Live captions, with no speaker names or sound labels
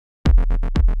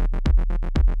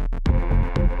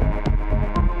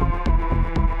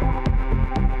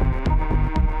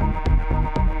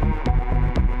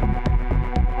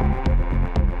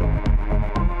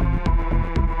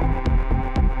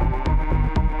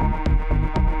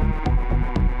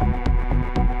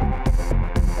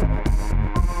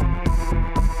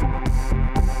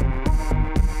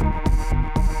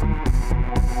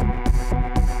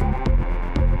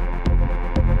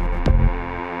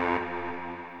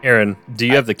Aaron, do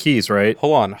you have the keys, right?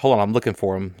 Hold on. I'm looking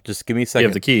for them. Just give me a second. You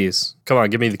have the keys. Come on,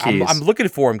 give me the keys. I'm looking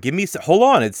for them. Hold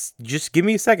on. Just give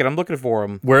me a second. I'm looking for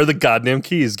them. Where are the goddamn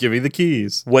keys? Give me the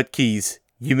keys. What keys?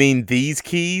 You mean these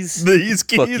keys? These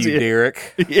keys? Fuck you,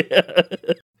 Derek. Yeah.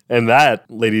 And that,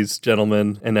 ladies,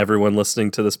 gentlemen, and everyone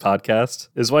listening to this podcast,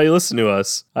 is why you listen to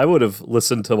us. I would have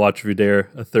listened to Watch If You Dare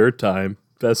a third time.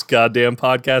 Best goddamn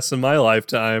podcast in my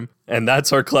lifetime. And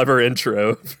that's our clever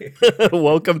intro.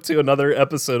 Welcome to another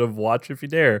episode of Watch If You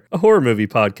Dare, a horror movie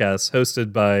podcast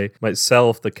hosted by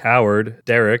myself, the coward,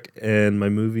 Derek, and my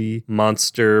movie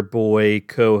monster boy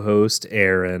co-host,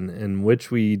 Aaron, in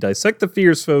which we dissect the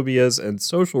fears, phobias, and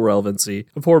social relevancy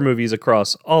of horror movies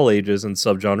across all ages and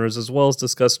subgenres, as well as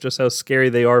discuss just how scary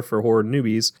they are for horror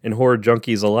newbies and horror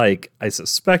junkies alike. I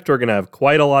suspect we're going to have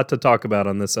quite a lot to talk about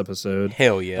on this episode.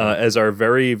 Hell yeah. As our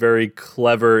very, very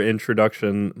clever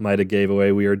introduction might have gave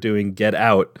away, we are doing Get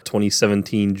Out,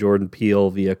 2017 Jordan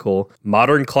Peele vehicle.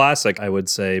 Modern classic, I would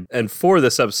say. And for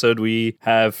this episode, we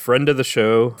have friend of the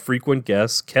show, frequent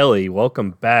guest, Kelly.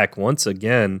 Welcome back once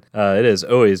again. It is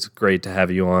always great to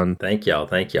have you on. Thank y'all.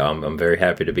 I'm very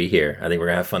happy to be here. I think we're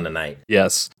going to have fun tonight.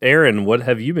 Yes. Aaron, what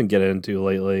have you been getting into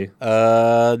lately?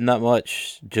 Not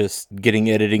much. Just getting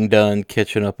editing done,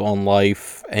 catching up on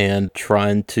life, and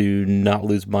trying to not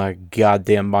lose my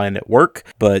goddamn mind at work.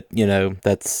 But, you know,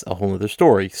 that's a whole other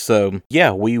story. So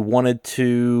yeah, we wanted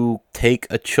to take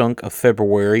a chunk of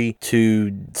February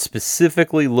to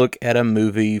specifically look at a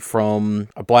movie from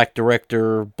a black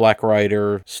director, black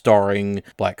writer, starring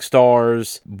black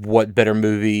stars. What better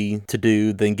movie to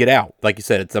do than Get Out? Like you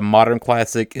said, it's a modern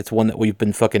classic. It's one that we've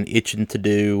been fucking itching to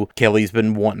do. Kelly's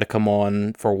been wanting to come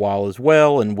on for a while as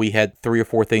well, and we had 3 or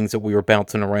 4 things that we were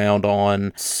bouncing around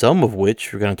on, some of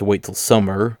which we're gonna have to wait till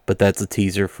summer, but that's a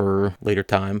teaser for later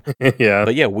time. Yeah.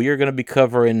 But yeah, we are going to be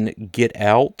covering Get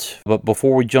Out. But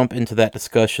before we jump into that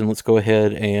discussion, let's go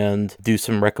ahead and do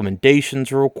some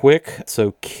recommendations real quick.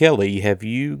 So Kelly, have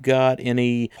you got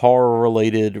any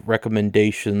horror-related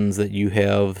recommendations that you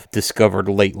have discovered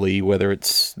lately, whether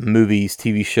it's movies,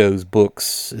 TV shows,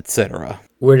 books, etc.?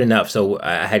 Weird enough, so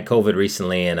I had COVID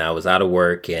recently and I was out of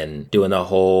work and doing the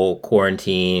whole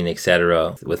quarantine,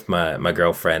 etc. with my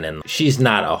girlfriend, and she's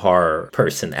not a horror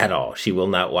person at all. She will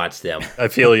not watch them. I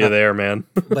feel you there, man.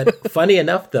 But funny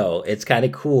enough, though, it's kind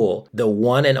of cool. The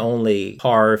one and only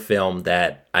horror film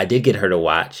that I did get her to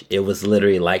watch, it was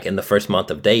literally like in the first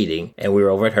month of dating, and we were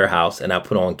over at her house, and I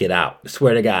put on Get Out.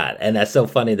 Swear to God. And that's so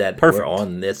funny that we're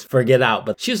on this for Get Out.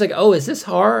 But she was like, "Oh, is this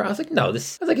horror?" I was like, "No, I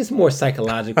was like, it's more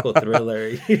psychological thriller."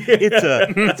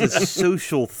 It's a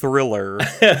social thriller.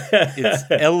 It's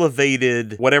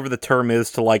elevated, whatever the term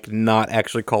is, to like not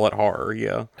actually call it horror.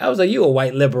 Yeah. I was like, "You a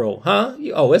white liberal, huh?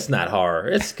 It's not horror.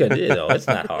 It's good. It's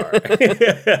not horror."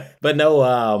 But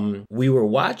no, we were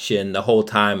watching the whole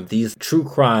time these true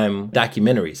crime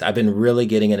documentaries. I've been really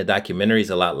getting into documentaries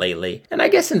a lot lately. And I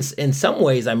guess in some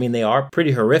ways, I mean, they are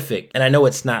pretty horrific. And I know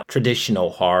it's not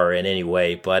traditional horror in any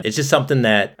way, but it's just something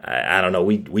that, I don't know,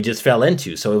 we just fell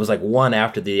into. So it was like one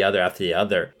after the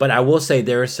other. But I will say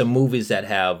there are some movies that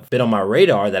have been on my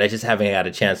radar that I just haven't had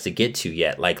a chance to get to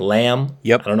yet, like Lamb.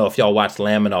 Yep. I don't know if y'all watched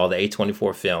Lamb at all, the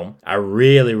A24 film. I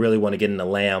really, really want to get into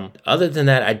Lamb. Other than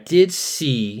that, I did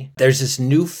see there's this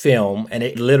new film, and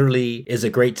it literally is a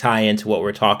great tie-in to what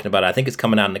we're talking about. I think it's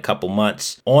coming out in a couple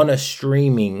months on a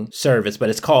streaming service, but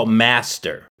it's called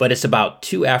Master. But it's about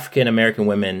 2 African-American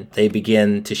women. They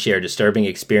begin to share disturbing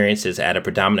experiences at a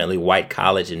predominantly white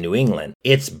college in New England.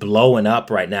 It's blowing up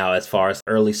right now as far as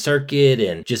early circuit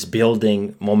and just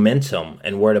building momentum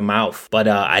and word of mouth. But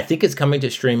I think it's coming to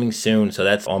streaming soon, so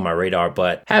that's on my radar.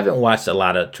 But haven't watched a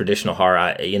lot of traditional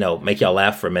horror. Make y'all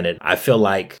laugh for a minute. I feel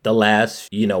like the last,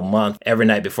 month, every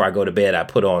night before I go to bed, I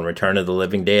put on Return of the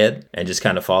Living Dead and just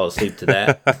kind of fall asleep to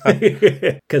that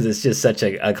because it's just such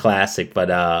a classic. But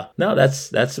no,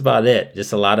 that's about it.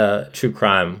 Just a lot of true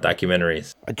crime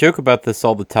documentaries. I joke about this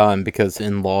all the time because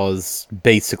in-laws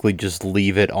basically just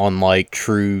leave it on like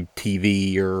True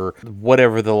TV or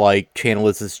whatever the like channel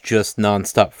is. It's just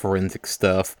nonstop forensic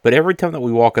stuff. But every time that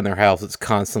we walk in their house, it's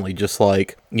constantly just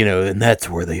like, and that's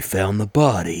where they found the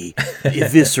body.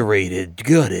 Eviscerated,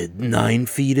 gutted, 9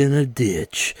 feet in a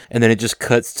ditch. And then it just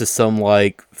cuts to some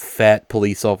like fat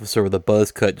police officer with a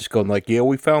buzz cut just going like, "Yeah,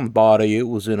 we found the body. It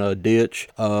was in a ditch,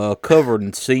 covered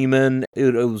in semen.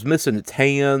 It was missing its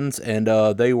hands, and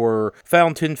they were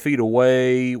found 10 feet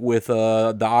away with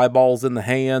the eyeballs in the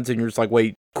hands." And you're just like,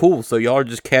 wait, cool. So y'all are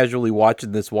just casually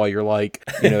watching this while you're like,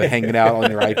 hanging out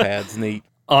on your iPads. Neat.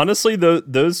 Honestly,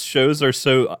 those shows are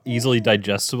so easily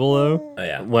digestible, though. Oh,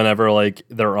 yeah. Whenever like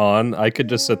they're on, I could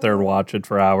just sit there and watch it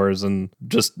for hours and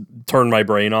just turn my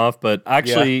brain off. But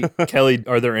actually, Kelly,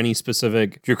 are there any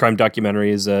specific true crime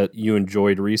documentaries that you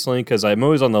enjoyed recently? Because I'm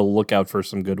always on the lookout for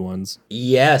some good ones.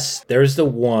 Yes, there's the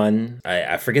one.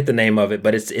 I forget the name of it,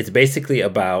 but it's basically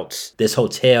about this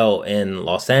hotel in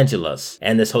Los Angeles,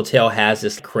 and this hotel has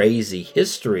this crazy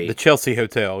history. The Chelsea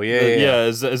Hotel, Yeah,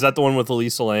 is that the one with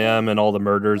Elisa Lam and all the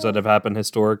murders that have happened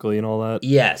historically and all that?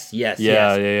 Yes. Yeah.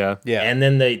 And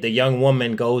then the young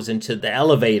woman goes into the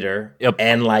elevator,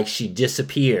 and like she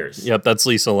disappears. Yep, that's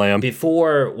Lisa Lam.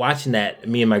 Before watching that,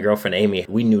 me and my girlfriend Amy,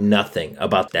 we knew nothing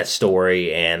about that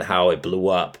story and how it blew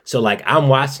up. So like I'm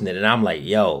watching it and I'm like,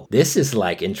 yo, this is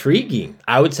like intriguing.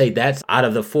 I would say that's out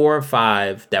of the 4 or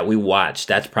 5 that we watched,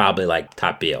 that's probably like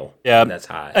top bill. Yeah, that's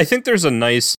high. I think there's a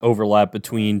nice overlap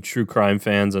between true crime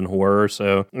fans and horror.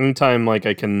 So anytime like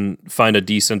I can find a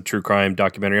decent true crime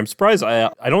documentary, I'm surprised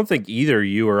I don't think either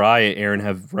you or I, Aaron,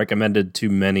 have recommended too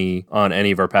many on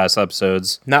any of our past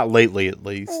episodes. Not lately, at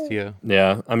least. Yeah.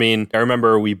 Yeah. I mean, I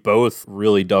remember we both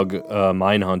really dug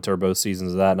Mindhunter, both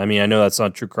seasons of that. And I mean, I know that's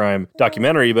not a true crime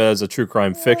documentary, but as a true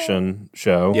crime fiction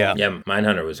show. Yeah. Yeah,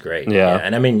 Mindhunter was great. Yeah.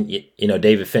 And I mean, you know,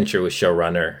 David Fincher was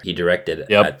showrunner. He directed.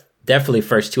 Yep. Definitely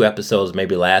first 2 episodes,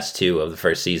 maybe last 2 of the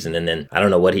first season. And then I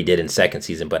don't know what he did in second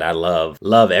season, but I love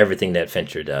everything that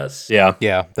Fincher does. Yeah.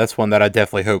 Yeah, that's one that I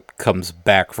definitely hope comes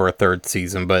back for a 3rd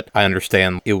season, but I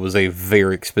understand it was a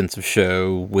very expensive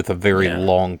show with a very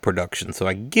long production. So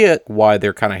I get why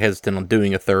they're kind of hesitant on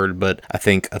doing a 3rd, but I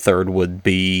think a 3rd would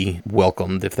be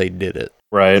welcomed if they did it.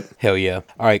 Right. Hell yeah.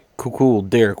 All right, cool.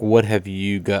 Derek, what have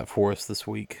you got for us this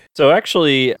week? So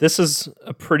actually, this is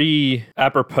a pretty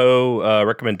apropos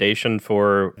recommendation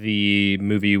for the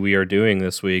movie we are doing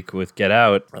this week with Get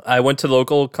Out. I went to the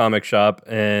local comic shop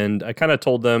and I kind of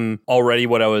told them already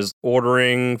what I was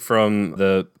ordering from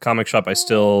the comic shop I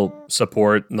still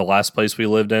support in the last place we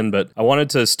lived in, but I wanted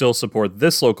to still support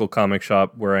this local comic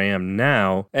shop where I am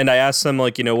now. And I asked them,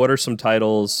 like, you know, what are some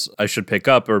titles I should pick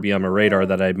up or be on my radar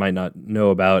that I might not know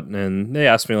about? And they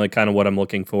asked me like kind of what I'm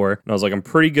looking for. And I was like, I'm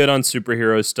pretty good on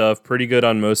superhero stuff, pretty good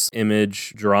on most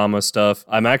image drama stuff.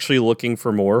 I'm actually looking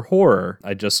for more horror.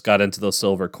 I just got into The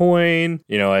Silver Coin.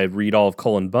 You know, I read all of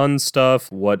Cullen Bunn's stuff.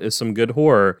 What is some good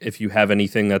horror if you have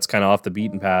anything that's kind of off the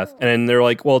beaten path? And they're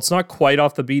like, well, it's not quite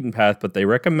off the beaten path, but they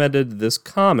recommended this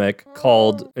comic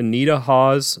called Anita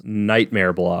Hawes'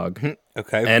 Nightmare Blog.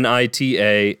 Okay.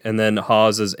 Nita, and then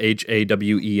Hawes is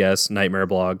Hawes, Nightmare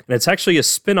Blog. And it's actually a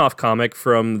spin-off comic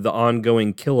from the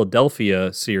ongoing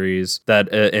Philadelphia series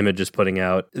that Image is putting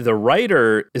out. The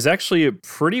writer is actually a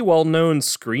pretty well-known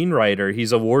screenwriter.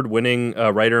 He's award-winning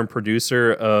writer and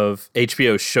producer of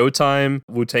HBO's Showtime,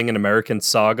 Wu-Tang: An American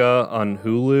Saga on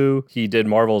Hulu. He did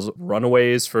Marvel's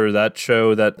Runaways for that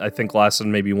show that I think lasted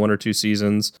maybe 1 or 2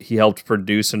 seasons. He helped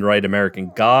produce and write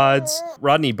American Gods.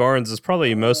 Rodney Barnes is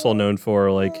probably most well-known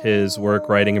for like his work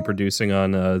writing and producing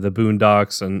on the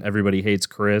Boondocks and Everybody Hates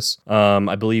Chris.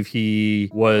 I believe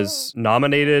he was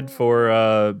nominated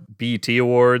for BET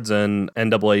Awards and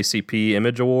NAACP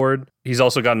Image Award. He's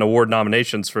also gotten award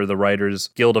nominations for the Writers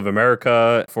Guild of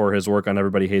America for his work on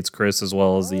Everybody Hates Chris, as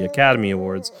well as the Academy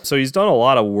Awards. So he's done a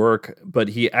lot of work, but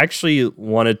he actually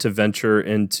wanted to venture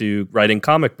into writing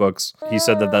comic books. He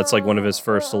said that that's like one of his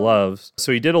first loves.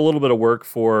 So he did a little bit of work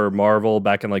for Marvel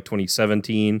back in like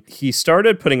 2017. He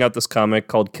started putting out this comic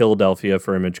called Philadelphia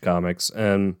for Image Comics.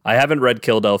 And I haven't read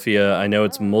Philadelphia. I know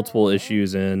it's multiple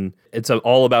issues in. It's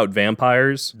all about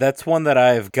vampires. That's one that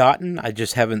I've gotten. I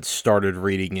just haven't started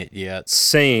reading it yet.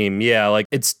 Same, yeah. Like,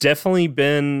 it's definitely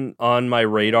been on my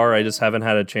radar. I just haven't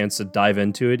had a chance to dive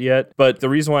into it yet. But the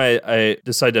reason why I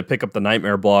decided to pick up the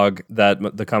Nightmare Blog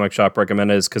that the comic shop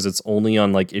recommended is because it's only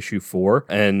on like issue 4,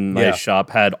 and my shop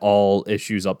had all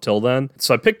issues up till then.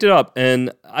 So I picked it up,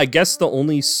 and I guess the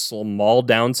only small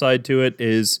downside to it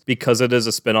is because it is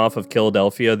a spinoff of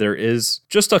Philadelphia, there is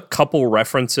just a couple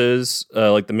references,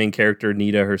 like the main character,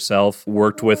 Nita herself,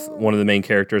 worked with one of the main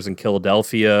characters in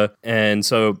Philadelphia. And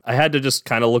so I had to just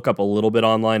kind of look up a little bit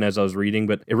online as I was reading,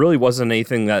 but it really wasn't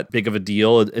anything that big of a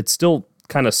deal. It still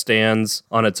kind of stands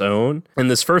on its own.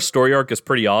 And this first story arc is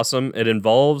pretty awesome. It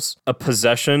involves a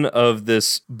possession of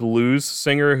this blues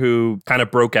singer who kind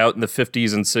of broke out in the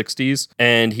 50s and 60s.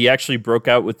 And he actually broke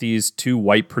out with these 2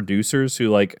 white producers who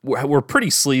like were pretty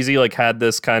sleazy, like had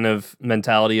this kind of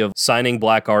mentality of signing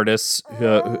black artists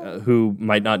who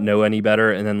might not know any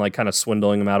better, and then like kind of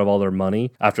swindling them out of all their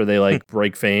money after they like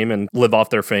break fame and live off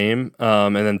their fame,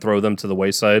 and then throw them to the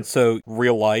wayside. So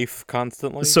real life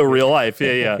constantly? So real life,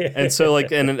 yeah. And so like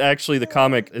like, and actually the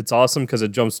comic, it's awesome because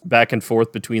it jumps back and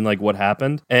forth between like what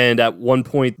happened. And at one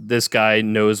point, this guy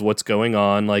knows what's going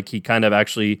on. Like he kind of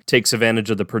actually takes advantage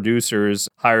of the producers,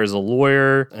 hires a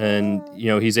lawyer, and, you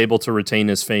know, he's able to retain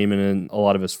his fame and a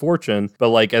lot of his fortune. But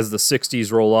like as the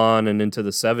 60s roll on and into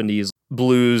the 70s,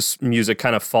 blues music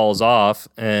kind of falls off,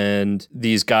 and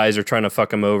these guys are trying to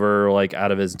fuck him over like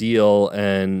out of his deal,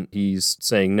 and he's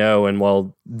saying no, and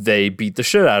well, they beat the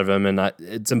shit out of him, and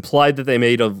it's implied that they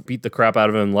beat the crap out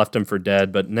of him and left him for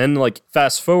dead. But then like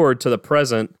fast forward to the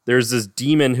present, there's this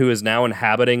demon who is now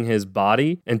inhabiting his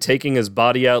body and taking his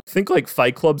body out. Think like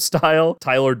Fight Club style,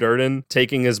 Tyler Durden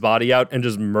taking his body out and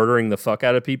just murdering the fuck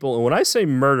out of people. And when I say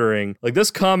murdering, like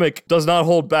this comic does not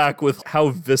hold back with how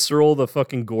visceral the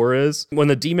fucking gore is. When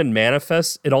the demon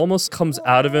manifests, it almost comes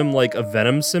out of him like a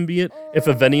Venom symbiote. If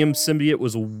a Venom symbiote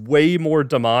was way more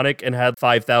demonic and had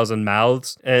 5,000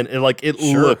 mouths, and it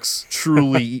looks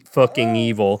truly fucking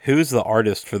evil. Who's the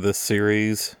artist for this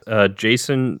series?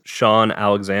 Jason Sean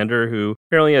Alexander, who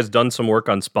apparently has done some work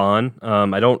on Spawn.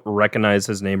 I don't recognize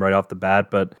his name right off the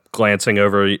bat, but glancing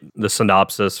over the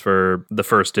synopsis for the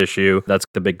first issue, that's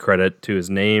the big credit to his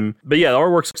name. But yeah, the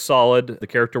artwork's solid. The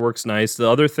character work's nice. The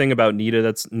other thing about Nita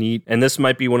that's neat, and this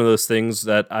might be one of those things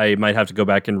that I might have to go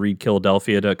back and read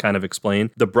Philadelphia to kind of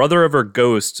explain. The brother of her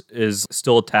ghost is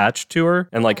still attached to her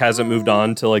and like hasn't moved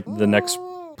on to like the next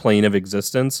plane of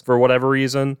existence for whatever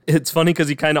reason. It's funny because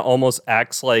he kind of almost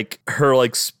acts like her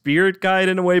like spirit guide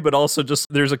in a way, but also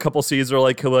just there's a couple scenes where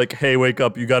like he'll like, hey, wake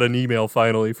up, you got an email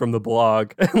finally from the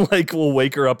blog, and like we'll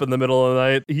wake her up in the middle of the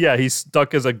night. Yeah, he's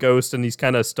stuck as a ghost and he's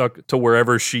kind of stuck to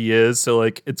wherever she is, so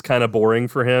like it's kind of boring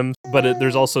for him. But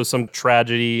there's also some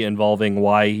tragedy involving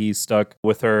why he's stuck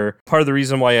with her. Part of the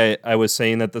reason why I was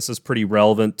saying that this is pretty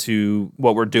relevant to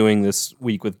what we're doing this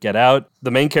week with Get Out. The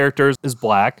main character is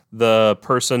black. The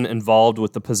person involved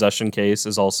with the possession case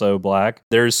is also black.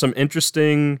 There's some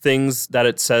interesting things that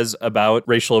it says about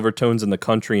racial overtones in the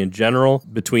country in general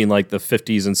between like the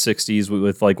 50s and 60s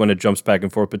with like when it jumps back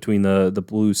and forth between the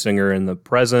blues singer and the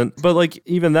present. But like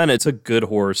even then, it's a good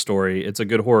horror story. It's a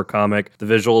good horror comic. The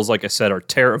visuals, like I said, are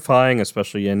terrifying,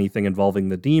 especially anything involving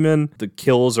the demon. The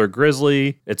kills are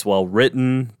grisly. It's well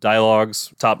written.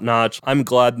 Dialogue's top notch. I'm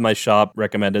glad my shop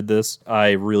recommended this.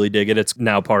 I really dig it. It's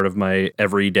now part of my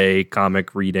everyday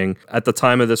comic reading. At the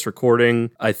time of this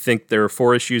recording, I think there are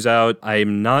 4 issues out.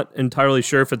 I'm not entirely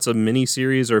sure if it's a mini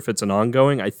series or if it's an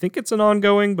ongoing. I think it's an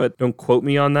ongoing, but don't quote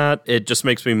me on that. It just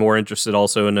makes me more interested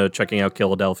also in checking out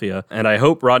Philadelphia. And I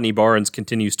hope Rodney Barnes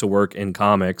continues to work in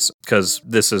comics because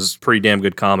this is pretty damn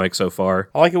good comic so far.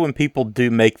 I like it when people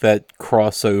do make that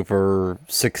crossover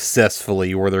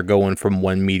successfully where they're going from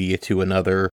one media to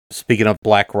another. Speaking of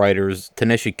black writers,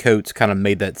 Ta-Nehisi Coates kind of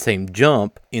made that same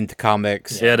jump into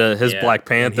comics. Yeah, his Black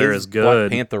Panther is good.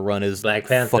 Black Panther run is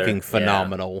fucking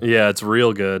phenomenal. Yeah, it's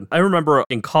real good. I remember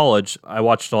in college, I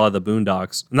watched a lot of the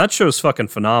Boondocks, and that show's fucking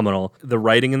phenomenal. The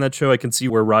writing in that show, I can see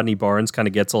where Rodney Barnes kind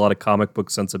of gets a lot of comic book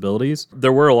sensibilities.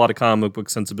 There were a lot of comic book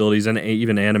sensibilities and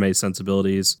even anime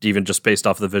sensibilities, even just based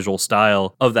off the visual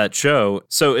style of that show.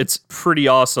 So it's pretty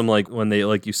awesome, like when they,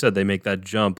 like you said, they make that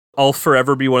jump. I'll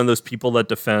forever be one of those people that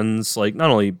defends like not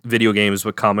only video games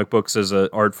but comic books as an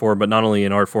art form, but not only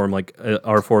an art form, like an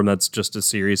art form that's just as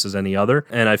serious as any other.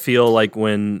 And I feel like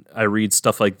when I read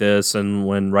stuff like this and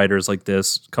when writers like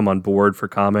this come on board for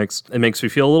comics, it makes me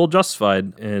feel a little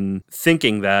justified in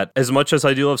thinking that as much as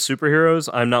I do love superheroes,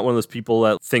 I'm not one of those people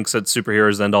that thinks that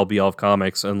superheroes the end all be all of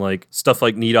comics. And like stuff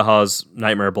like Nita Ha's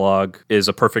Nightmare blog is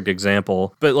a perfect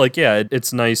example. But like, yeah,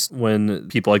 it's nice when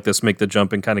people like this make the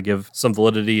jump and kind of give some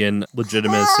validity and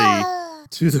legitimacy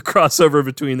to the crossover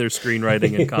between their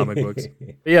screenwriting and comic books.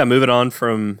 But yeah, moving on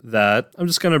from that, I'm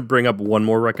just going to bring up one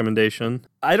more recommendation.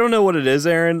 I don't know what it is,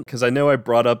 Aaron, because I know I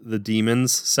brought up the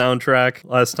Demons soundtrack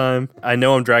last time. I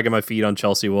know I'm dragging my feet on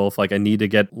Chelsea Wolfe. Like, I need to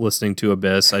get listening to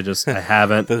Abyss. I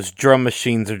haven't. Those drum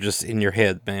machines are just in your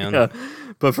head, man. Yeah.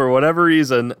 But for whatever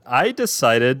reason, I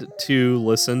decided to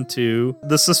listen to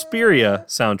the Suspiria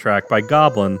soundtrack by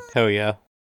Goblin. Hell yeah.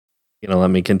 You know,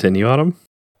 let me continue, Autumn?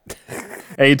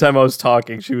 Anytime I was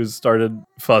talking, she started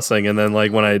fussing, and then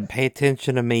like when I pay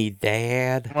attention to me,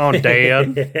 Dad. Come on,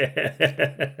 Dad.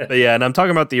 But yeah, and I'm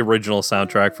talking about the original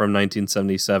soundtrack from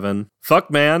 1977. Fuck,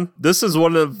 man, this is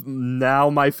one of now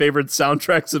my favorite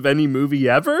soundtracks of any movie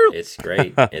ever. It's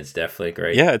great. It's definitely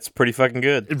great. Yeah, it's pretty fucking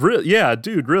good. Yeah,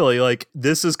 dude, really. Like,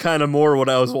 this is kind of more what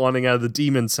I was wanting out of the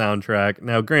Demon soundtrack.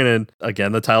 Now, granted,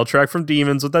 again, the title track from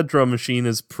Demons with that drum machine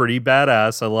is pretty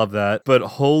badass. I love that. But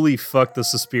holy fuck, the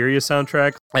Suspiria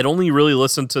soundtrack. I'd only really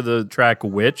listened to the track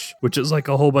Witch, which is like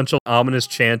a whole bunch of ominous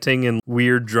chanting and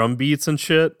weird drum beats and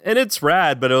shit. And it's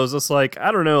rad, but it was just like,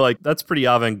 I don't know, like that's pretty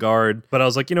avant-garde. But I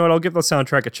was like, you know what, I'll give the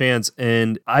soundtrack a chance.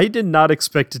 And I did not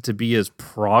expect it to be as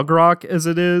prog rock as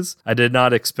it is. I did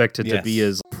not expect it to be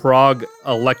as prog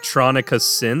electronica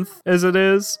synth as it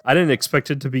is. I didn't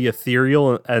expect it to be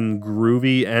ethereal and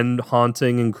groovy and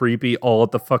haunting and creepy all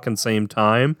at the fucking same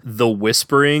time. The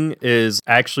whispering is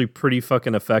actually pretty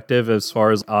fucking effective as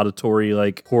far as auditory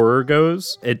like horror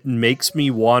goes. It makes me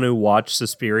want to watch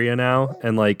Suspiria now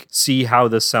and like see how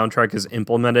the soundtrack is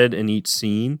implemented in each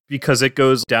scene, because it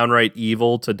goes downright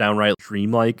evil to downright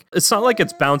dreamlike. It's not like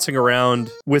it's bouncing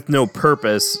around with no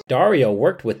purpose. Dario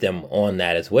worked with them on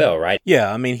that as well, right?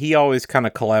 Yeah, I mean, he always kind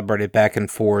of collaborated back and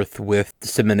forth with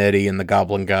Simonetti and the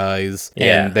Goblin guys,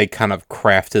 and they kind of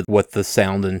crafted what the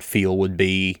sound and feel would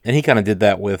be. And he kind of did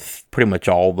that with pretty much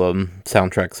all the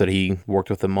soundtracks that he worked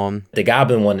with them on. The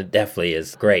Goblin one definitely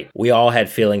is great. We all had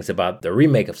feelings about the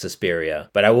remake of Suspiria,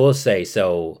 but I will say,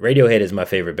 so Radiohead is my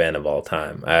favorite band of all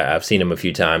time. I've seen them a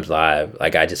few times live.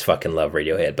 Like, I just fucking love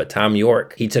Radiohead. But Tom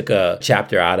York, he took a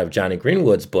chapter out of Johnny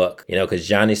Greenwood's book, you know, because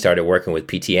Johnny started working with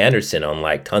P.T. Anderson on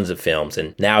like tons of films,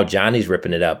 and now Johnny's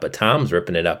ripping it up, but Tom's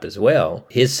ripping it up as well.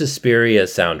 His Suspiria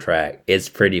soundtrack is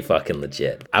pretty fucking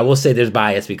legit. I will say there's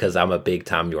bias because I'm a big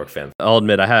Tom York fan. I'll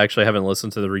admit, I actually haven't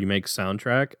listened to the remake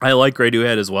soundtrack. I like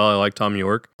Radiohead as well. I like Tom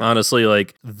York. Honestly,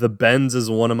 like, The Bends is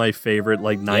one of my favorite,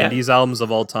 like, 90s albums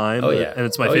of all time. And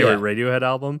it's my favorite Radiohead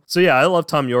album. So yeah, I love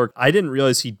Tom York. I didn't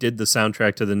realize he did the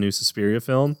soundtrack to the new Suspiria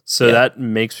film. So that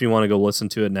makes me want to go listen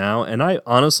to it now. And I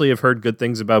honestly have heard good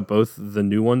things about both the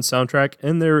new one soundtrack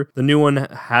and the new one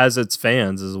has its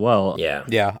fans as well.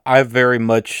 Yeah, I very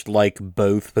much like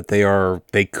both, but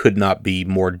they could not be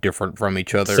more different from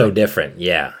each other. So different.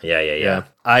 Yeah.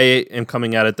 I am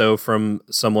coming at it, though, from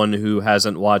someone who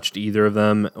hasn't watched either of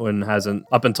them and hasn't,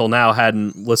 up until now,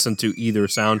 hadn't listened to either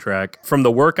soundtrack. From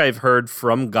the work I've heard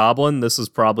from Goblin, this is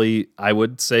probably, I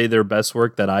would say, their best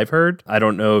work that I've heard. I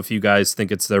don't know if you guys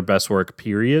think it's their best work,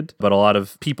 period, but a lot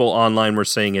of people online were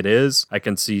saying it is. I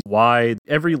can see why.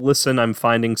 Every listen, I'm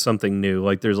finding something new.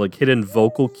 Like, there's, like, hidden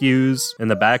vocal cues in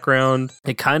the background.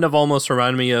 It kind of almost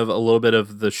reminded me of a little bit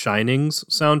of The Shining's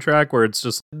soundtrack, where it's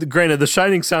just, granted, The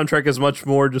Shining soundtrack is much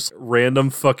more just random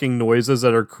fucking noises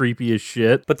that are creepy as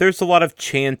shit. But there's a lot of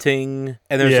chanting,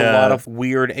 and there's a lot of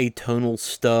weird atonal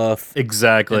stuff.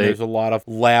 Exactly. And there's a lot of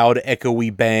loud,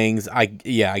 echoey bangs. I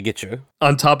get you.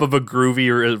 On top of a groovy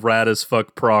or rad as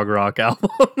fuck prog rock album.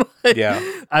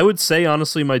 I would say,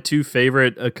 honestly, my two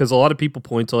favorite, because a lot of people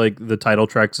point to like the title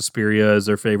track Suspiria as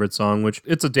their favorite song, which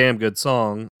it's a damn good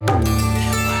song.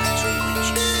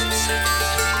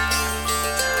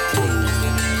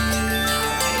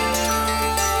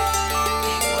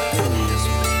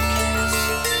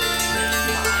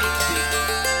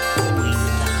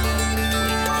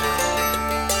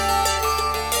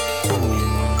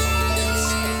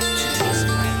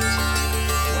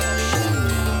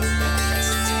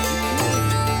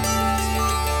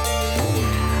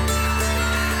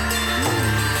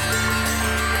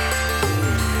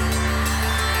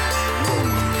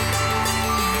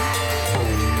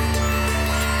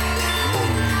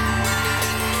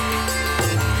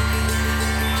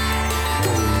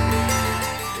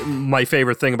 My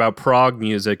favorite thing about prog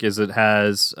music is it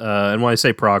has, and when I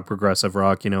say prog, progressive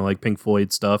rock, you know, like Pink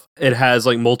Floyd stuff, it has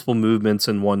like multiple movements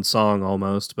in one song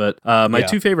almost. But my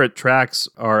two favorite tracks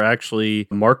are actually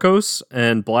Marcos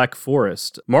and Black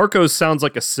Forest. Marcos sounds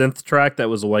like a synth track that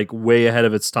was like way ahead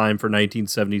of its time for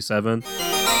 1977.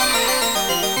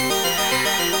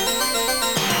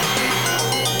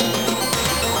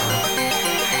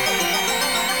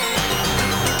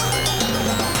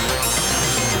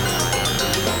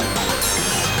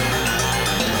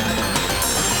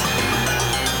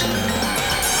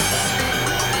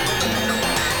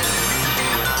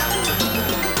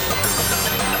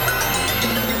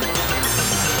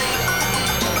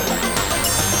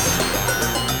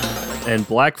 And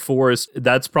Black Forest,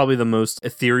 that's probably the most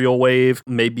ethereal wave,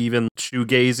 maybe even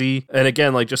shoegazy. And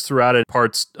again, like just throughout it,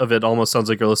 parts of it almost sounds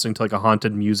like you're listening to like a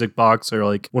haunted music box or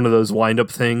like one of those wind-up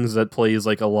things that plays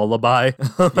like a lullaby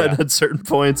at certain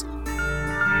points.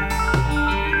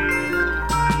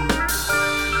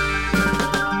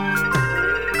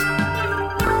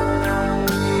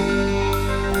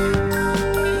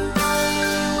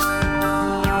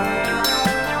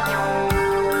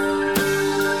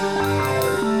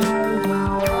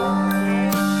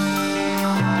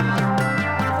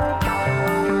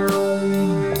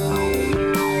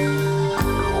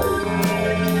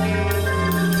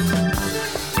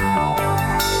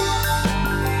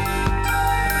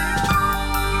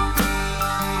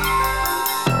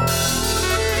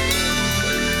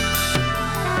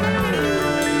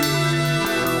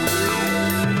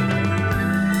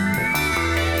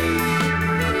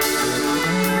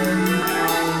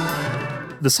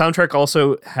 The soundtrack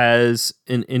also has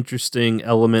an interesting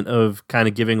element of kind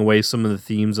of giving away some of the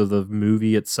themes of the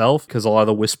movie itself, because a lot of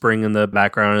the whispering in the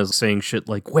background is saying shit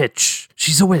like, witch,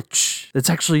 she's a witch. It's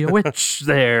actually a witch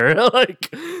there.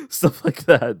 Like, stuff like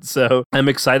that. So I'm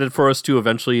excited for us to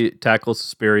eventually tackle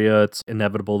Suspiria. It's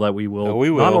inevitable that we will,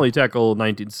 not only tackle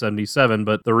 1977,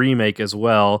 but the remake as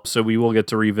well. So we will get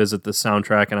to revisit the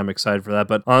soundtrack, and I'm excited for that.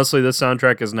 But honestly, this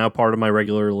soundtrack is now part of my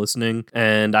regular listening,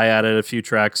 and I added a few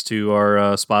tracks to our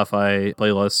Spotify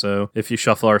playlist. So if you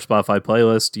shuffle our Spotify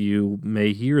playlist, you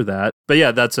may hear that. But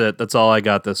yeah, that's it. That's all I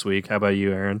got this week. How about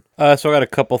you, Aaron? So I got a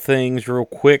couple things real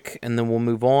quick, and then we'll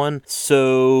move on.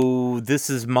 So this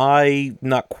is my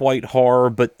not quite horror,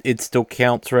 but it still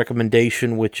counts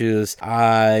recommendation, which is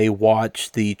I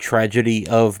watched The Tragedy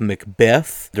of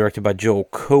Macbeth, directed by Joel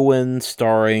Cohen,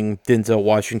 starring Denzel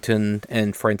Washington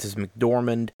and Frances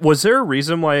McDormand. Was there a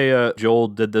reason why Joel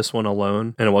did this one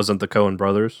alone, and it wasn't the Coen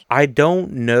brothers? I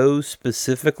don't know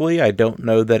specifically. I don't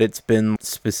know that it's been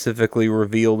specifically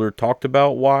revealed or talked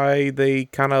about why they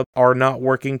kind of are not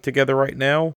working together right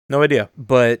now. No idea.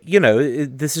 But, you know,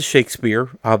 this is Shakespeare,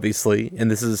 obviously, and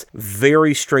this is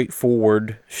very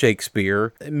straightforward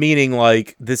Shakespeare, meaning,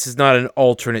 like, this is not an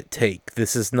alternate take.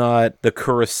 This is not the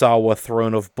Kurosawa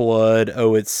Throne of Blood,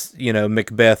 oh, it's, you know,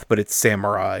 Macbeth, but it's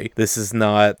samurai. This is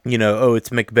not, you know, oh,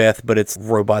 it's Macbeth, but it's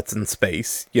robots in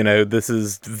space. You know, this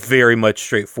is very much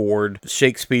straightforward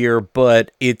Shakespeare,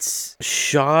 but it's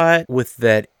shot with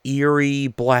that eerie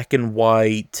black and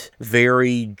white,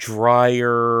 very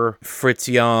drier Fritz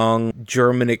Lang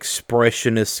German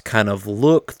expressionist kind of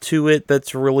look to it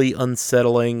that's really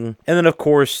unsettling. And then of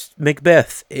course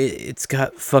Macbeth, it's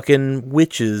got fucking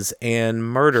witches and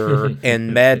murder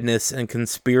and madness and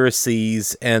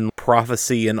conspiracies and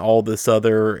prophecy and all this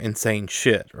other insane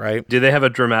shit, right? Do they have a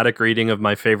dramatic reading of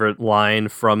my favorite line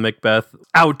from Macbeth?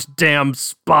 Out damn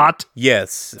spot!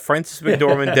 Yes, Frances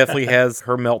McDormand definitely has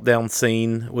her meltdown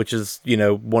scene, which is, you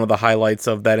know, one of the highlights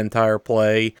of that entire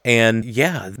play. And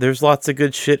yeah, there's lots of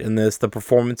good shit in this. The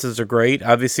performances are great.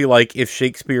 Obviously, like, if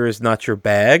Shakespeare is not your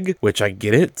bag, which I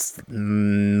get it, it's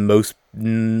most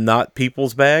not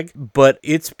people's bag, but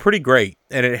it's pretty great.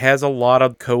 And it has a lot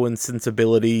of Coen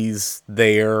sensibilities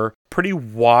there. Pretty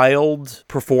wild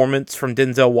performance from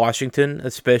Denzel Washington,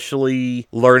 especially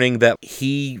learning that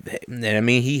he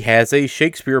has a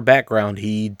Shakespeare background.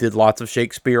 He did lots of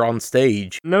Shakespeare on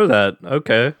stage. Know that.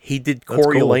 Okay. He did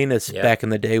Coriolanus back in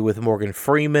the day with Morgan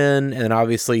Freeman, and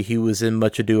obviously he was in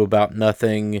Much Ado About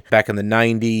Nothing back in the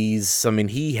 90s. I mean,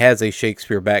 he has a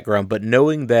Shakespeare background, but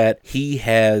knowing that he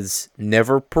has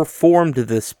never performed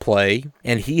this play,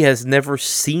 and he has never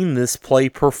seen this play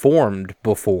performed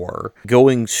before,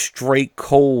 going straight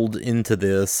cold into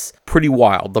this, pretty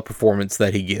wild. The performance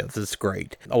that he gives is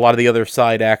great. A lot of the other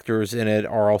side actors in it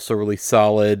are also really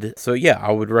solid. So yeah,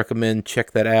 I would recommend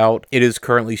check that out. It is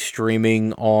currently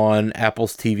streaming on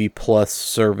Apple's TV Plus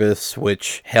service,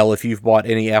 which, hell, if you've bought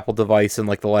any Apple device in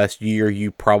like the last year,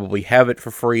 you probably have it for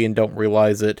free and don't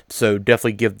realize it. So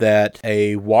definitely give that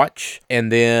a watch.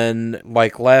 And then,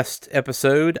 like last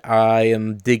episode, I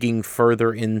am digging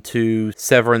further into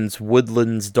Severin's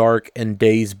Woodlands Dark and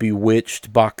Days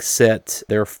Bewitched box set,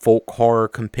 their folk horror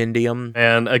compendium.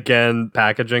 And again,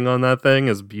 packaging on that thing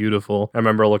is beautiful. I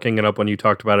remember looking it up when you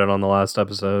talked about it on the last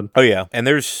episode. Oh yeah, and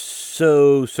there's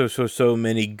so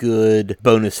many good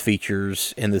bonus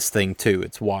features in this thing too.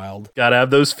 It's wild. Gotta have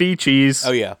those featies.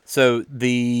 Oh yeah. So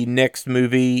the next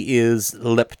movie is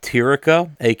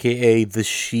Leptirica, aka The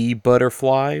She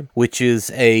Butterfly, which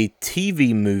is a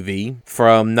TV movie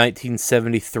from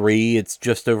 1973. It's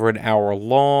just over an hour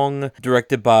long,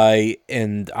 directed by,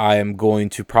 and I am going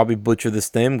to probably butcher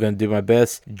this name, I'm going to do my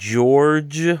best,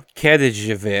 George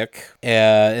Kadijevic,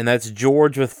 and that's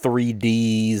George with 3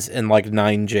 D's and like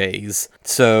 9 J's.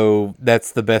 So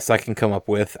that's the best I can come up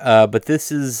with. But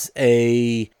this is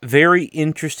a very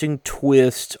interesting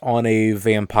twist on a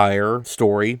vampire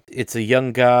story. It's a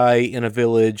young guy in a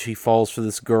village. He falls for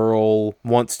this girl,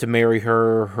 wants to marry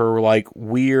her. Her like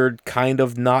weird kind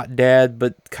of not dad,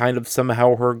 but kind of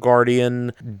somehow her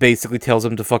guardian basically tells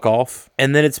him to fuck off.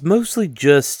 And then it's mostly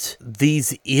just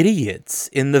these idiots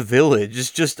in the village.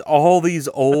 It's just all these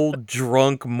old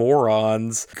drunk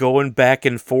morons going back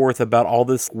and forth about all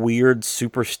this weird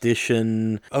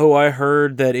superstition. Oh, I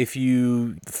heard that if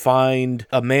you find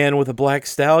a man with a black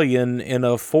stallion in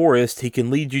a forest, he can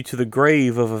lead you to the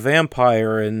grave of a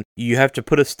vampire, and you have to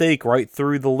put a stake right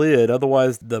through the lid,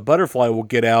 otherwise the butterfly will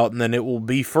get out and then it will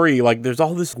be free. Like, there's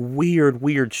all this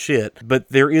weird shit. But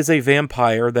there is a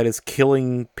vampire that is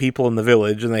killing missing people in the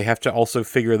village, and they have to also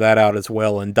figure that out as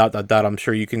well. And ... I'm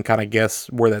sure you can kind of guess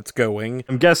where that's going.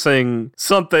 I'm guessing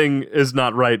something is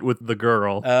not right with the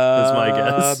girl. Is my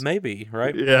guess. Maybe,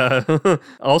 right? Yeah.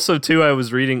 Also, too, I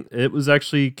was reading it was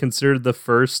actually considered the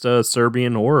first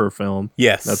Serbian horror film.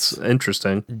 Yes. That's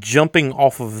interesting. Jumping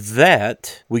off of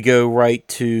that, we go right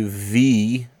to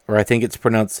V, or I think it's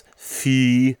pronounced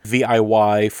Fi,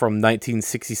 V-I-Y, from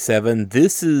 1967.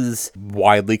 This is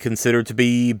widely considered to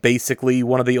be basically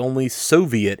one of the only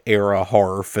Soviet-era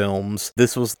horror films.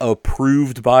 This was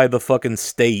approved by the fucking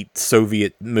state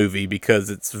Soviet movie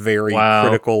because it's very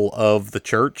critical of the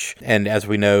church. And as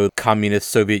we know, communist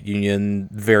Soviet Union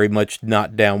very much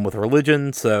not down with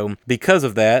religion. So because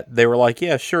of that, they were like,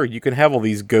 yeah, sure, you can have all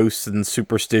these ghosts and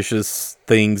superstitious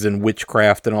things and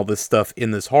witchcraft and all this stuff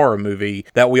in this horror movie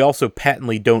that we also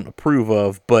patently don't approve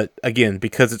of, but again,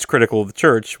 because it's critical of the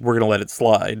church, we're going to let it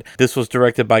slide. This was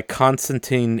directed by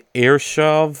Konstantin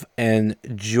Ershov and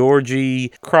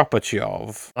Georgy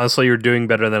Kropachov. Honestly, you're doing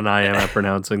better than I am at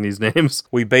pronouncing these names.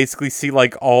 We basically see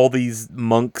like all these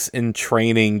monks in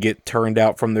training get turned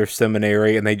out from their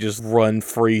seminary and they just run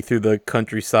free through the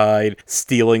countryside,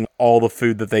 stealing all the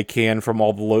food that they can from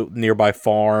all the nearby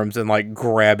farms and like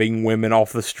grabbing women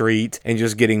off the street and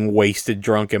just getting wasted,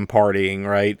 drunk, and partying,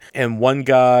 right? And one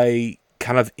guy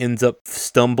kind of ends up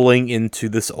stumbling into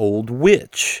this old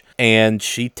witch, and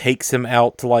she takes him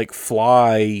out to like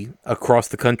fly across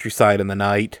the countryside in the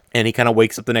night, and he kind of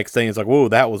wakes up the next day and is like, whoa,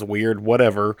 that was weird,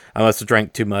 whatever, I must have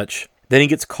drank too much. Then he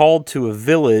gets called to a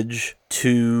village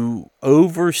to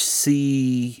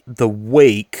oversee the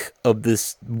wake of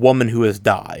this woman who has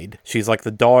died. She's like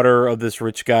the daughter of this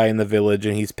rich guy in the village,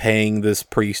 and he's paying this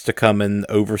priest to come and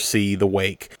oversee the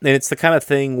wake. And it's the kind of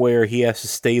thing where he has to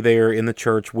stay there in the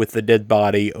church with the dead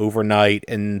body overnight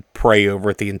and pray over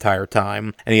it the entire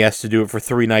time. And he has to do it for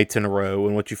 3 nights in a row.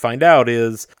 And what you find out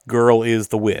is, girl is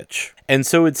the witch. And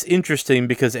so it's interesting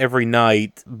because every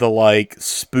night the like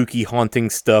spooky haunting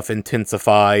stuff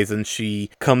intensifies, and she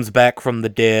comes back from the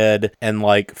dead and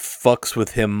like fucks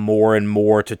with him more and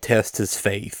more to test his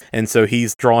faith. And so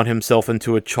he's drawn himself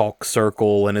into a chalk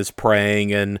circle and is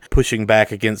praying and pushing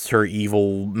back against her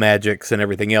evil magics and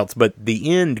everything else. But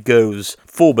the end goes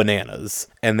full bananas,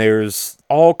 and there's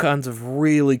all kinds of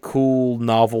really cool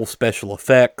novel special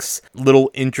effects,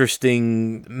 little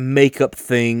interesting makeup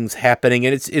things happening,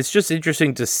 and it's just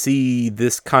interesting to see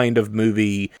this kind of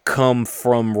movie come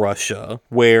from Russia,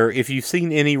 where if you've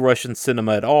seen any Russian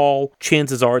cinema at all,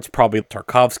 chances are it's probably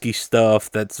Tarkovsky stuff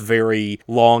that's very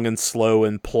long and slow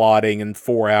and plotting and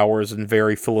 4 hours and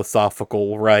very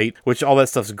philosophical, right? Which all that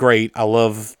stuff's great. I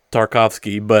love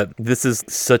Tarkovsky, but this is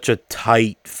such a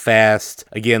tight, fast,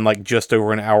 again, like just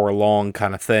over an hour long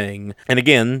kind of thing. And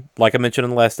again, like I mentioned in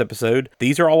the last episode,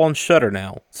 these are all on Shudder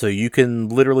now. So you can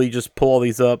literally just pull all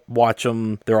these up, watch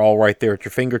them. They're all right there at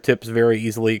your fingertips, very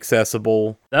easily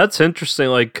accessible. That's interesting,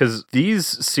 like, because these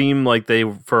seem like they,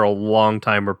 for a long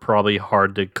time, were probably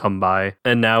hard to come by.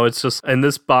 And now it's just in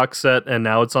this box set, and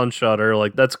now it's on Shudder.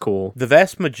 Like, that's cool. The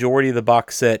vast majority of the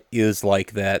box set is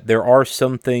like that. There are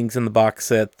some things in the box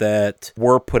set that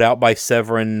were put out by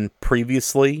Severin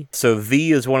previously. So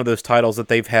V is one of those titles that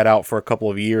they've had out for a couple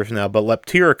of years now, but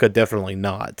Leptirica definitely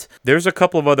not. There's a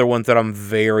couple of other ones that I'm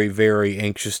very, very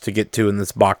anxious to get to in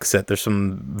this box set. There's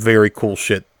some very cool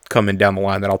shit coming down the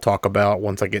line that I'll talk about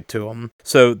once I get to them.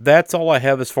 So that's all I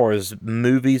have as far as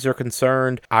movies are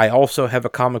concerned. I also have a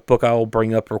comic book I will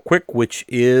bring up real quick, which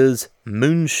is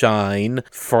Moonshine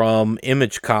from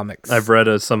Image Comics. I've read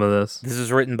some of this. This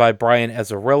is written by Brian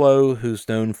Azzarello, who's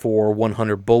known for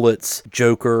 100 Bullets,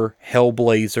 Joker,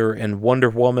 Hellblazer, and Wonder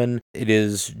Woman. It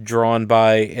is drawn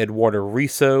by Eduardo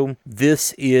Risso.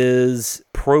 This is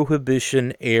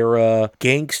Prohibition-era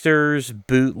gangsters,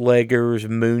 bootleggers,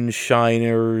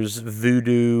 moonshiners,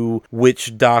 voodoo,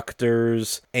 witch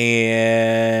doctors,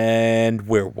 and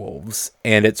werewolves.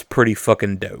 And it's pretty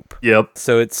fucking dope. Yep.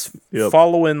 So it's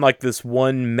following like this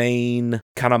one main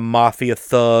kind of mafia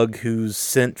thug who's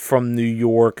sent from New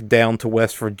York down to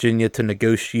West Virginia to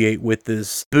negotiate with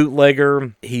this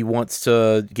bootlegger. He wants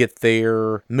to get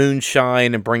their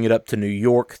moonshine and bring it up to New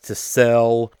York to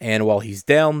sell. And while he's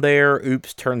down there,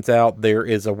 oops, turns out there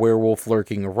is a werewolf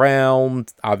lurking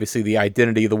around. Obviously, the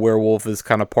identity of the werewolf is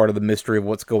kind of part of the mystery of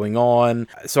what's going on.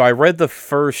 So I read the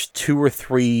first 2 or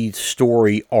 3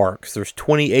 story arcs. There's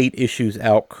 28 issues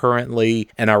out currently,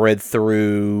 and I read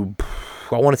through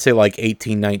I want to say like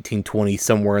 18, 19, 20,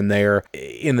 somewhere in there.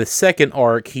 In the second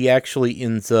arc, he actually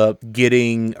ends up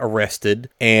getting arrested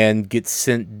and gets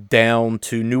sent down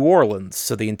to New Orleans.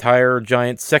 So the entire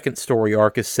giant second story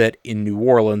arc is set in New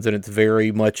Orleans, and it's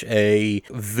very much a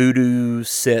voodoo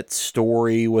set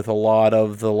story with a lot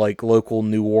of the like local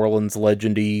New Orleans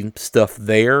legendy stuff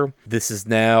there. This is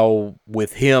now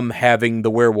with him having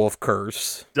the werewolf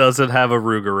curse. Does it have a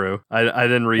Rougarou? I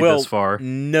didn't read this far.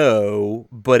 No,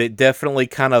 but it definitely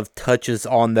kind of touches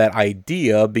on that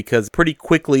idea because pretty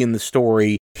quickly in the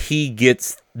story, he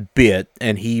gets bit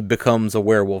and he becomes a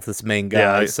werewolf, this main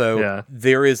guy.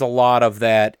 There is a lot of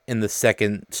that in the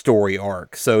second story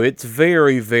arc. So it's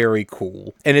very, very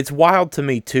cool. And it's wild to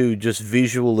me too, just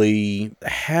visually,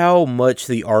 how much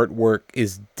the artwork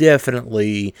is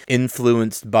definitely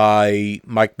influenced by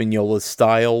Mike Mignola's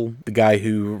style, the guy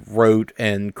who wrote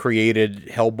and created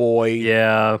Hellboy.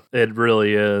 Yeah, it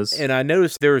really is. And I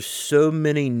noticed there's so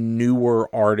many newer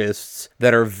artists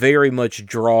that are very much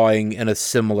drawing in a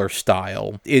similar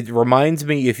style. It reminds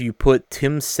me if you put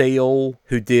Tim Sale,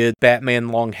 who did Batman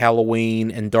Long Halloween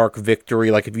and Dark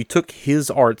Victory, like if you took his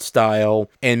art style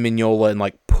and Mignola and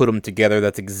like put them together,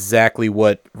 that's exactly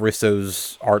what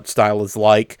Risso's art style is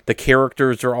like. The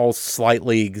characters are all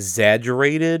slightly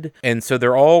exaggerated, and so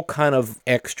they're all kind of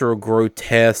extra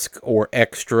grotesque or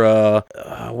extra,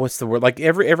 what's the word? Like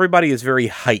everybody is very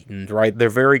heightened, right? They're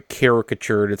very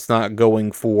caricatured. It's not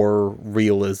going for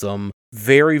realism.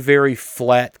 Very, very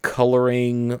flat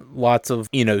coloring, lots of,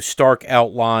 stark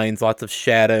outlines, lots of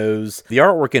shadows. The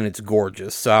artwork in it's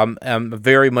gorgeous, so I'm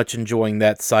very much enjoying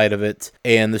that side of it,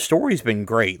 and the story's been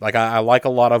great. Like, I like a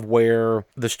lot of where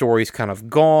the story's kind of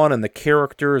gone, and the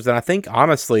characters, and I think,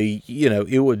 honestly,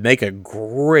 it would make a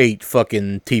great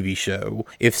fucking TV show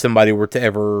if somebody were to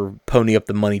ever pony up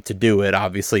the money to do it.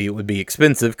 Obviously, it would be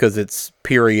expensive, because it's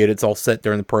all set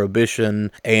during the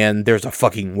Prohibition, and there's a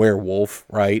fucking werewolf,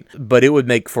 right? But it would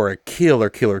make for a killer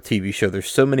TV show. There's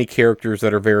so many characters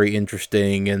that are very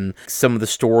interesting, and some of the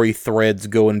story threads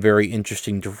go in very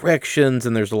interesting directions,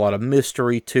 and there's a lot of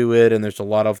mystery to it, and there's a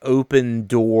lot of open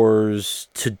doors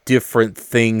to different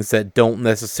things that don't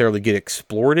necessarily get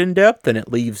explored in depth, and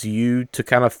it leaves you to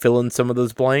kind of fill in some of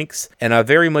those blanks. And I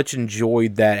very much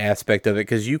enjoyed that aspect of it,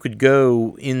 because you could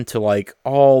go into like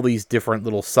all these different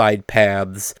little side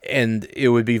paths, and it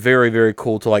would be very, very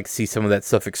cool to like see some of that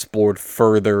stuff explored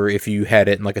further if you had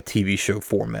it in like a TV show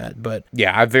format. But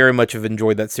yeah, I very much have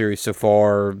enjoyed that series so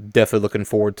far. Definitely looking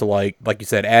forward to like you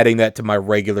said, adding that to my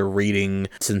regular reading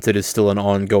since it is still an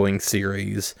ongoing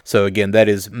series. So again, that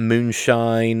is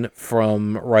Moonshine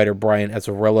from writer Brian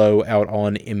Azzarello out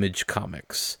on Image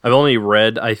Comics. I've only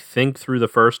read, I think, through the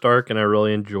first arc, and I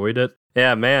really enjoyed it.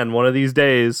 Yeah, man, one of these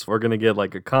days, we're going to get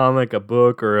like a comic, a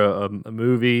book, or a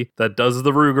movie that does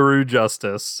the Rougarou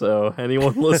justice. So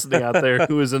anyone listening out there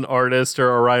who is an artist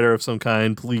or a writer of some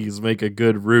kind, please make a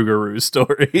good Rougarou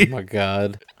story. Oh my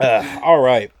God. All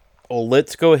right. Well,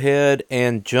 let's go ahead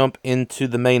and jump into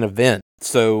the main event.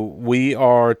 So we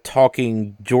are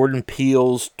talking Jordan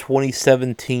Peele's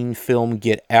 2017 film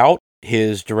Get Out,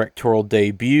 his directorial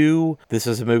debut. This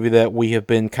is a movie that we have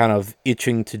been kind of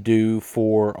itching to do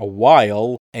for a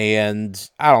while. And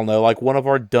I don't know, like one of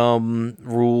our dumb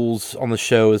rules on the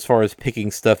show as far as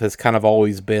picking stuff has kind of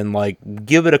always been like,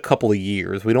 give it a couple of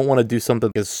years. We don't want to do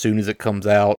something as soon as it comes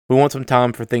out. We want some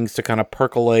time for things to kind of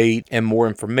percolate and more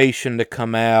information to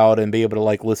come out and be able to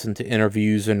like listen to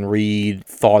interviews and read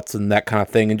thoughts and that kind of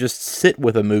thing and just sit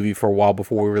with a movie for a while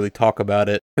before we really talk about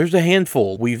it. There's a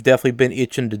handful. We've definitely been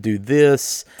itching to do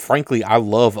this. Frankly, I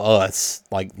love Us.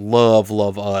 Like, love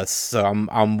Us. So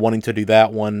I'm wanting to do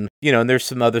that one. And there's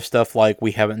some other stuff like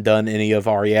we haven't done any of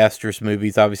Ari Aster's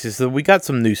movies, obviously. So we got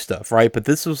some new stuff, right? But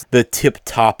this was the tip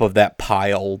top of that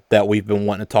pile that we've been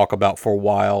wanting to talk about for a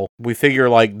while. We figure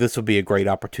like this would be a great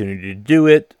opportunity to do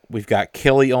it. We've got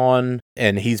Kelly on,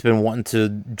 and he's been wanting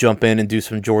to jump in and do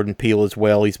some Jordan Peele as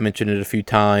well. He's mentioned it a few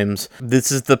times. This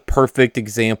is the perfect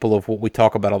example of what we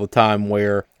talk about all the time,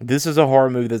 where this is a horror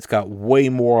movie that's got way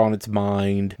more on its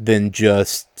mind than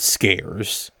just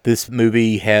scares. This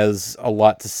movie has a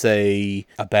lot to say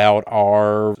about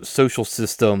our social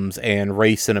systems and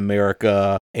race in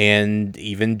America, and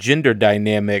even gender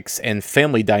dynamics and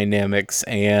family dynamics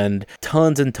and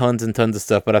tons of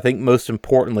stuff. But I think most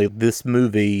importantly, this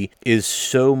movie is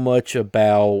so much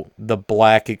about the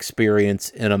Black experience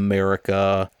in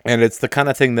America. And it's the kind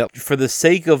of thing that, for the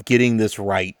sake of getting this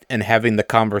right and having the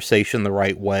conversation the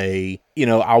right way,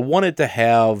 I wanted to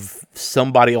have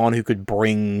somebody on who could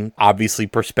bring, obviously,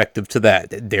 perspective to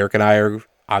that. Derek and I are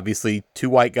obviously 2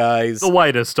 white guys. The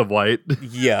whitest of white.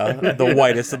 Yeah, the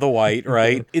whitest of the white,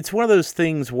 right? It's one of those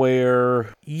things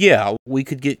where, yeah, we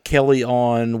could get Kelly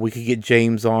on, we could get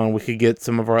James on, we could get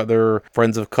some of our other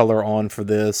friends of color on for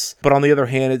this. But on the other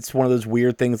hand, it's one of those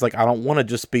weird things, like, I don't want to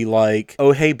just be like,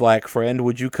 oh, hey, black friend,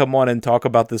 would you come on and talk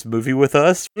about this movie with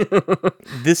us?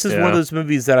 This is one of those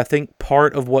movies that I think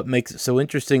part of what makes it so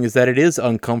interesting is that it is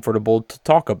uncomfortable to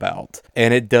talk about.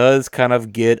 And it does kind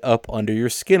of get up under your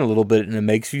skin a little bit, and it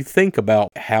makes you think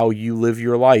about how you live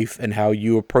your life and how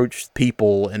you approach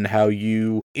people and how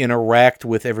you interact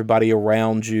with everybody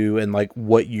around you and like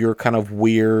what your kind of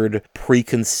weird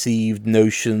preconceived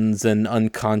notions and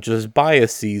unconscious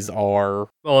biases are.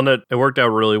 Well, and it worked out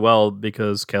really well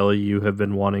because, Kelly, you have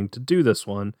been wanting to do this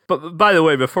one. But by the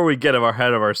way, before we get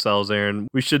ahead of ourselves, Aaron,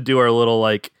 we should do our little,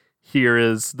 like, here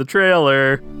is the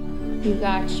trailer. You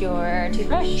got your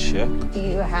toothbrush? Check. Do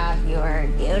you have your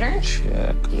deodorant?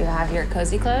 Check. Do you have your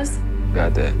cozy clothes?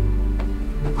 Got that.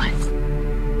 What?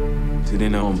 Do they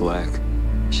know I'm black?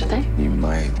 Should they? You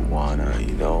might wanna,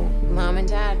 Mom and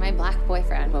Dad, my black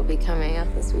boyfriend will be coming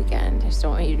up this weekend. I just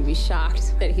don't want you to be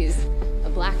shocked that he's a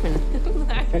black man.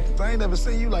 I ain't never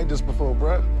seen you like this before,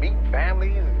 bruh. Meeting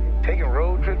families and taking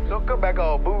road trips. Don't come back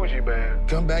all bougie, man.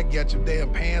 Come back, get your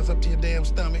damn pants up to your damn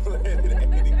stomach.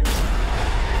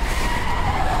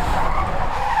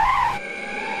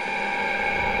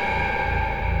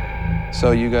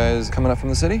 So you guys coming up from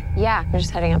the city? Yeah, we're just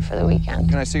heading up for the weekend.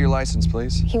 Can I see your license,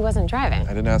 please? He wasn't driving. I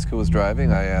didn't ask who was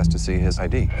driving. I asked to see his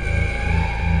ID.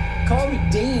 Call me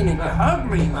Dean and hug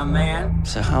me, my man.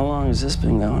 So how long has this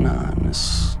been going on,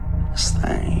 this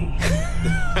thing?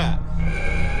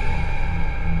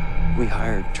 We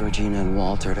hired Georgina and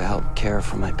Walter to help care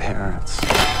for my parents.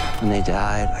 When they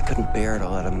died, I couldn't bear to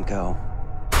let them go.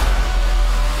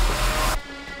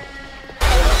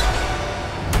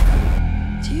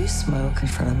 Do you smoke in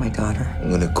front of my daughter? I'm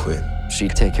gonna quit.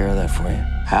 She'd take care of that for you.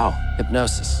 How?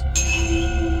 Hypnosis.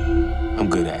 I'm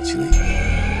good, actually.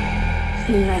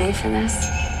 You ready for this?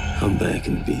 I'm back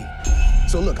in the beat.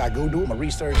 So look, I go do my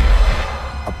research.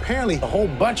 Apparently, a whole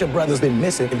bunch of brothers been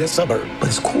missing in this suburb. But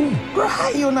it's cool. Bro, how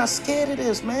you not scared of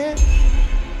this, man?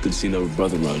 Good to see another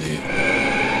brother around here.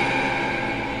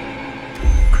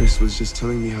 Chris was just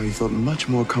telling me how he felt much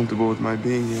more comfortable with my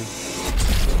being here.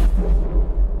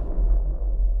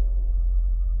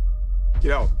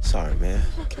 Get out. Sorry, man.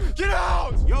 Get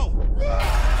out! Yo!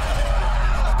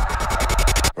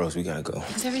 Rose, we gotta go.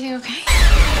 Is everything okay?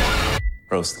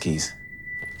 Rose, the keys.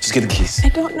 Just get the keys. I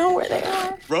don't know where they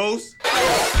are. Rose?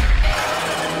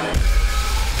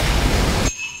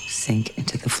 Sink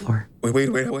into the floor.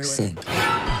 Wait. Sink.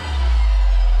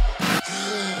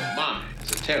 Mine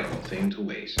is a terrible thing to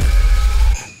waste.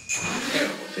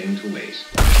 Terrible thing to waste.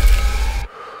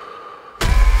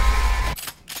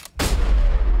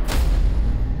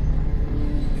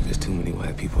 If there's too many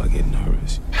white people, I get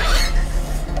nervous.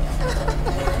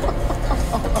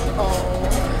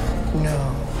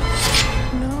 No.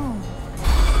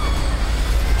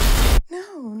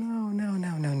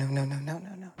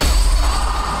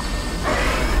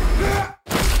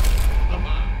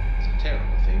 Mine is a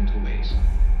terrible thing to waste.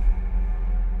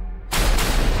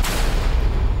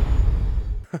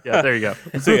 Yeah, there you go.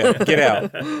 So yeah, get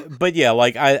out. But yeah,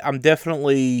 like I'm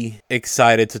definitely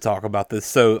excited to talk about this.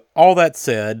 So all that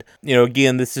said,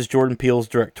 again, this is Jordan Peele's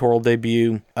directorial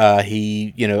debut.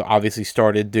 He, obviously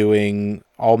started doing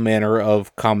all manner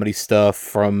of comedy stuff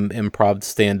from improv to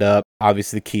stand-up.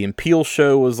 Obviously, the Key and Peele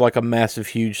show was like a massive,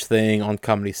 huge thing on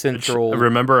Comedy Central.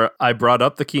 Remember, I brought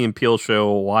up the Key and Peele show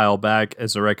a while back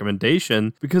as a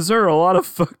recommendation because there are a lot of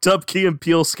fucked up Key and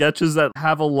Peele sketches that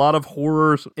have a lot of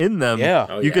horror in them.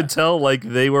 Yeah. You could tell, like,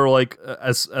 they were like,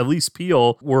 at least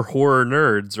Peele were horror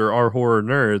nerds or are horror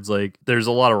nerds. Like, there's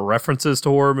a lot of references to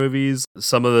horror movies.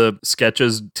 Some of the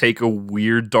sketches take a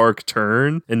weird, dark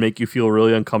turn and make you feel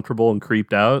really uncomfortable and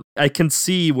creeped out. I can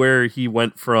see where he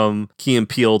went from Key and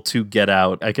Peele to Get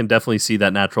Out. I can definitely see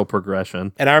that natural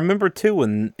progression. And I remember too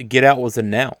when Get Out was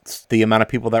announced, the amount of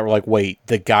people that were like, wait,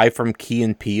 the guy from Key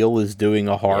and Peele is doing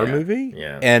a horror movie?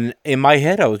 Yeah. And in my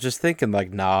head, I was just thinking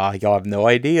like, nah, y'all have no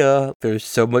idea. There's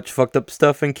so much fucked up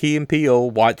stuff in Key and Peele.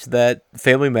 Watch that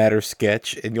Family Matters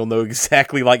sketch and you'll know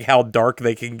exactly like how dark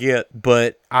they can get.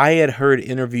 But I had heard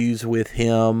interviews with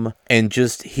him and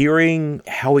just hearing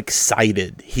how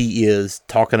excited he is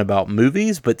talking about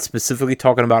movies, but specifically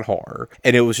talking about horror.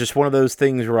 And it was just one of those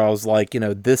things where I was like,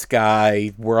 this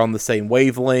guy, we're on the same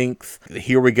wavelength.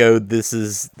 Here we go. This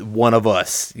is one of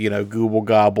us, Google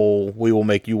gobble. We will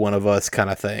make you one of us kind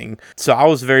of thing. So I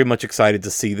was very much excited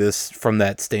to see this from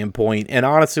that standpoint. And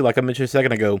honestly, like I mentioned a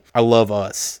second ago, I love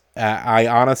Us. I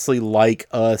honestly like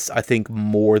Us, I think,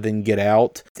 more than Get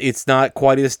Out. It's not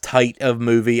quite as tight of a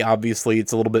movie. Obviously,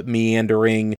 it's a little bit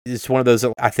meandering. It's one of those,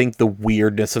 I think the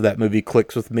weirdness of that movie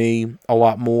clicks with me a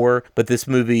lot more. But this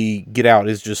movie, Get Out,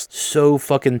 is just so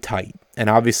fucking tight. And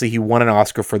obviously he won an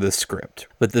Oscar for this script.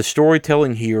 But the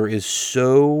storytelling here is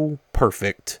so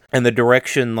perfect. And the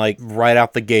direction, like, right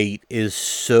out the gate is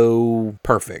so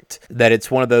perfect that it's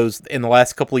one of those, in the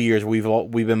last couple of years, we've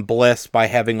been blessed by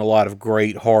having a lot of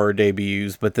great horror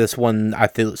debuts. But this one, I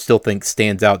still think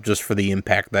stands out just for the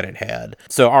impact that it had.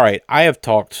 So, all right, I have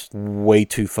talked way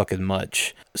too fucking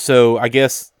much. So I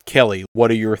guess, Kelly, what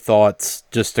are your thoughts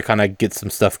just to kind of get some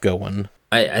stuff going?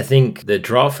 I think the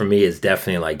draw for me is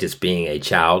definitely like just being a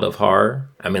child of horror.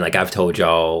 I mean, like I've told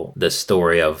y'all the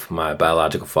story of my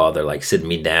biological father, like sitting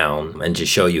me down and just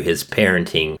show you his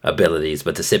parenting abilities,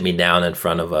 but to sit me down in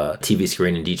front of a TV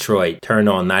screen in Detroit, turn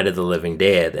on Night of the Living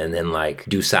Dead, and then like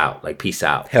deuce out, like peace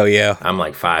out. Hell yeah. I'm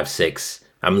like 5, 6.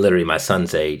 I'm literally my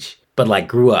son's age. But like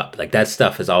grew up, like that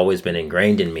stuff has always been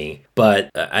ingrained in me. But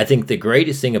I think the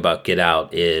greatest thing about Get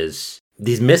Out is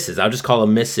these misses, I'll just call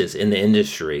them misses in the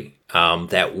industry.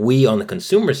 That we on the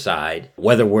consumer side,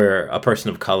 whether we're a person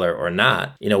of color or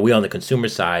not, we on the consumer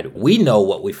side, we know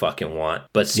what we fucking want,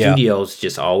 but studios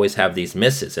just always have these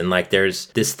misses. And like, there's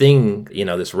this thing,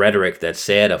 this rhetoric that's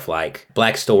said of like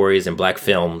black stories and black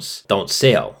films don't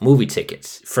sell movie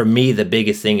tickets. For me, the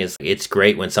biggest thing is it's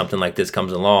great when something like this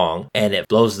comes along and it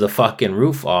blows the fucking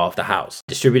roof off the house.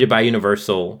 Distributed by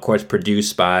Universal, of course,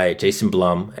 produced by Jason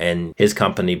Blum and his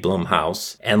company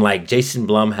Blumhouse. And like Jason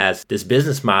Blum has this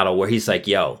business model where he's like,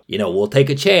 yo, we'll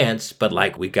take a chance, but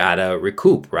like we gotta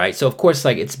recoup, right? So of course,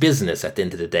 like it's business at the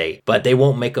end of the day, but they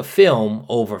won't make a film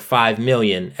over $5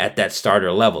 million at that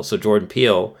starter level. So Jordan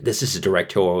Peele, this is his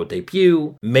directorial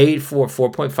debut, made for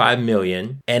 $4.5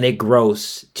 million and it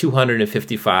grossed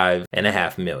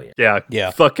 $255.5 million. Yeah.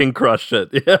 Fucking crushed it.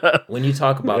 Yeah. When you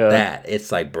talk about that,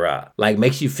 it's like, bruh, like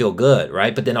makes you feel good,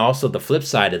 right? But then also the flip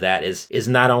side of that is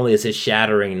not only is it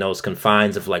shattering those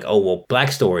confines of like, oh, well,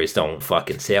 black stories don't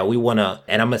fucking sell. We want to,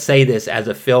 and I'm going to say this as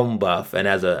a film buff and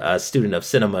as a student of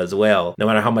cinema as well, no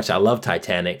matter how much I love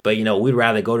Titanic, but we'd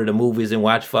rather go to the movies and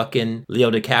watch fucking Leo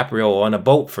DiCaprio on a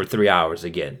boat for 3 hours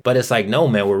again. But it's like, no,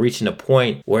 man, we're reaching a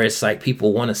point where it's like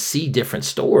people want to see different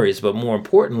stories, but more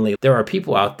importantly, there are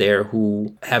people out there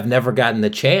who have never gotten the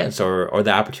chance or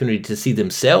the opportunity to see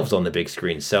themselves on the big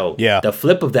screen. So the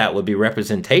flip of that would be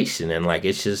representation. And like,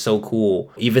 it's just so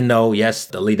cool. Even though, yes,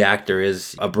 the lead actor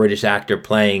is a British actor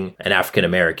playing an African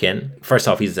American. First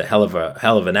off, he's a hell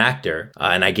of an actor,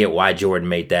 and I get why Jordan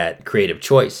made that creative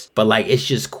choice. But like, it's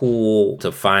just cool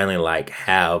to finally like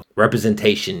have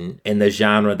representation in the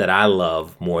genre that I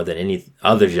love more than any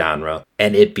other genre,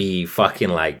 and it be fucking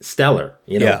like stellar.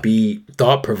 Be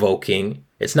thought provoking.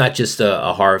 It's not just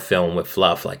a horror film with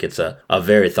fluff. Like, it's a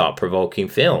very thought-provoking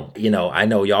film. I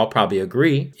know y'all probably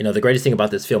agree. The greatest thing about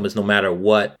this film is no matter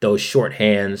what those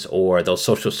shorthands or those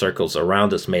social circles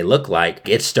around us may look like,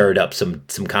 it stirred up some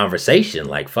conversation.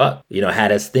 Like, fuck,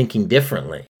 had us thinking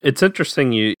differently. It's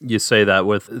interesting you say that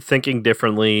with thinking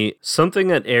differently. Something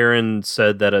that Aaron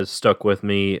said that has stuck with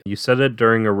me. You said it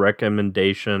during a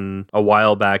recommendation a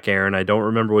while back, Aaron. I don't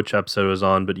remember which episode it was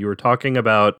on, but you were talking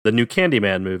about the new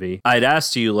Candyman movie. I'd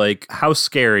asked you, like, how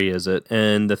scary is it?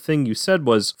 And the thing you said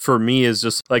was, for me, is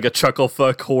just like a chuckle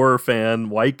fuck horror fan,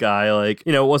 white guy. Like,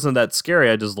 it wasn't that scary.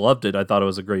 I just loved it. I thought it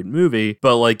was a great movie.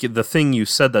 But like, the thing you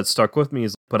said that stuck with me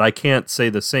is, but I can't say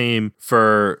the same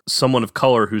for someone of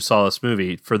color who saw this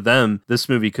movie. For them, this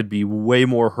movie could be way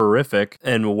more horrific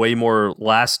and way more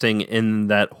lasting in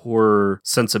that horror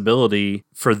sensibility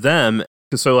for them.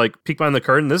 So, like, peek behind the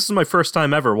curtain, this is my first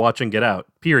time ever watching Get Out,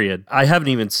 period. I haven't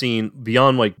even seen,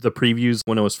 beyond, like, the previews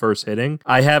when it was first hitting,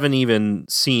 I haven't even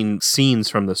seen scenes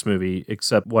from this movie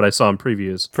except what I saw in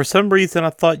previews. For some reason, I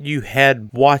thought you had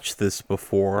watched this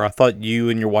before. I thought you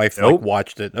and your wife,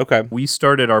 watched it. Okay. We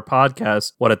started our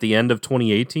podcast, at the end of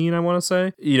 2018, I want to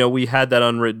say? We had that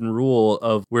unwritten rule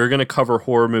of we're going to cover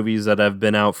horror movies that have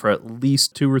been out for at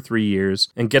least 2 or 3 years,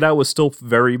 and Get Out was still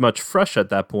very much fresh at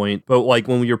that point. But, like,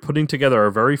 when we were putting together our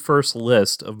very first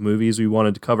list of movies we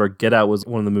wanted to cover, Get Out was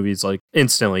one of the movies, like,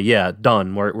 instantly,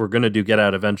 done. We're going to do Get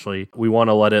Out eventually. We want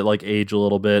to let it, like, age a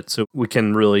little bit so we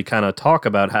can really kind of talk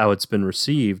about how it's been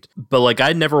received. But, like,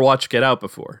 I'd never watched Get Out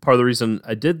before. Part of the reason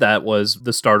I did that was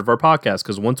the start of our podcast,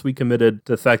 because once we committed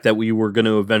to the fact that we were going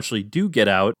to eventually do Get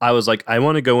Out, I was like, I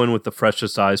want to go in with the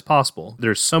freshest eyes possible.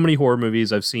 There's so many horror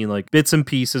movies I've seen, like, bits and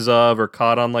pieces of, or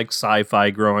caught on, like, sci-fi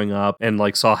growing up, and,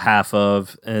 like, saw half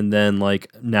of, and then, like,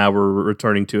 now we're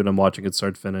returning to it. I'm watching it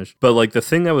start to finish. But like, the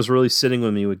thing that was really sitting thing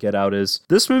with me with Get Out is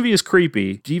this movie is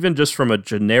creepy, even just from a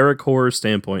generic horror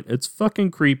standpoint. It's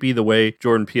fucking creepy the way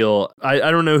Jordan Peele,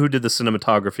 I don't know who did the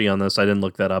cinematography on this. I didn't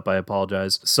look that up. I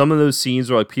apologize. Some of those scenes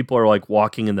where like people are like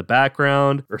walking in the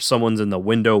background or someone's in the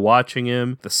window watching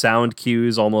him. The sound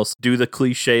cues almost do the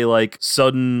cliche like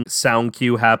sudden sound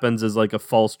cue happens as like a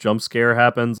false jump scare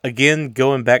happens. Again,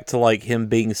 going back to like him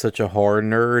being such a horror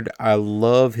nerd, I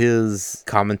love his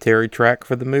commentary track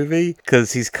for the movie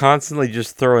because he's constantly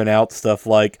just throwing out stuff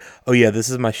like, oh yeah, this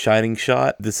is my Shining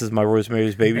shot. This is my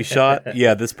Rosemary's Baby shot.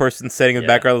 Yeah, this person sitting in the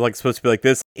background is like supposed to be like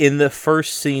this. In the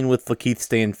first scene with Lakeith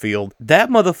Stanfield, that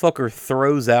motherfucker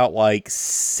throws out like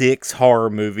 6 horror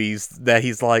movies that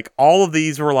he's like, all of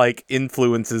these were like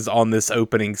influences on this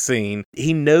opening scene.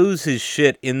 He knows his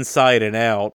shit inside and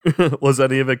out. Was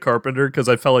any of it Carpenter? Because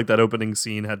I felt like that opening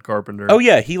scene had Carpenter. Oh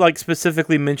yeah, he like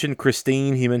specifically mentioned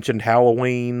Christine. He mentioned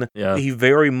Halloween. Yeah. He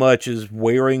very much is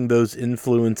wearing those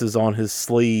influences on his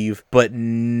sleeve, but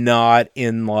not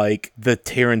in like the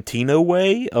Tarantino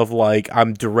way of like,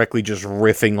 I'm directly just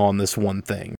riffing on this one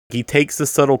thing. He takes the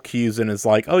subtle cues and is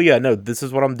like, oh yeah, no, this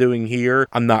is what I'm doing here.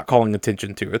 I'm not calling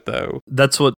attention to it though.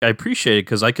 That's what I appreciated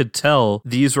because I could tell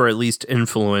these were at least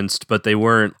influenced, but they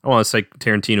weren't. I don't want to say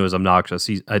Tarantino is obnoxious.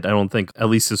 I don't think, at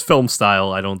least his film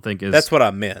style, I don't think is. That's what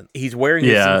I meant. He's wearing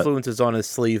his influences on his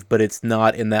sleeve, but it's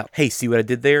not in that, hey, see what I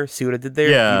did there? See what I did there?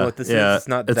 Yeah. You know what this is? It's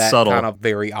not that subtle. kind of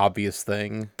very obvious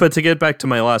thing. But to get back to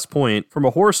my last point, from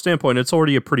a horror standpoint, it's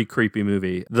already a pretty creepy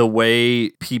movie. The way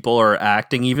people are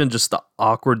acting, even just the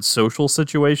awkward social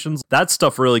situations, that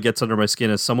stuff really gets under my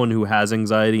skin as someone who has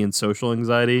anxiety and social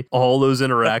anxiety. All those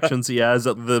interactions he has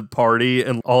at the party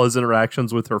and all his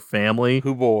interactions with her family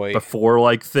before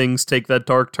like things take that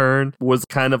dark turn was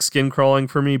kind of skin crawling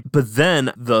for me. But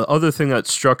then the other thing that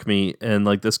struck me, and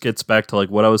like this gets back to like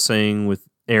what I was saying with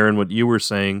Aaron, what you were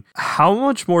saying, how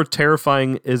much more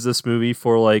terrifying is this movie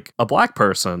for like a black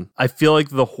person? I feel like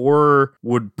the horror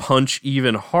would punch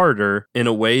even harder in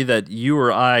a way that you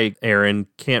or I, Aaron,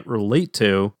 can't relate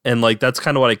to. And like that's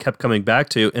kind of what I kept coming back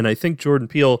to. And I think Jordan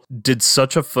Peele did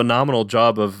such a phenomenal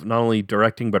job of not only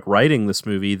directing but writing this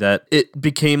movie that it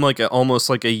became like almost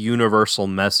like a universal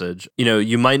message. You know,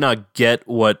 you might not get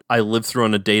what I live through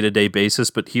on a day-to-day basis,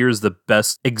 but here's the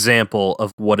best example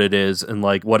of what it is and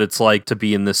like what it's like to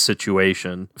be in this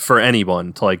situation for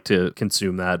anyone to like to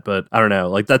consume that. But I don't know,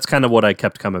 like that's kind of what I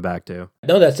kept coming back to.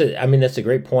 No, that's it. I mean, that's a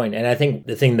great point. And I think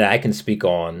the thing that I can speak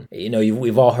on, you know,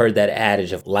 we've all heard that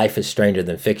adage of life is stranger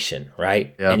than fiction,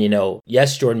 right? Yeah. And, you know,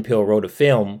 yes, Jordan Peele wrote a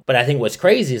film, but I think what's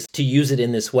crazy is to use it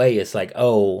in this way. It's like,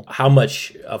 oh, how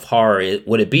much of horror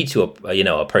would it be to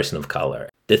a person of color?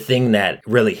 The thing that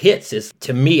really hits is,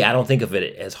 to me, I don't think of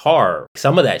it as horror.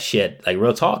 Some of that shit, like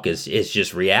real talk, is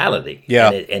just reality.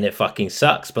 Yeah. And it fucking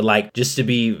sucks. But like, just to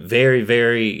be very,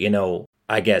 very, you know,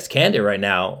 I guess candid right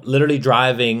now, literally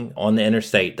driving on the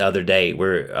interstate the other day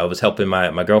where I was helping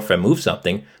my girlfriend move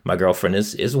something. My girlfriend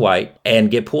is white, and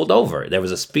get pulled over. There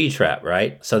was a speed trap,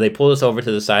 right? So they pulled us over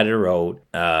to the side of the road.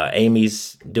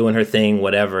 Amy's doing her thing,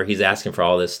 whatever. He's asking for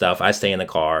all this stuff. I stay in the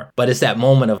car. But it's that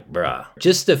moment of, bruh,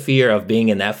 just the fear of being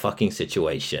in that fucking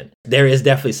situation. There is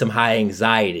definitely some high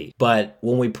anxiety. But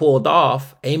when we pulled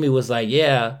off, Amy was like,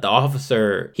 yeah, the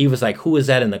officer, he was like, who is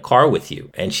that in the car with you?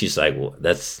 And she's like, well,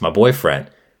 that's my boyfriend.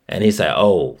 And he's like,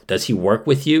 oh, does he work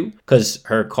with you? Because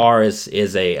her car is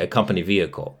a company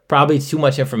vehicle. Probably too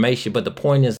much information, but the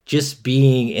point is just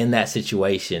being in that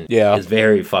situation is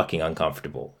very fucking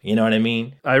uncomfortable. You know what I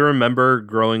mean? I remember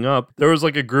growing up, there was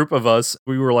like a group of us.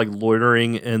 We were like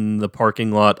loitering in the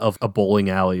parking lot of a bowling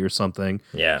alley or something.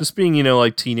 Yeah. Just being, you know,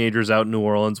 like teenagers out in New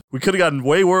Orleans. We could have gotten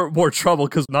way more trouble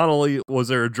because not only was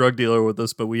there a drug dealer with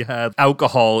us, but we had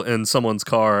alcohol in someone's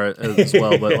car as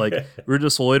well. But like we were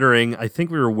just loitering. I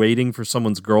think we were waiting for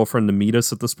someone's girlfriend to meet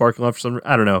us at this parking lot for some,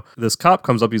 I don't know. This cop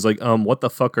comes up. He's like, what the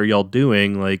fuck are y'all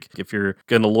doing? Like, if you're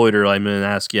gonna loiter, I'm gonna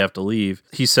ask you have to leave.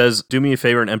 He says, do me a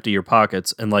favor and empty your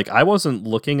pockets. And like, I wasn't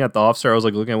looking at the officer. I was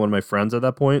like looking at one of my friends at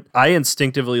that point. I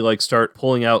instinctively like start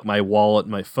pulling out my wallet,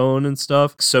 my phone and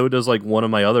stuff. So does like one of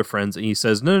my other friends. And he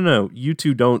says, no, you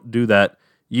two don't do that.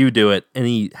 You do it. And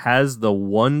he has the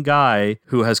one guy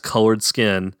who has colored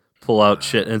skin pull out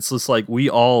shit. And it's just like, we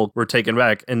all were taken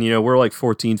back. And, you know, we're like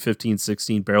 14, 15,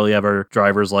 16, barely have our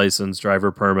driver's license,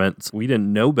 driver permit. So we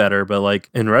didn't know better. But like,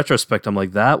 in retrospect, I'm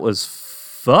like, that was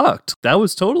fucked. That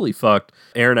was totally fucked.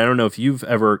 Aaron, I don't know if you've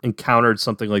ever encountered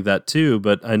something like that too,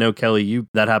 but I know, Kelly,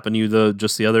 that happened to you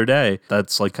just the other day.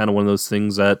 That's like kind of one of those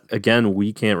things that, again,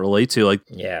 we can't relate to. Like,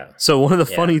 yeah. So one of the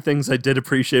funny things I did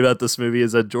appreciate about this movie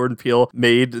is that Jordan Peele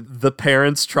made the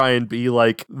parents try and be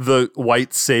like the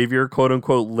white savior, quote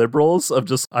unquote, liberals of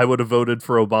just, I would have voted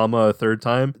for Obama a third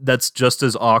time. That's just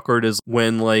as awkward as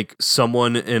when like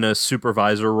someone in a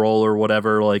supervisor role or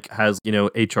whatever, like has,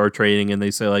 HR training and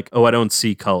they say like, oh, I don't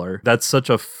see color. That's such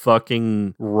a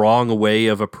fucking wrong way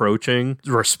of approaching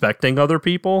respecting other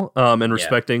people and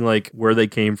respecting like where they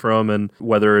came from and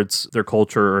whether it's their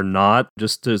culture or not.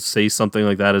 Just to say something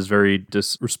like that is very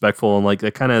disrespectful, and like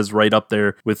that kind of is right up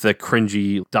there with the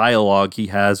cringy dialogue he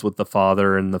has with the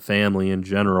father and the family in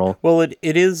general. Well, it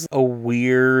is a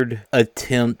weird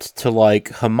attempt to like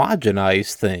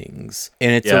homogenize things,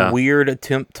 and it's a weird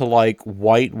attempt to like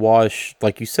whitewash,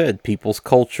 like you said, people's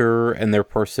culture and their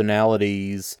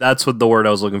personalities. That's what the word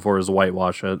I was looking for, is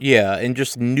whitewash it. Yeah, and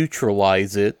just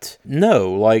neutralize it.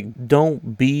 No, like,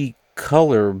 don't be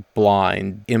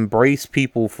colorblind. Embrace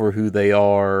people for who they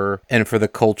are and for the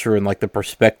culture and like the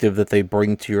perspective that they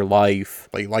bring to your life.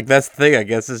 Like that's the thing, I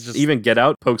guess, is just even Get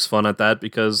Out pokes fun at that,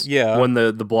 because when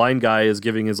the blind guy is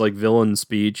giving his like villain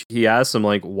speech, he asks him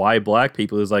like, why black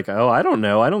people? He's like, oh, I don't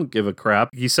know, I don't give a crap.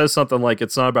 He says something like,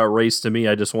 it's not about race to me,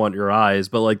 I just want your eyes.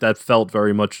 But like that felt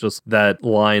very much just that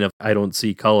line of, I don't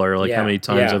see color. Like how many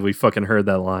times have we fucking heard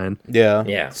that line?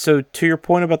 Yeah. So to your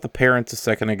point about the parents a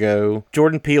second ago,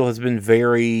 Jordan Peele has been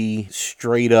very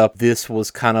straight up. This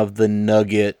was kind of the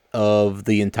nugget of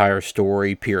the entire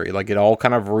story, period. Like, it all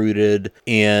kind of rooted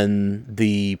in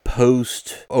the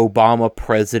post-Obama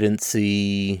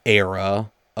presidency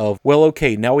era of, well,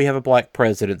 okay, now we have a black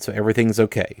president, so everything's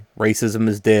okay. Racism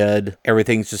is dead.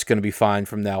 Everything's just going to be fine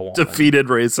from now on. Defeated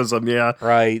racism, yeah.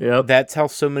 Right. Yep. That's how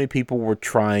so many people were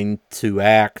trying to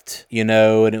act, and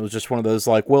it was just one of those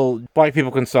like, well, black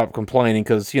people can stop complaining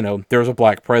because, there's a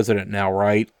black president now,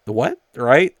 right? What?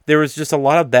 Right? There was just a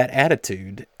lot of that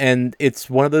attitude. And it's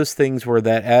one of those things where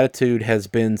that attitude has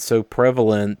been so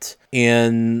prevalent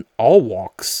in all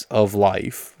walks of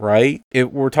life, right? If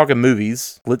we're talking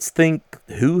movies, let's think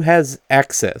who has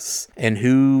access and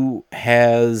who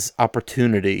has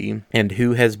opportunity and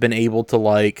who has been able to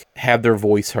like have their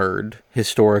voice heard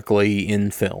historically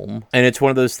in film. And it's one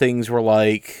of those things where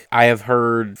like I have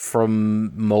heard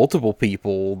from multiple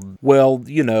people, well,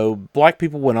 black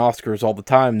people win Oscars all the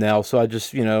time now, so I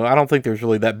just, I don't think there's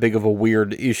really that big of a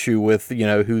weird issue with,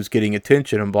 who's getting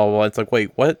attention and blah, blah, blah. It's like,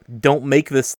 wait, what? Don't make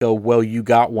this go, well, you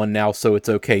got one now, so it's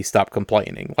okay, stop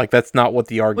complaining. Like, that's not what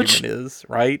the argument is,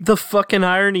 right? The fucking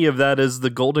irony of that is the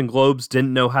Golden Globes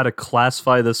didn't know how to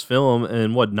classify this film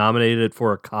and nominated it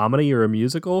for a comedy or a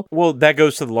musical? Well, that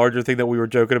goes to the larger thing that we were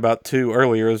joking about too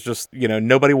earlier, is just,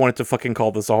 nobody wanted to fucking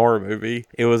call this a horror movie.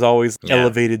 It was always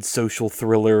elevated social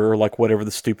thriller or like whatever the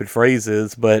stupid phrase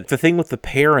is. But the thing with the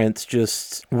parents,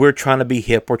 just, we're trying to be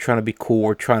hip, we're trying to be cool,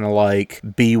 we're trying to like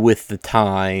be with the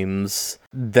times.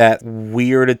 That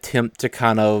weird attempt to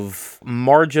kind of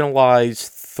marginalize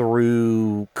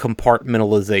through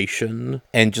compartmentalization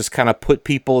and just kind of put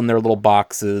people in their little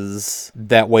boxes.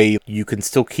 That way you can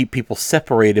still keep people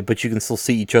separated, but you can still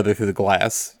see each other through the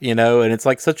glass, and it's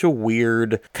like such a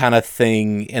weird kind of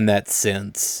thing in that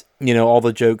sense. All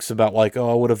the jokes about like,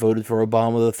 oh, I would have voted for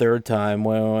Obama the third time.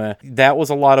 Well, that was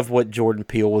a lot of what Jordan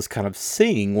Peele was kind of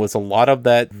seeing, was a lot of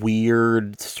that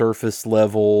weird surface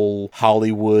level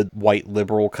Hollywood white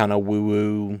liberal kind of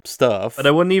woo-woo stuff. But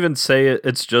I wouldn't even say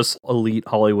it's just elite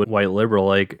Hollywood white liberal.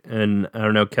 Like, and I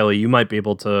don't know, Kelly, you might be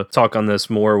able to talk on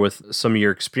this more with some of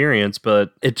your experience,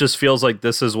 but it just feels like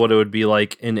this is what it would be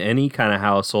like in any kind of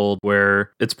household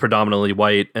where it's predominantly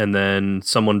white and then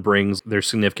someone brings their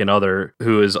significant other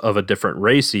who is of a different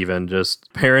race. Even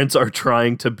just parents are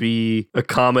trying to be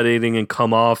accommodating and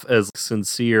come off as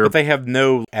sincere, but they have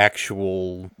no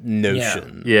actual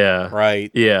notion.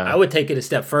 Right. I would take it a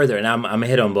step further, and I'm gonna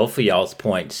hit on both of y'all's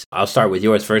points. I'll start with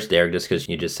yours first, Derek, just because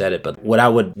you just said it. But what I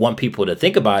would want people to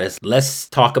think about is, let's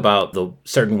talk about the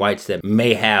certain whites that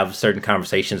may have certain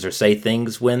conversations or say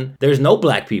things when there's no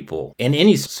black people in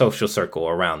any social circle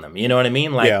around them. You know what I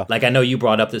mean? Like I know you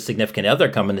brought up the significant other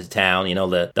coming to town,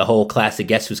 the whole classic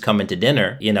guess who's coming to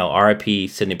dinner, R.I.P.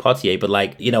 Sidney Poitier. But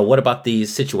what about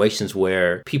these situations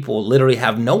where people literally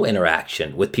have no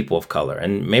interaction with people of color,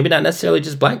 and maybe not necessarily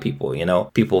just black people,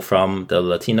 people from the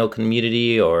Latino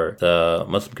community or the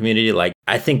Muslim community? Like,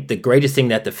 I think the greatest thing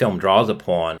that the film draws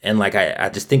upon, and like I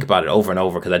just think about it over and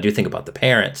over because I do think about the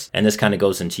parents, and this kind of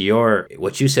goes into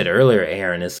what you said earlier,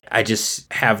 Aaron, is I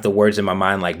just have the words in my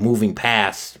mind like moving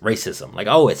past racism, like,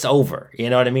 oh, it's over. You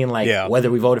know what I mean? Like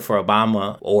whether we voted for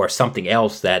Obama or something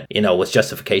else that, you know, was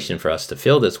justification for us to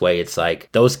feel this way, it's like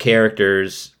those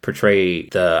characters portray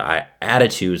the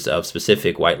attitudes of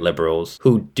specific white liberals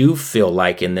who do feel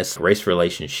like in this race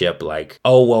relationship, like,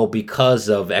 oh, well, because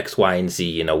of X, Y, and Z,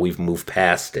 you know, we've moved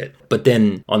past it. But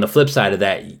then on the flip side of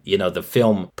that, you know, the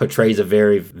film portrays a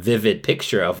very vivid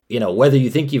picture of, you know, whether you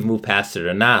think you've moved past it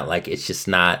or not, like, it's just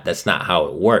not, that's not how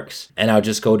it works. And I'll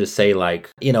just go to say,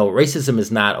 like, you know, racism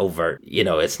is not overt, you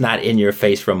know, it's not in your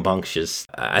face, rambunctious.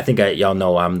 I think y'all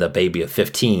know I'm the baby of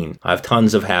 15. I have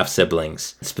tons of half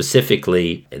siblings.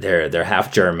 Specifically, they're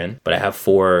half German, but I have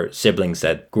 4 siblings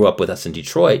that grew up with us in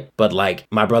Detroit. But like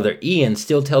my brother Ian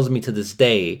still tells me to this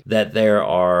day that there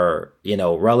are, you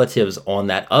know, relatives on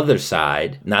that other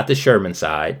side, not the Sherman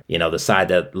side, you know, the side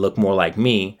that look more like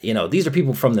me. You know, these are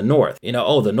people from the North. You know,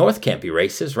 oh, the North can't be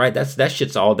racist, right? That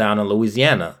shit's all down in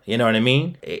Louisiana. You know what I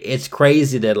mean? It's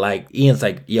crazy that like Ian's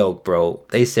like, yo, bro,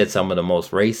 they said some of the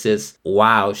most racist,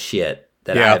 wild shit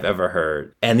that I've ever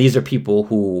heard. And these are people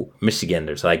who,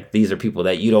 Michiganders, like these are people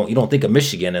that you don't think of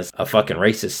Michigan as a fucking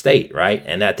racist state, right?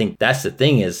 And I think that's the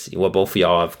thing is what both of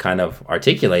y'all have kind of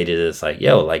articulated is like,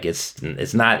 yo, like it's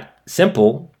not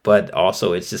simple, but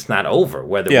also it's just not over,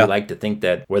 whether we like to think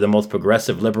that we're the most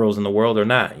progressive liberals in the world or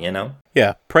not, you know?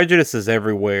 Yeah, prejudice is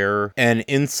everywhere, and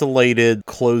insulated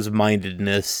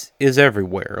closed-mindedness is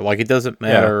everywhere. Like, it doesn't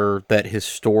matter that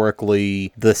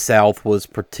historically the South was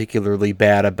particularly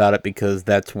bad about it because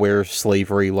that's where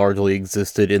slavery largely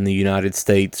existed in the United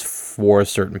States for a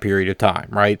certain period of time,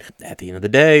 right? At the end of the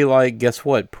day, like, guess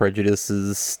what? Prejudice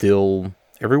is still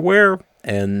everywhere.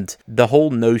 And the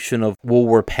whole notion of, well,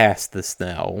 we're past this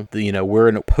now, you know, we're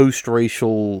in a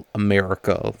post-racial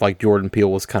America, like Jordan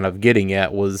Peele was kind of getting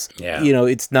at, was, you know,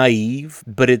 it's naive,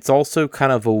 but it's also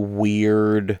kind of a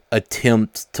weird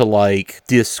attempt to, like,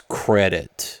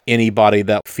 discredit anybody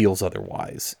that feels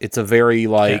otherwise. It's a very,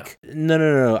 like,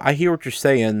 no, I hear what you're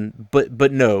saying,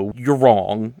 but no, you're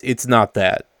wrong. It's not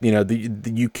that. You know,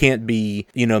 you can't be,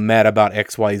 you know, mad about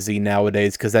XYZ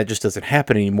nowadays because that just doesn't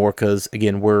happen anymore because,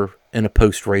 again, we're in a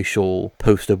post-racial,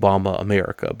 post-Obama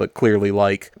America. But clearly,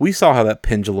 like, we saw how that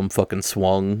pendulum fucking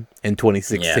swung in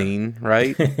 2016,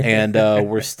 right? And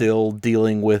we're still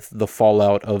dealing with the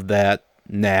fallout of that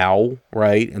now,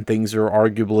 right? And things are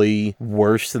arguably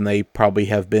worse than they probably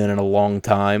have been in a long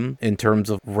time in terms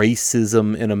of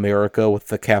racism in America with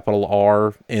the capital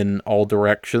R in all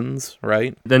directions,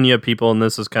 right? Then you have people, and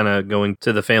this is kind of going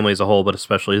to the family as a whole, but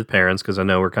especially the parents, because I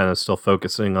know we're kind of still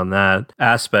focusing on that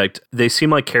aspect. They seem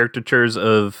like caricatures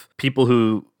of people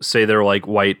who say they're like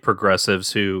white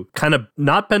progressives who kind of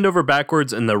not bend over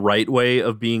backwards in the right way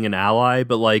of being an ally,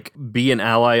 but like be an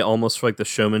ally almost for like the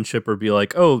showmanship or be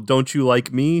like, oh, don't you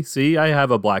like me? See, I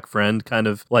have a black friend kind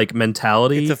of like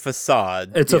mentality. It's a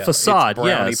facade. It's a facade. It's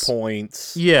brownie yes.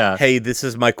 points. Yeah. Hey, this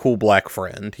is my cool black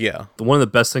friend. Yeah. One of the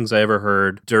best things I ever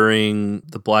heard during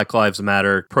the Black Lives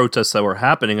Matter protests that were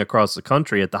happening across the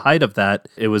country at the height of that,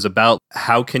 it was about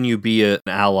how can you be an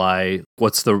ally?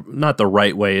 What's not the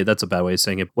right way? That's a bad way of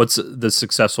saying it. What's the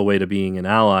successful way to being an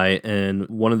ally? And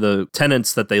one of the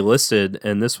tenets that they listed,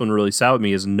 and this one really sat with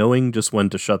me, is knowing just when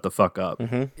to shut the fuck up.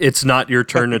 Mm-hmm. It's not your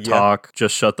turn to talk,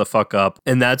 just shut the fuck up.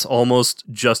 And that's almost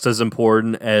just as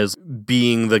important as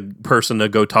being the person to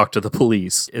go talk to the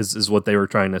police, is what they were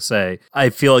trying to say. I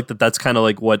feel like that's kind of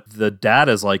like what the dad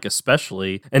is like,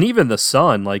 especially, and even the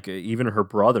son, like even her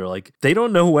brother, like they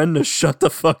don't know when to shut the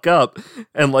fuck up.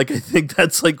 And like I think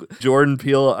that's like Jordan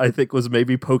Peele, I think, was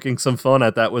maybe poking some fun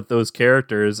at that with those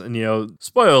characters. And, you know,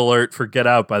 spoiler alert for Get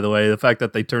Out, by the way, the fact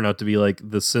that they turn out to be like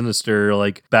the sinister,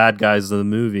 like bad guys of the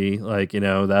movie, like, you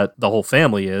know, that the whole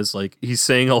family is, like, he's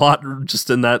saying a lot just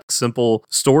in that simple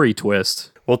story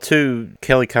twist. Well, too,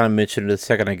 Kelly kind of mentioned it a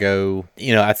second ago.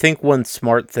 You know, I think one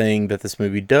smart thing that this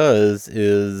movie does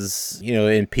is, you know,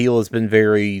 and Peele has been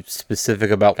very specific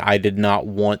about, I did not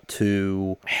want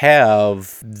to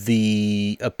have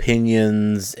the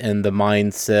opinions and the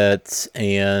mindsets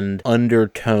and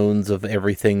undertones of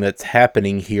everything that's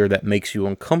happening here that makes you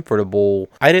uncomfortable.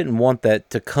 I didn't want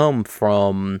that to come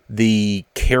from the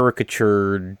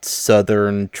caricatured,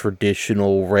 southern,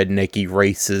 traditional, rednecky,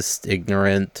 racist,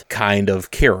 ignorant kind of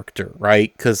character,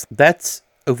 right? Because that's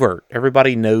overt.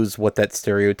 Everybody knows what that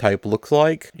stereotype looks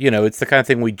like. You know, it's the kind of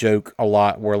thing we joke a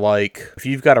lot where, like, if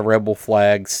you've got a rebel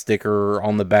flag sticker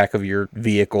on the back of your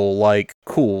vehicle, like,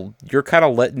 cool, you're kind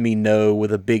of letting me know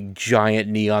with a big giant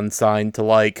neon sign to,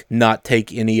 like, not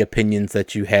take any opinions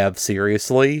that you have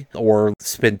seriously or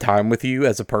spend time with you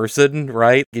as a person,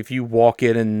 right? If you walk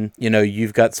in and, you know,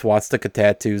 you've got swastika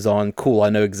tattoos on, cool, I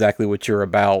know exactly what you're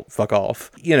about, fuck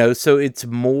off. You know, so it's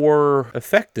more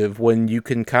effective when you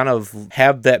can kind of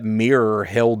have that mirror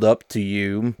held up to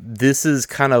you. This is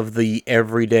kind of the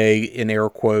everyday, in air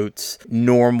quotes,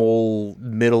 normal,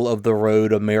 middle of the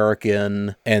road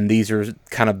American, and these are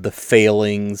kind of the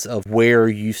failings of where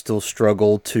you still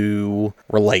struggle to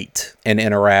relate and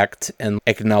interact and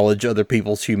acknowledge other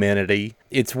people's humanity.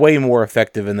 It's way more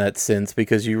effective in that sense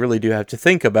because you really do have to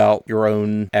think about your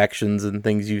own actions and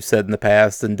things you've said in the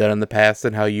past and done in the past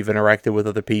and how you've interacted with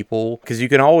other people. Because you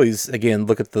can always, again,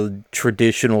 look at the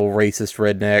traditional racist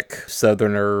redneck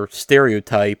southerner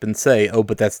stereotype and say, oh,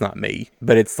 but that's not me.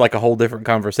 But it's like a whole different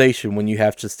conversation when you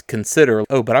have to consider,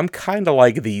 oh, but I'm kind of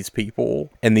like these people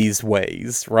in these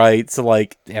ways, right? So,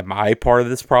 like, am I part of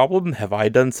this problem? Have I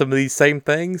done some of these same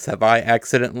things? Have I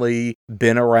accidentally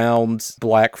been around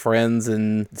black friends and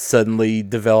suddenly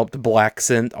developed black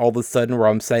scent all of a sudden where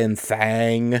I'm saying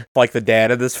thang like the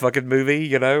dad of this fucking movie,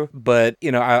 you know? But,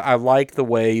 you know, I like the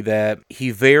way that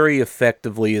he very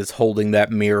effectively is holding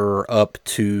that mirror up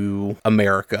to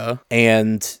America.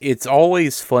 And it's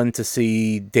always fun to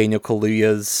see Daniel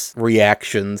Kaluuya's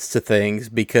reactions to things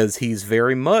because he's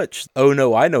very much, oh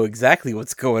no, I know exactly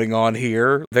what's going on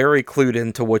here. Very clued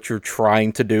into what you're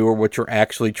trying to do or what you're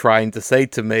actually trying to say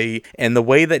to me. And the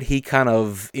way that he kind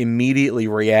of immediately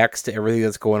reacts to everything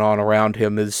that's going on around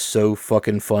him is so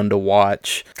fucking fun to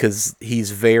watch because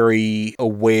he's very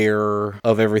aware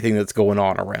of everything that's going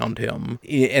on around him.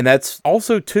 And that's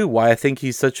also too why I think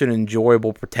he's such an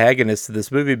enjoyable protagonist to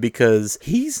this movie because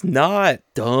he's not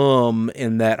dumb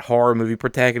in that horror movie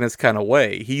protagonist kind of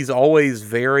way. He's always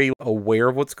very aware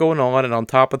of what's going on and on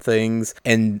top of things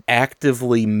and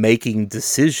actively making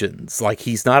decisions. Like,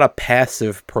 he's not a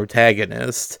passive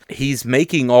protagonist. He's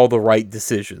making all the right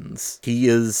decisions. He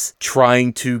is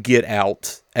trying to get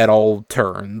out at all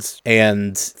turns,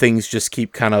 and things just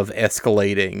keep kind of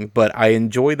escalating. But I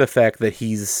enjoy the fact that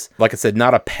he's, like I said,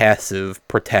 not a passive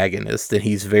protagonist, and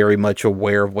he's very much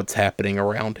aware of what's happening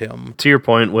around him. To your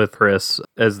point with Chris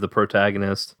as the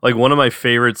protagonist, like one of my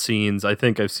favorite scenes I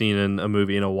think I've seen in a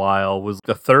movie in a while was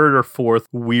the third or fourth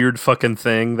weird fucking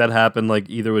thing that happened, like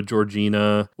either with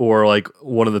Georgina or like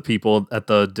one of the people at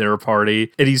the dinner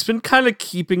party. And he's been kind of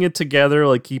keeping it together,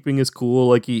 like keeping his cool.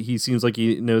 Like he seems like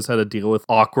he knows how to deal with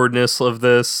awkwardness of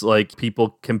this, like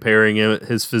people comparing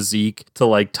his physique to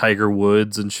like Tiger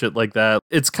Woods and shit like that.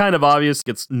 It's kind of obvious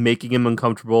it's making him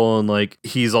uncomfortable, and like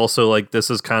he's also like,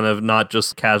 this is kind of not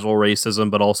just casual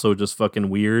racism but also just fucking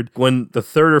weird. When the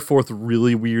third or fourth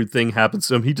really weird thing happens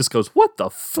to him, he just goes, what the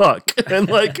fuck? And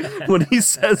like when he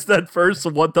says that first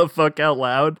what the fuck out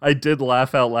loud, I did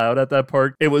laugh out loud at that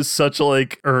part. It was such a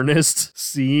like earnest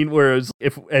scene, whereas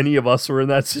if any of us were in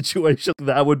that situation,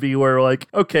 that would be where like,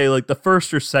 okay, like the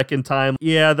first or second time,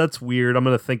 yeah, that's weird, I'm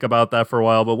gonna think about that for a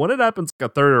while. But when it happens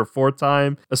like a third or fourth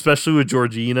time, especially with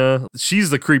Georgina,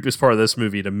 she's the creepiest part of this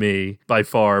movie to me by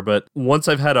far. But once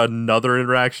I've had another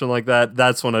interaction like that,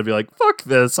 that's when I'd be like, fuck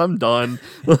this, I'm done.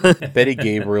 Betty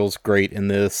Gabriel's great in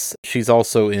this. She's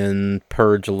also in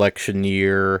Purge Election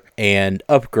Year and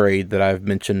Upgrade that I've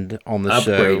mentioned on the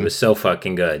show. Upgrade was so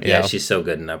fucking good. Yeah, she's so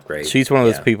good in Upgrade. She's one of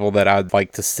those people that I'd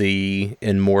like to see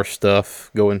in more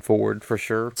stuff going forward for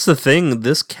sure. It's the thing,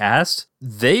 this cast,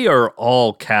 they are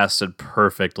all casted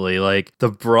perfectly. Like, the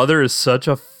brother is such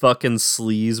a fucking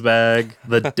sleazebag.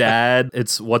 The dad,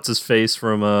 it's what's his face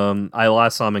from I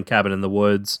last saw him in Cabin in the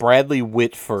Woods. Bradley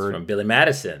Whitford. It's from Billy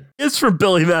Madison. It's from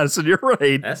Billy Madison, you're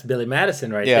right. That's Billy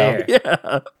Madison right there.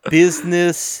 Yeah.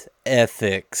 Business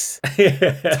ethics.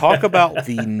 Talk about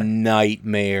the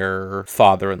nightmare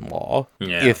father-in-law.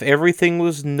 Yeah. If everything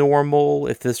was normal,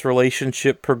 if this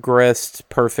relationship progressed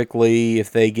perfectly,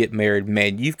 if they get married,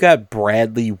 man, you've got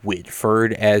Bradley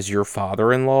Whitford as your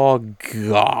father-in-law.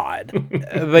 God.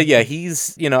 But yeah,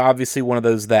 he's, you know, obviously one of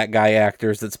those that guy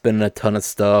actors that's been in a ton of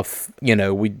stuff. You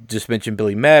know, we just mentioned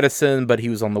Billy Madison, but he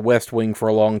was on The West Wing for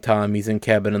a long time. He's in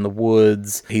Cabin in the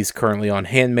Woods. He's currently on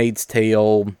Handmaid's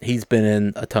Tale. He's been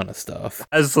in a ton of stuff.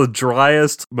 Has the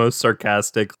driest, most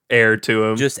sarcastic air to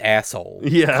him. Just asshole.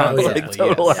 Yeah, Constantly, like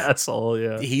total yes. asshole,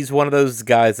 yeah. He's one of those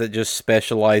guys that just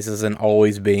specializes in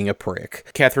always being a prick.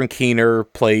 Catherine Keener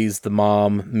plays the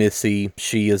mom, Missy.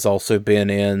 She has also been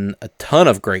in a ton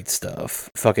of great stuff.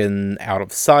 Fucking Out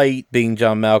of Sight, Being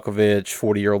John Malkovich,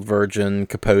 40-Year-Old Virgin,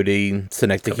 Capote,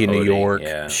 Synecdoche, New Capote, York.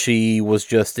 yeah. She was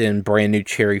just in Brand New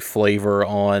Cherry Flavor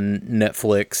on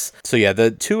Netflix. So yeah,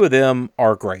 the two of them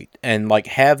are great. And like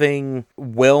having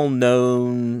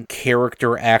well-known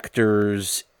character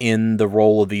actors in the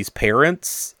role of these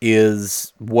parents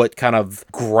is what kind of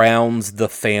grounds the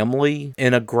family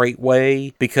in a great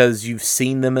way, because you've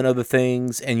seen them in other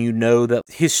things and you know that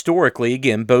historically,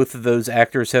 again, both of those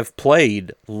actors have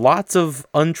played lots of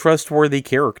untrustworthy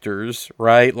characters,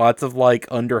 right? Lots of like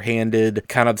underhanded,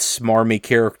 kind of smarmy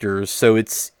characters. So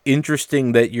it's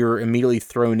interesting that you're immediately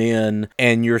thrown in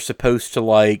and you're supposed to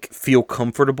like feel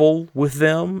comfortable with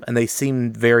them, and they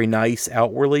seem very nice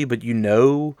outwardly, but you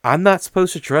know, I'm not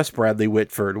supposed to trust Bradley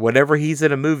Whitford. Whenever he's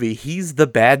in a movie, he's the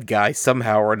bad guy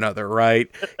somehow or another, right?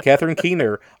 Catherine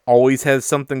Keener always has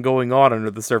something going on under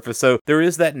the surface. So there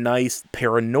is that nice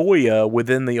paranoia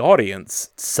within the audience.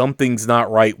 Something's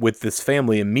not right with this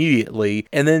family immediately.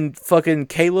 And then fucking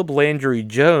Caleb Landry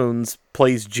Jones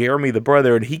plays Jeremy the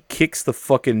brother, and he kicks the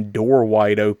fucking door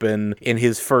wide open in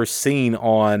his first scene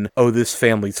on, oh, this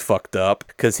family's fucked up,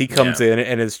 because he comes in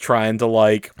and is trying to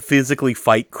like physically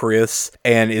fight Chris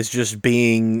and is just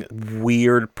being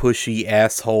weird, pushy,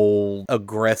 asshole,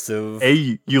 aggressive.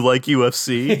 Hey, you like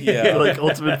UFC? Yeah. Like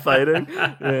Ultimate Fighting?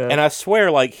 Yeah. And I swear,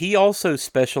 like, he also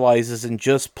specializes in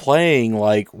just playing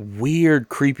like weird,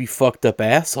 creepy, fucked up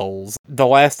assholes. The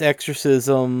Last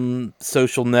Exorcism,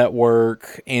 Social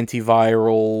Network, Antivirus,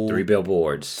 3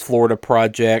 Billboards, Florida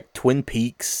Project, Twin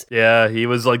Peaks. Yeah, he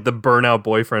was like the burnout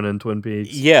boyfriend in Twin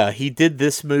Peaks. Yeah, he did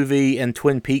this movie and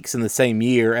Twin Peaks in the same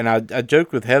year, and I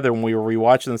joked with Heather when we were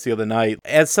rewatching this the other night,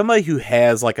 as somebody who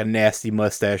has like a nasty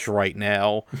mustache right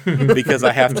now, because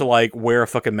I have to like wear a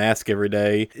fucking mask every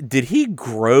day, did he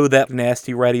grow that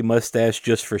nasty ratty mustache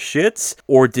just for shits,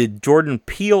 or did Jordan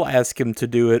Peele ask him to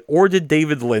do it, or did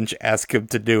David Lynch ask him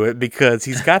to do it? Because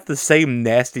he's got the same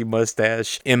nasty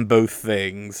mustache in both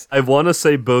things. I want to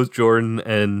say both Jordan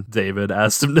and David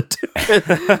asked him to do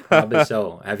it. Probably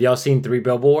so. Have y'all seen 3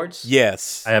 Billboards?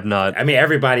 Yes. I have not. I mean,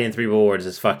 everybody in 3 Billboards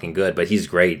is fucking good, but he's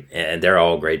great, and they're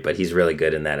all great, but he's really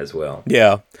good in that as well.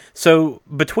 Yeah. So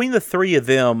between the three of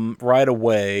them, right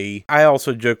away, I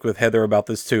also joked with Heather about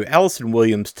this too. Allison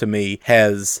Williams, to me,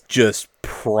 has just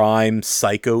prime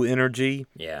psycho energy.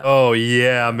 Yeah. Oh,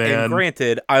 yeah, man. And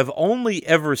granted, I've only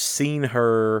ever seen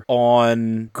her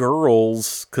on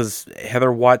Girls, because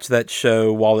Heather watched that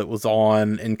show while it was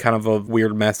on in kind of a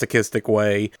weird masochistic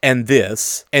way, and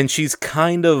this. And she's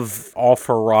kind of off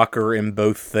her rocker in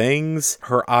both things.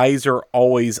 Her eyes are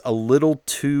always a little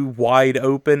too wide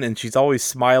open, and she's always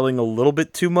smiling a little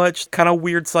bit too much. Kind of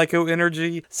weird psycho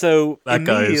energy. So that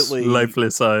immediately... guy's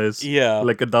lifeless eyes. Yeah.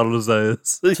 Like a doll's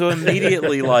eyes. So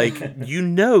immediately, like, you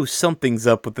know something's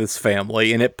up with this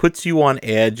family, and it puts you on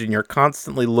edge, and you're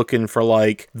constantly looking for,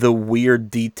 like, the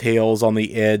weird details on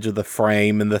the edge of the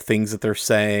frame and the things that they're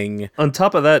saying. On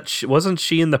top of that, wasn't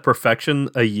she in The Perfection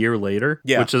a year later?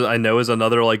 Yeah. Which is, I know, is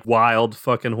another, like, wild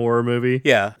fucking horror movie.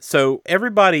 Yeah. So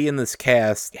everybody in this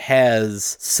cast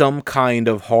has some kind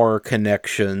of horror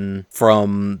connection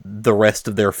from the rest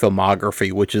of their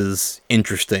filmography, which is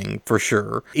interesting for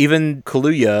sure. Even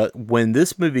Kaluuya, when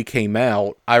this movie came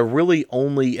out, I really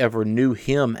only ever knew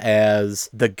him as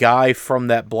the guy from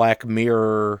that Black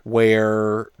Mirror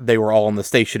where they were all on the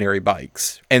stationary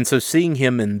bikes. And so seeing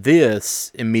him in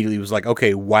this immediately was like,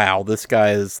 okay, wow, this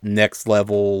guy is next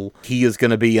level. He is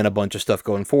going to be in a bunch of stuff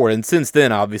going forward. And since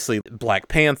then, obviously, Black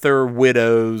Panther,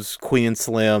 Widows, Queen and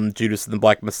Slim, Judas and the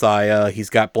Black Messiah. He's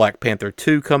got Black Panther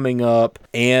 2 coming up,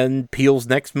 and Peele's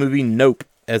next movie, Nope,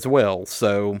 as well.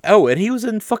 So, oh, and he was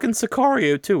in fucking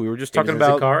Sicario too. We were just talking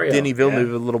about Sicario, Denis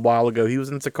Villeneuve a little while ago. He was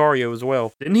in Sicario as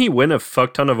well. Didn't he win a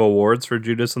fuck ton of awards for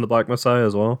Judas and the Black Messiah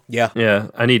as well? Yeah. Yeah,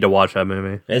 I need to watch that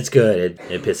movie. It's good.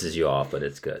 It pisses you off, but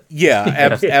it's good. Yeah,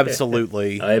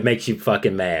 absolutely. It makes you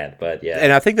fucking mad, but yeah.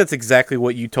 And I think that's exactly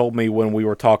what you told me when we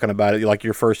were talking about it. Like,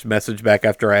 your first message back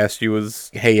after I asked you was,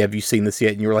 hey, have you seen this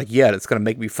yet? And you were like, yeah, it's going to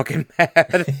make me fucking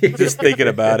mad just thinking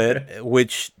about it.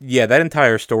 Which, yeah, that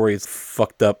entire story is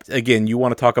fucked up. Again, you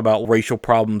want to talk about racial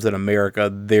problems in America,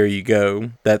 there you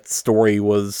go. That story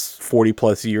was 40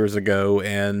 plus years ago,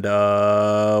 and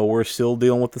we're still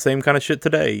dealing with the same kind of shit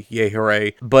today. Yay,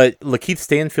 hooray. But Lakeith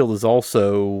Stanfield is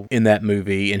also in that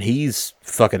movie, and he's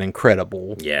fucking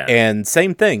incredible. Yeah. And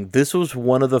same thing, this was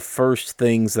one of the first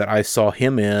things that I saw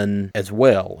him in as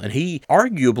well. And he,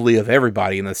 arguably of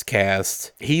everybody in this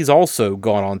cast, he's also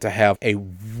gone on to have a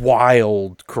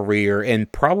wild career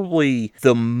and probably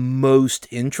the most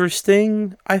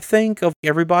interesting, I think, of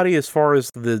everybody as far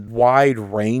as the wide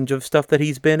range of stuff that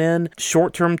he's been in.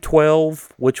 Short Term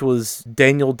 12, which was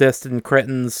Daniel Destin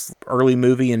Cretton's early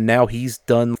movie, and now he's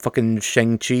done fucking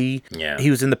Shang-Chi. Yeah. He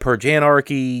was in The Purge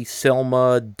Anarchy,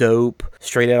 Selma, Dope,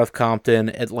 Straight Outta Compton,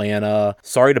 Atlanta,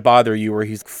 Sorry to Bother You, where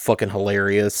he's fucking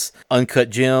hilarious, Uncut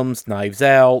Gems, Knives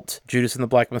Out, Judas and the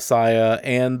Black Messiah,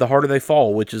 and The Harder They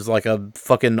Fall, which is like a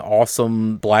fucking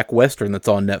awesome black western that's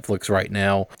on Netflix right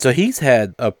now. So he's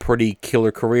had a pretty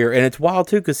killer career, and it's wild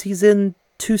too because he's in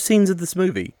 2 scenes of this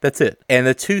movie. That's it. And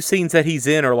the 2 scenes that he's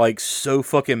in are like so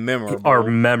fucking memorable. Are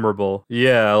memorable.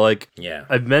 Yeah, like Yeah.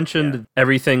 I've mentioned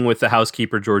everything with the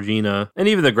housekeeper Georgina and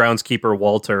even the groundskeeper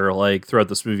Walter, like throughout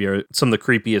this movie are some of the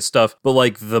creepiest stuff. But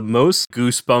like the most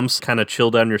goosebumps kind of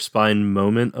chill down your spine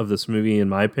moment of this movie, in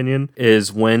my opinion,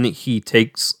 is when he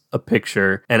takes a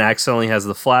picture and accidentally has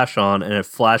the flash on and it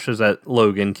flashes at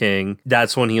Logan King.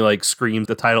 That's when he like screams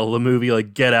the title of the movie,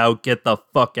 like, get out, get the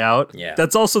fuck out. Yeah.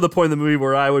 That's also the point of the movie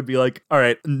where I would be like, all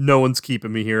right, no one's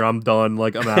keeping me here. I'm done.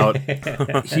 Like, I'm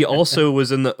out. He also was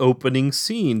in the opening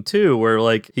scene too, where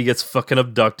like he gets fucking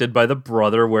abducted by the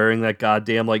brother wearing that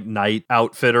goddamn like night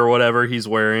outfit or whatever he's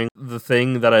wearing. The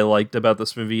thing that I liked about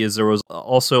this movie is there was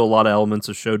also a lot of elements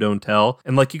of show don't tell.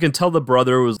 And like you can tell the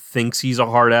brother thinks he's a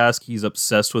hard ass. He's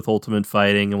obsessed with Ultimate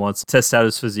Fighting and wants to test out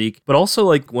his physique. But also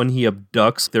like when he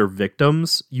abducts their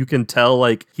victims, you can tell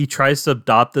like he tries to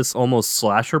adopt this almost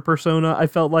slasher persona, I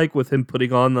felt like, with him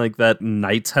putting on like that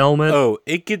knight's helmet. Oh,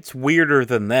 it gets weirder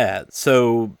than that.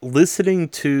 So listening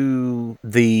to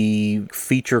the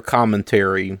feature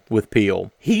commentary with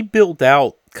Peele, he built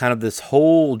out kind of this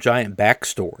whole giant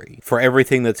backstory for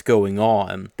everything that's going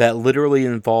on that literally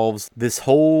involves this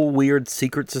whole weird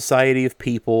secret society of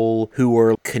people who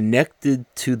are connected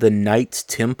to the Knights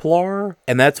Templar,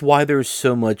 and that's why there's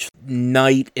so much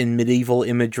knight and medieval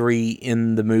imagery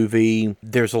in the movie.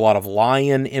 There's a lot of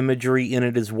lion imagery in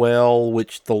it as well,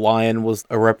 which the lion was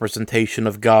a representation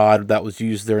of God that was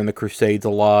used there in the Crusades a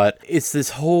lot. It's this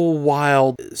whole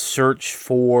wild search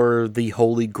for the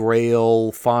Holy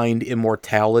Grail, find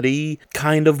immortality,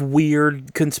 kind of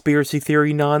weird conspiracy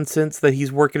theory nonsense that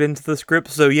he's working into the script.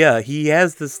 So yeah, he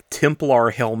has this Templar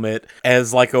helmet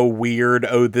as like a weird,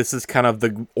 oh, this is kind of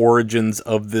the origins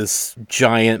of this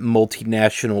giant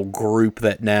multinational group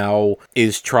that now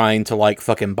is trying to like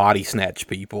fucking body snatch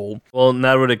people. Well, and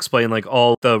that would explain like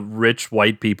all the rich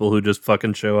white people who just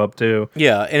fucking show up too.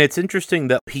 Yeah, and it's interesting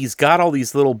that he's got all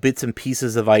these little bits and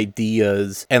pieces of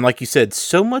ideas, and like you said,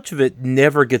 so much of it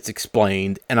never gets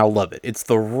explained, and I love it. It's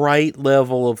the right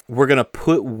level of, we're gonna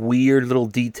put weird little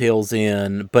details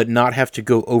in, but not have to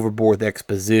go overboard with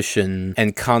exposition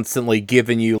and constantly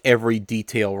giving you every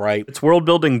detail, right? It's world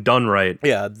building done right.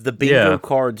 Yeah, the bingo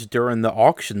cards during the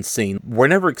auction scene were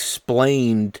never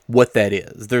explained what that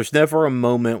is. There's never a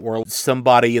moment where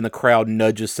somebody in the crowd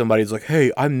nudges somebody who's like,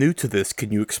 hey, I'm new to this,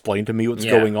 can you explain to me what's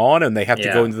going on? And they have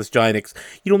to go into this giant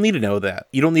you don't need to know that.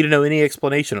 You don't need to know any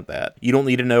explanation of that. You don't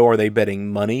need to know, are they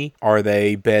betting money? Are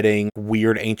they betting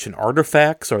weird ancient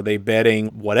artifacts? Are they betting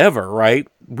whatever, right?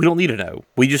 We don't need to know.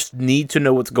 We just need to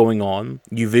know what's going on.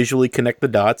 You visually connect the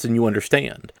dots and you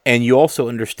understand. And you also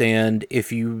understand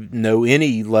if you know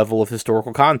any level of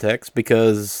historical context,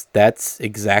 because that's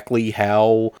exactly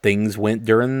how things went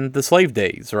during the slave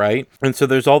days, right? And so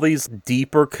there's all these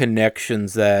deeper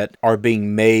connections that are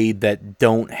being made that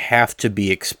don't have to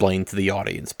be explained to the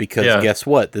audience, because guess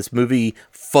what? This movie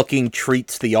fucking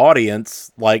treats the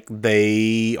audience like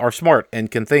they are smart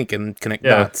and can think and connect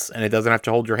dots, and it doesn't have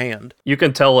to hold your hand. You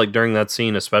can tell like during that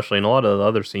scene, especially in a lot of the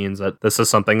other scenes, that this is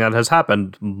something that has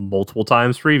happened multiple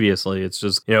times previously. It's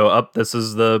just, you know, this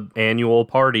is the annual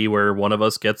party where one of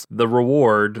us gets the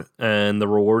reward, and the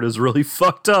reward is really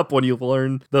fucked up when you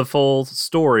learn the full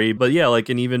story. But yeah, like,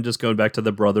 and even just going back to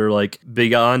the brother, like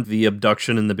beyond the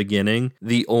abduction in the beginning,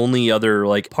 the only other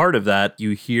like part of that,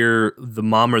 you hear the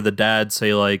mom or the dad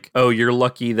say like, oh, you're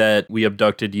lucky that we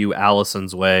abducted you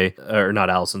Allison's way, or not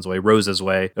Allison's way, Rose's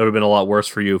way. It would have been a lot worse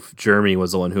for you if Jeremy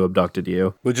was the one who abducted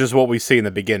you. Which is what we see in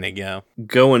the beginning, yeah.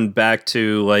 Going back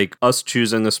to like us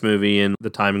choosing this movie and the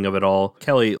timing of it all,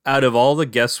 Kelly, out of all the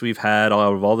guests we've had,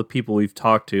 out of all the people we've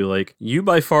talked to, like you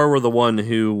by far were the one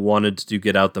who wanted to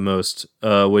get out the most,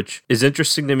 which is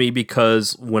interesting to me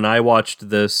because when I watched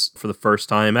this for the first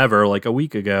time ever, like a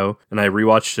week ago, and I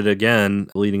rewatched it again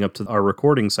leading up to our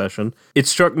recording session, it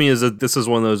struck me as that this is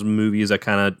one of those movies that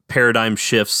kind of paradigm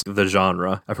shifts the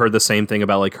genre. I've heard the same thing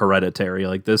about like Hereditary.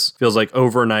 Like this feels like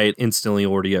overnight, instantly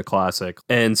already a classic.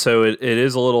 And so it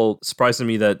is a little surprising to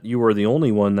me that you were the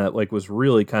only one that like was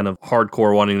really kind of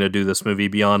hardcore wanting to do this movie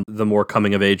beyond the more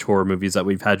coming of age horror movies that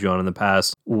we've had you on in the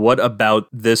past. What about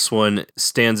this one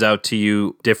stands out to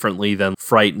you differently than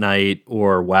Fright Night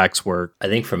or Waxwork? I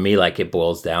think for me, like it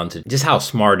boils down to just how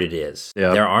smart it is.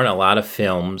 Yeah. There aren't a lot of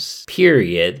films,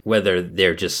 period, whether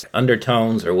they're just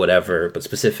undertones or whatever, but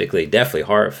specifically definitely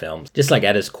horror films, just like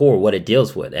at its core, what it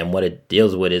deals with. And what it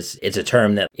deals with is, it's a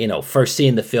term that, you know, first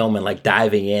seeing the film and like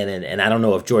diving in, and I don't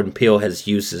know if Jordan Peele has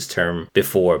used this term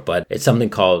before, but it's something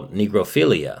called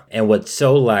negrophilia. And what's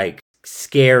so like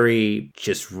scary,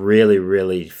 just really,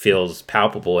 really feels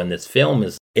palpable in this film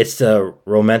is it's the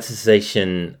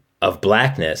romanticization of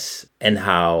blackness and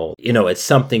how, you know, it's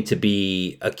something to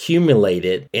be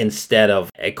accumulated instead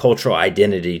of a cultural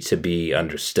identity to be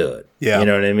understood. Yeah. You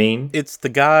know what I mean? It's the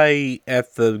guy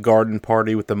at the garden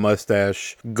party with the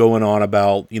mustache going on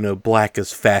about, you know, black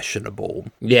is fashionable.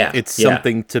 Yeah. It's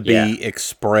something to be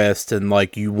expressed and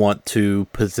like you want to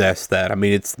possess that. I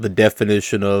mean, it's the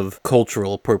definition of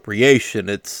cultural appropriation.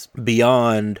 It's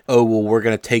beyond, oh, well, we're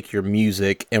going to take your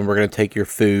music and we're going to take your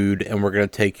food and we're going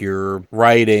to take your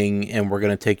writing and we're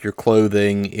going to take your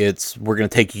clothing. It's, we're going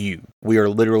to take you. We are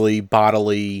literally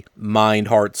bodily, mind,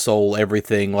 heart, soul,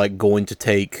 everything, like going to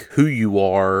take who you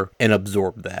are and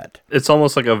absorb that. It's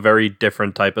almost like a very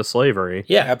different type of slavery.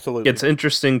 Yeah, absolutely. It's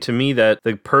interesting to me that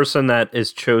the person that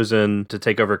is chosen to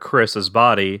take over Chris's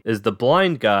body is the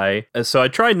blind guy. So I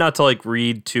tried not to like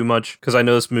read too much because I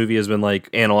know this movie has been like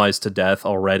analyzed to death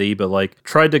already, but like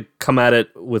tried to come at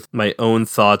it with my own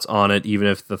thoughts on it, even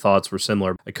if the thoughts were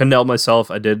similar. I couldn't help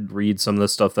myself. I did read some of the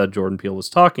stuff that Jordan Peele was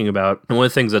talking about. And one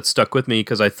of the things that stuck with me,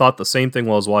 because I thought the same thing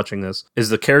while I was watching this, is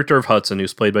the character of Hudson,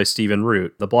 who's played by Stephen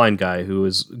Root, the blind guy who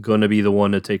is going to be the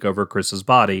one to take over Chris's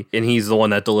body. And he's the one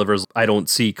that delivers "I don't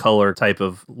see color" type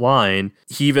of line.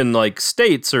 He even like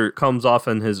states or comes off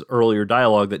in his earlier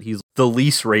dialogue that he's the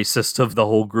least racist of the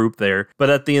whole group there. But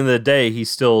at the end of the day, he's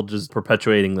still just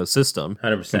perpetuating the system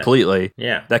 100%. Completely.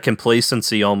 Yeah. That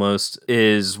complacency almost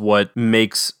is what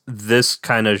makes this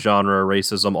kind of genre of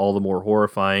racism all the more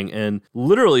horrifying, and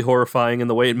literally horrifying in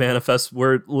the way it manifests,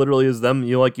 where it literally is them,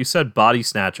 you know, like you said, body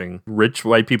snatching. Rich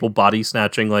white people body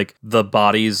snatching like the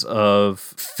bodies of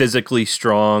physically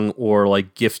strong or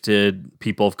like gifted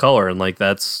people of color. And like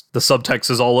that's, the subtext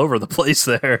is all over the place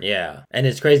there. Yeah. And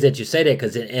it's crazy that you say that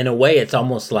because in a way it's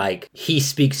almost like he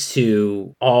speaks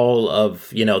to all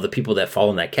of, you know, the people that fall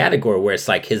in that category, where it's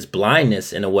like his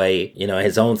blindness in a way, you know,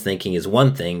 his own thinking is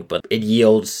one thing, but it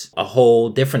yields a whole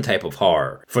different type of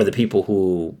horror for the people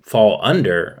who fall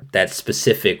under that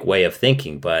specific way of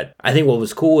thinking. But I think what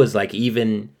was cool is like,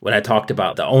 even when I talked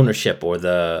about the ownership or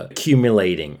the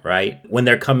accumulating, right? When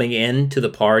they're coming into the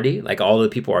party, like all the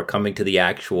people are coming to the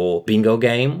actual bingo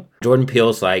game, Jordan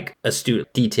Peele's like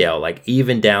astute detail, like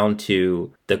even down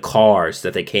to the cars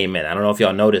that they came in. I don't know if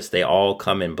y'all noticed, they all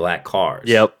come in black cars.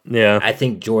 Yep. Yeah. I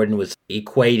think Jordan was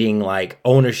equating like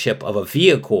ownership of a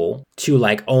vehicle to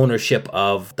like ownership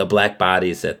of the black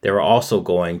bodies that they were also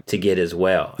going to get as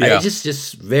well. Yeah.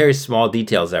 Just very small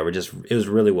details that were just, it was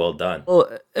really well done. Well,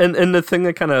 and the thing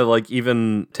that kind of like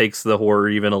even takes the horror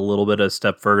even a little bit a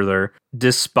step further,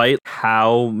 despite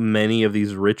how many of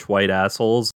these rich white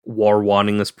assholes were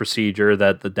wanting this procedure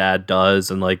that the dad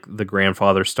does and like the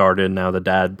grandfather started, now the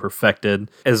dad perfected,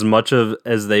 as much of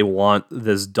as they want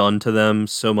this done to them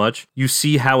so much, you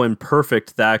see how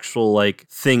imperfect the actual like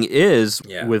thing is.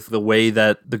 Yeah. With the way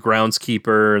that the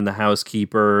groundskeeper and the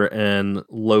housekeeper and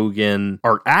Logan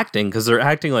are acting, because they're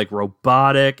acting like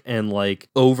robotic and like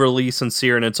overly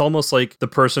sincere, and it's almost like the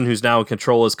person who's now in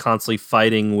control is constantly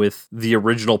fighting with the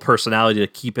original personality to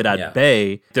keep it at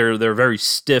bay. They're very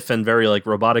stiff and very like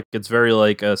robotic. It's very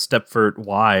like Stepford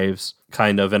Wives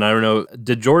kind of. And I don't know,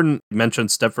 did Jordan mention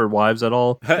Stepford Wives at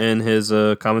all in his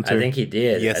commentary? I think he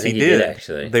did. Yes, I think he did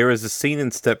actually. There is a scene in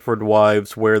Stepford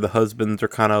Wives where the husbands are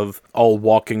kind of all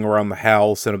walking around the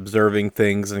house and observing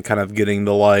things and kind of getting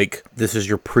the like, this is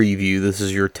your preview, this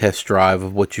is your test drive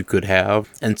of what you could have.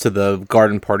 And so the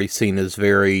garden party scene is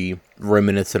very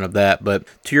reminiscent of that. But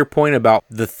to your point about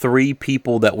the three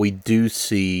people that we do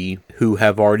see who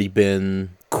have already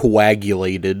been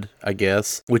coagulated, I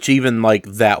guess, which even like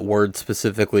that word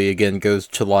specifically again goes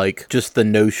to like just the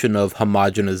notion of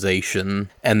homogenization,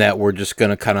 and that we're just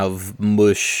going to kind of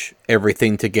mush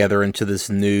everything together into this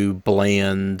new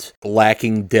bland,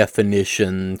 lacking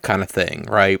definition kind of thing,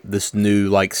 right? This new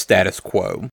like status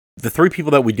quo. The three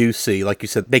people that we do see, like you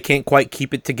said, they can't quite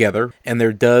keep it together. And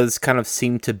there does kind of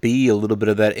seem to be a little bit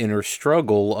of that inner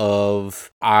struggle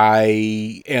of,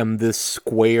 I am this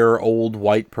square old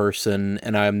white person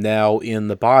and I'm now in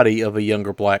the body of a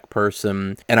younger black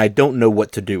person. And I don't know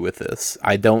what to do with this.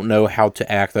 I don't know how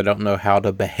to act. I don't know how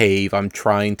to behave. I'm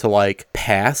trying to like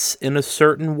pass in a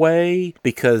certain way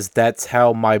because that's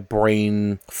how my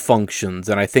brain functions.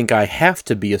 And I think I have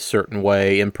to be a certain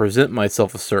way and present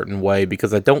myself a certain way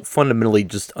because I don't fundamentally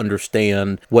just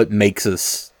understand what makes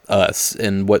us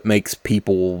and what makes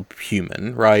people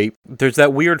human, right? There's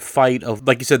that weird fight of,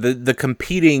 like you said, the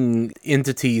competing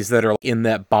entities that are in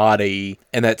that body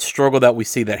and that struggle that we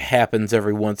see that happens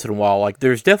every once in a while. Like,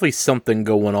 there's definitely something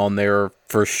going on there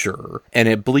for sure. And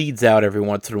it bleeds out every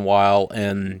once in a while.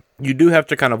 And you do have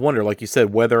to kind of wonder, like you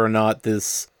said, whether or not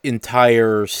this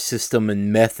entire system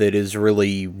and method is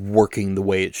really working the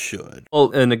way it should.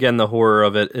 Well, and again, the horror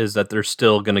of it is that they're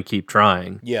still going to keep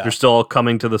trying. Yeah. They're still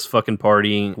coming to this fucking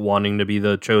party wanting to be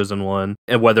the chosen one.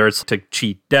 And whether it's to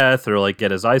cheat death or like get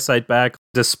his eyesight back,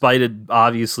 despite it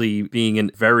obviously being a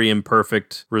very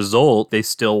imperfect result, they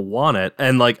still want it.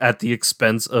 And like at the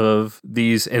expense of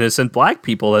these innocent black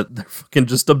people that they're fucking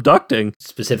just abducting.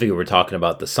 Specifically, we're talking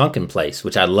about the sunken place,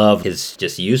 which I love his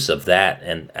just use of that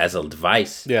and as a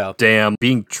device. Yeah. Damn,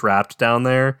 being trapped down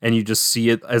there and you just see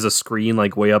it as a screen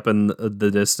like way up in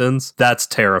the distance. That's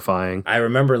terrifying. I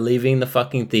remember leaving the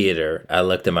fucking theater. I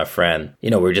looked at my friend. You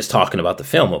know, we were just talking about the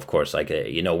film, of course. Like,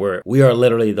 you know, we are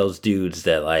literally those dudes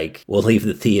that like will leave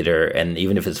the theater and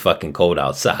even if it's fucking cold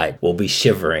outside, we'll be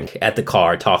shivering at the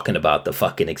car talking about the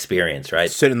fucking experience,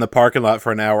 right? Sit in the parking lot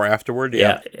for an hour afterward.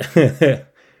 Yeah.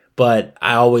 But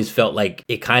I always felt like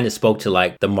it kind of spoke to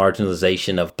like the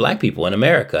marginalization of black people in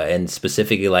America, and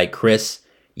specifically like Chris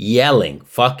yelling,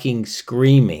 fucking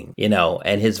screaming, you know,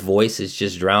 and his voice is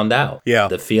just drowned out. Yeah.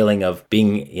 The feeling of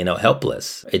being, you know,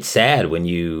 helpless. It's sad when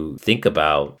you think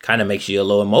about, kind of makes you a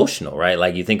little emotional, right?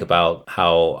 Like you think about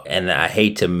how, and I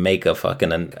hate to make a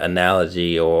fucking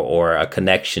analogy or a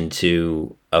connection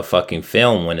to a fucking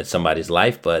film when it's somebody's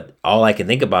life, but all I can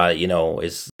think about, you know,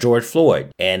 is George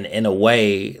Floyd. And in a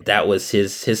way, that was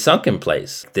his sunken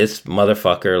place. This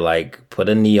motherfucker like put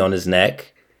a knee on his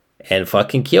neck and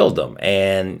fucking killed him.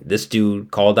 And this dude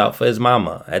called out for his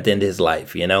mama at the end of his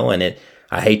life, you know? And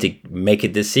I hate to make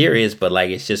it this serious, but like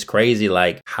it's just crazy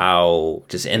like how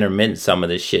just intermittent some of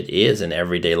this shit is in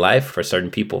everyday life for certain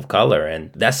people of color.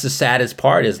 And that's the saddest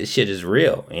part, is this shit is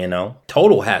real, you know?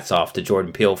 Total hats off to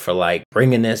Jordan Peele for like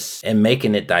bringing this and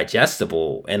making it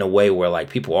digestible in a way where like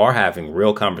people are having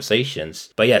real conversations.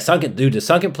 But yeah, the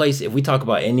sunken place, if we talk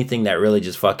about anything that really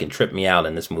just fucking tripped me out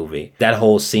in this movie, that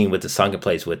whole scene with the sunken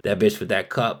place with that bitch with that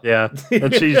cup. Yeah.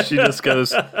 And she just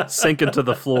goes sinking to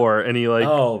the floor and he like,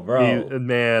 oh, bro.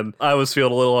 Man, I was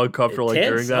feeling a little uncomfortable like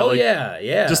during that. Oh, like,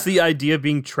 yeah. Just the idea of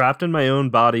being trapped in my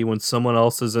own body when someone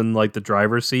else is in like the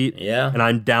driver's seat. Yeah. And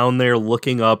I'm down there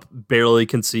looking up, barely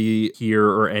can see, hear,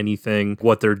 or anything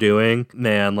what they're doing.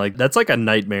 Man, like that's like a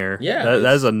nightmare. Yeah.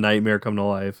 That is a nightmare come to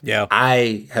life. Yeah.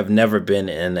 I have never been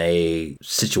in a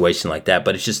situation like that,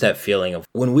 but it's just that feeling of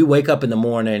when we wake up in the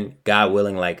morning, God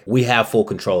willing, like we have full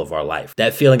control of our life.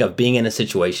 That feeling of being in a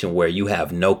situation where you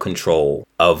have no control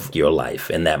of your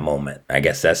life in that moment. I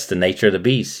guess that's the nature of the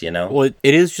beast, you know? Well,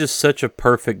 it is just such a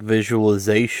perfect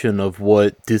visualization of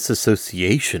what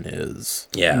disassociation is.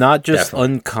 Yeah. Not just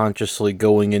definitely. unconsciously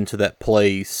going into that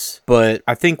place, but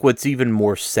I think what's even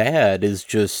more sad is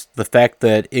just the fact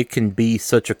that it can be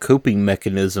such a coping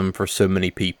mechanism for so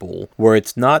many people, where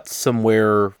it's not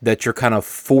somewhere that you're kind of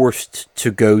forced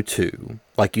to go to.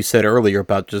 Like you said earlier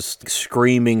about just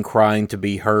screaming, crying to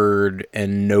be heard,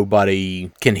 and nobody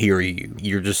can hear you.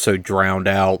 You're just so drowned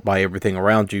out by everything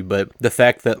around you. But the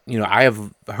fact that, you know, I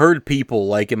have heard people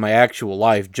like in my actual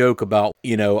life joke about,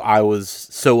 you know, I was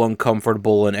so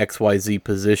uncomfortable in XYZ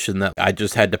position that I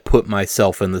just had to put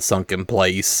myself in the sunken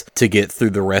place to get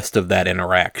through the rest of that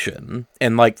interaction.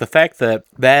 And like the fact that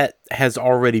that has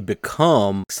already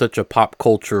become such a pop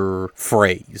culture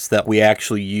phrase that we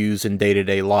actually use in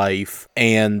day-to-day life,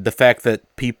 and the fact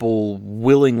that people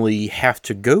willingly have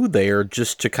to go there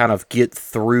just to kind of get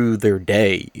through their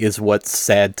day is what's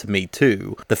sad to me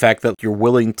too. The fact that you're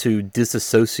willing to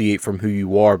disassociate disassociate from who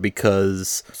you are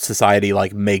because society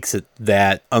like makes it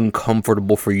that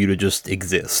uncomfortable for you to just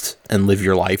exist and live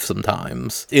your life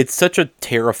sometimes. It's such a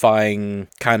terrifying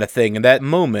kind of thing. And that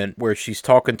moment where she's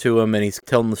talking to him and he's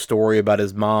telling the story about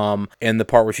his mom, and the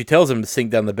part where she tells him to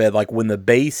sink down the bed, like when the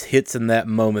bass hits in that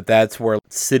moment, that's where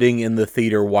sitting in the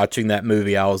theater watching that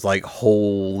movie, I was like,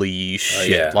 holy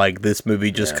shit. Like this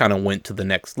movie just kind of went to the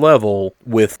next level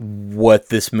with what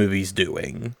this movie's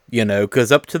doing, you know,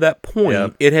 because up to that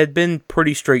point, it had been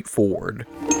pretty straightforward.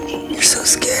 You're so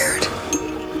scared.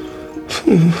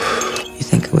 You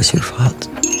think it was your fault?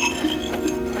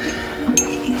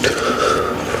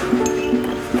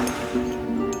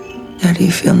 How do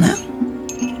you feel now?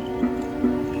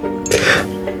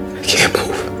 I can't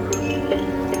move.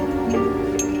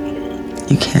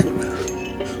 You can't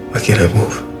move. Why can't I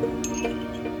move?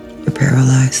 You're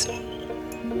paralyzed.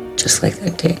 Just like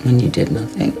that day when you did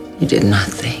nothing. You did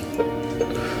nothing.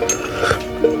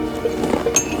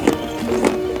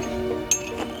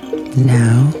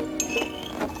 Now,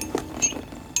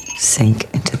 sink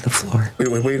into the floor.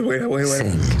 Wait.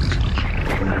 Sink.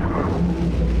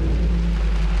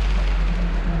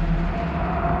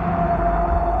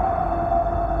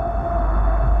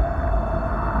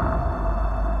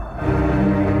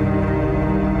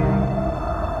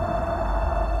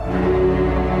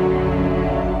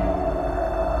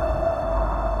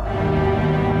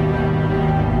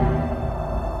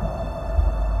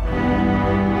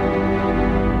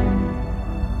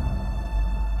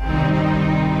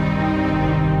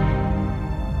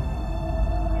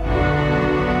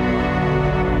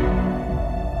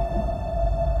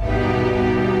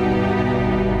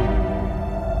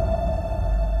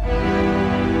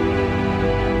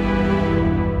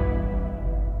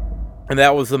 And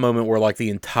that was the moment where, like, the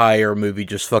entire movie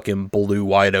just fucking blew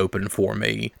wide open for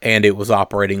me, and it was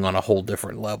operating on a whole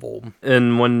different level.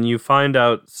 And when you find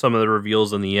out some of the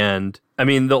reveals in the end, I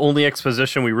mean, the only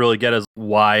exposition we really get is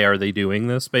why are they doing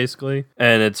this, basically.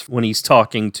 And it's when he's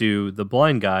talking to the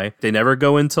blind guy. They never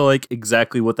go into, like,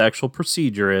 exactly what the actual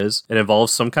procedure is. It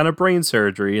involves some kind of brain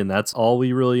surgery, and that's all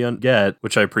we really get,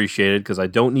 which I appreciated, because I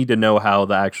don't need to know how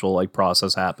the actual, like,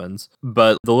 process happens.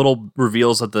 But the little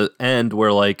reveals at the end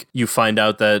where, like, you find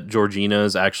out that Georgina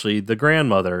is actually the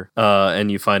grandmother,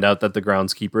 and you find out that the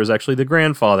groundskeeper is actually the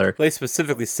grandfather. They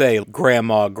specifically say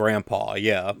grandma, grandpa,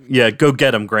 yeah. Yeah, go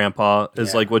get him, grandpa,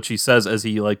 is like what she says as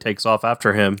he like takes off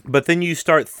after him. But then you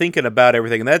start thinking about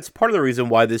everything, and that's part of the reason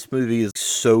why this movie is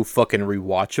so fucking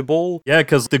rewatchable. Yeah,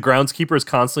 because the groundskeeper is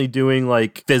constantly doing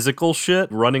like physical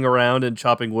shit, running around and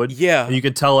chopping wood. Yeah. And you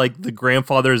can tell like the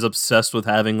grandfather is obsessed with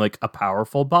having like a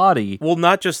powerful body. Well,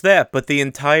 not just that, but the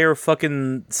entire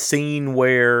fucking scene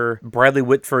where Bradley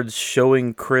Whitford's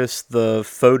showing Chris the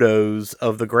photos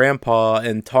of the grandpa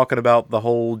and talking about the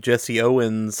whole Jesse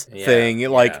Owens thing.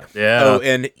 Oh,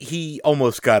 and he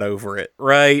almost got over it,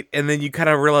 right? And then you kind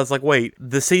of realize, like, wait,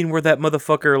 the scene where that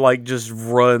motherfucker, like, just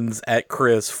runs at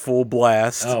Chris full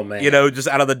blast. Oh, man. You know, just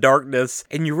out of the darkness.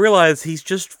 And you realize he's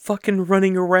just fucking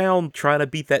running around trying to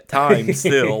beat that time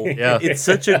still. Yeah. It's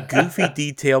such a goofy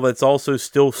detail that's also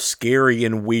still scary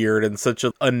and weird in such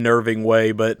an unnerving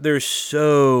way, but there's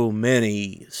so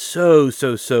many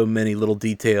little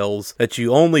details that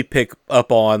you only pick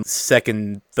up on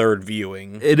second, third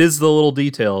viewing. It is the little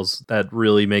details that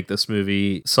really make this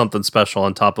movie something special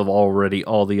on top of already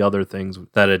all the other things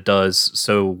that it does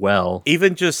so well.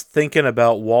 Even just thinking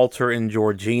about Walter and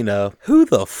Georgina, who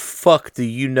the fuck do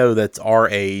you know that's our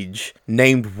age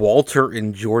named Walter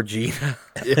and Georgina?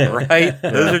 Right?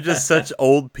 Those are just such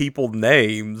old people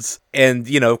names. And,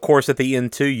 you know, of course, at the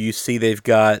end, too, you see they've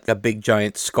got a big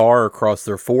giant scar across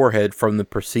their forehead from the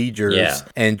procedures. Yeah.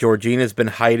 And Georgina's been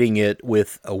hiding it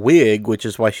with a wig, which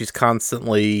is why she's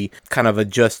constantly kind of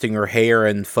adjusting her hair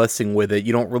and fussing with it.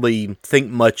 You don't really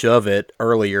think much of it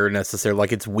earlier necessarily.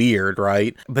 Like, it's weird,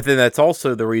 right? But then that's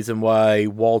also the reason why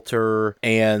Walter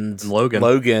and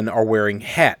Logan are wearing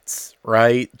hats,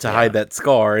 right? To hide that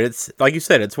scar. It's, like you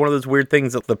said, it's one of those weird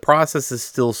things that the process is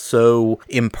still so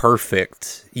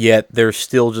imperfect, yet they're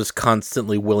still just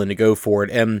constantly willing to go for it.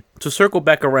 And to circle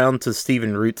back around to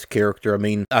Stephen Root's character, I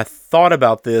mean, I thought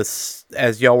about this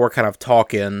as y'all were kind of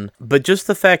talking, but just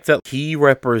the fact that he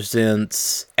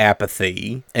represents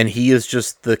apathy, and he is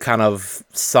just the kind of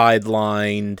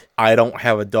sidelined, I don't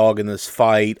have a dog in this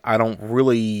fight, I don't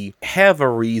really have a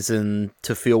reason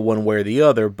to feel one way or the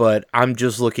other, but I'm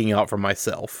just looking out for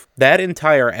myself. That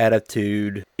entire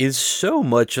attitude is so so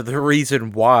much of the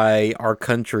reason why our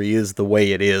country is the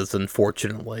way it is,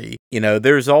 unfortunately.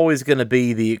 There's always going to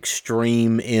be the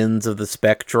extreme ends of the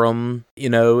spectrum,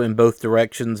 in both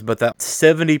directions, but that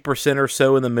 70% or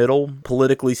so in the middle,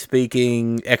 politically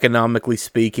speaking, economically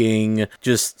speaking,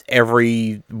 just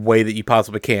every way that you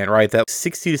possibly can, right? That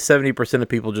 60 to 70% of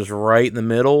people just right in the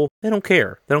middle, they don't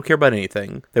care. They don't care about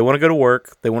anything. They want to go to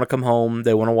work, they want to come home,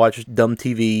 they want to watch dumb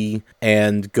TV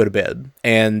and go to bed.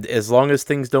 And as long as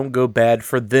things don't go bad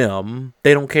for them,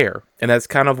 they don't care. And that's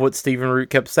kind of what Stephen Root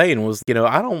kept saying was,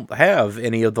 I don't have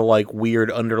any of the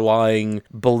weird underlying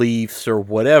beliefs or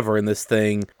whatever in this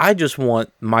thing. I just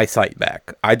want my sight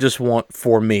back. I just want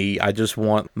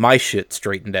my shit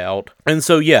straightened out. And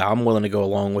so, yeah, I'm willing to go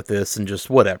along with this and just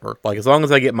whatever. As long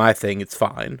as I get my thing, it's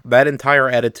fine. That entire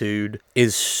attitude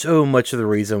is so much of the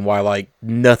reason why,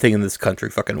 nothing in this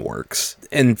country fucking works.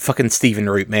 And fucking Stephen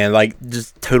Root, man,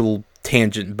 just total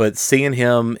tangent, but seeing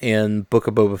him in Book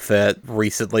of Boba Fett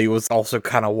recently was also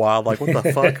kind of wild. What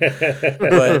the fuck?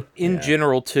 But in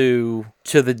general, too,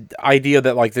 to the idea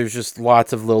that there's just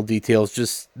lots of little details,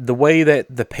 just the way that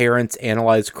the parents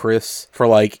analyze Chris for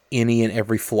any and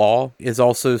every flaw is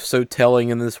also so telling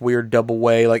in this weird double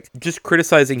way. Just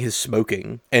criticizing his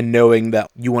smoking and knowing that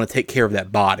you want to take care of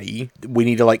that body, we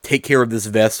need to take care of this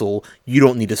vessel, you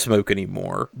don't need to smoke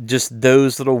anymore. Just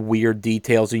those little weird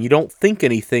details, and you don't think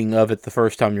anything of it the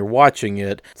first time you're watching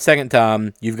it. Second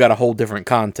time, you've got a whole different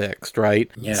context,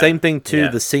 right? Yeah. Same thing too,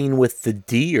 the scene with the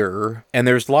deer, and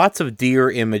there's lots of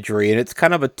deer imagery, and it's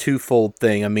kind of a twofold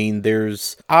thing. I mean,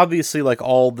 there's obviously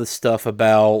all the stuff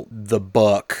about the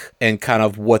buck and kind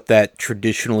of what that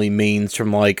traditionally means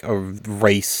from a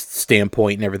race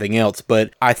standpoint and everything else,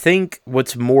 but I think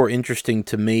what's more interesting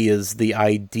to me is the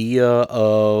idea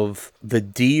of the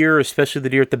deer, especially the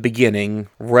deer at the beginning,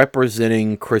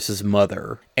 representing Chris's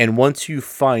mother. And once you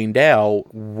find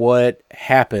out what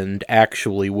happened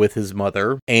actually with his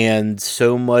mother, and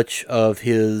so much of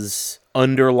his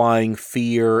underlying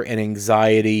fear and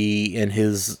anxiety and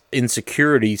his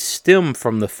insecurities stem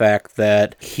from the fact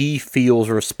that he feels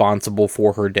responsible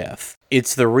for her death.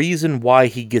 It's the reason why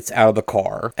he gets out of the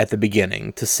car at the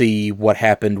beginning to see what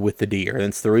happened with the deer. And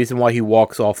it's the reason why he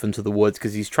walks off into the woods,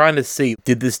 because he's trying to see,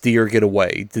 did this deer get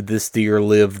away? Did this deer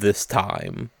live this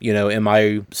time? Am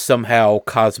I somehow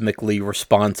cosmically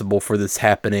responsible for this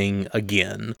happening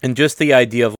again? And just the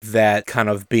idea of that kind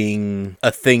of being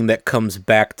a thing that comes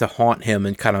back to haunt him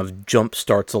and kind of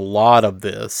jumpstarts a lot of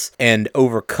this. And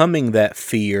overcoming that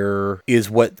fear is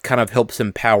what kind of helps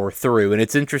him power through. And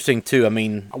it's interesting too, I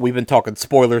mean, we've been talking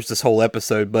spoilers this whole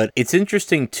episode, but it's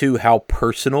interesting too how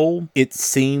personal it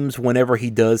seems whenever he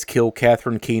does kill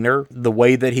Catherine Keener. The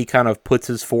way that he kind of puts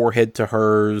his forehead to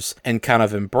hers and kind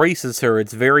of embraces her,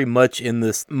 it's very much in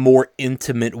this more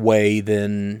intimate way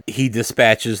than he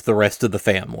dispatches the rest of the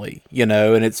family,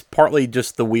 and it's partly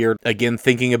just the weird, again,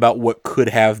 thinking about what could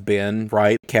have been,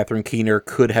 right? Catherine Keener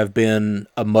could have been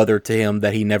a mother to him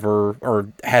that he never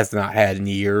or has not had in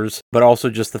years, but also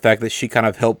just the fact that she kind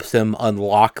of helps him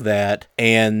unlock that,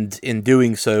 and in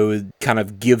doing so, it kind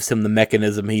of gives him the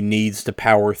mechanism he needs to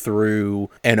power through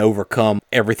and overcome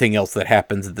everything else that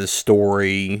happens in this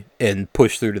story and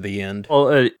push through to the end. Well,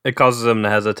 it causes him to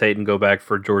hesitate and go back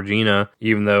for Georgina,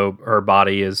 even though her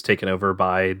body is taken over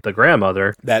by the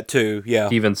grandmother. That too, yeah.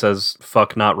 He even says,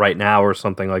 fuck not right now, or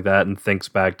something like that, and thinks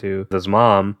back to his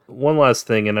mom. One last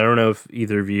thing, and I don't know if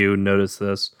either of you noticed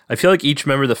this. I feel like each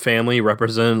member of the family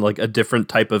represented a different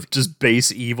type of just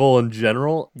base evil in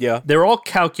general. Yeah. They were all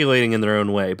calculating in their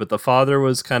own way, but the father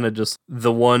was kind of just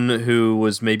the one who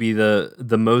was maybe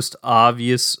the most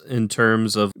obvious in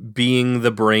terms of being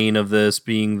the brain of this,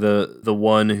 being the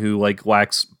one who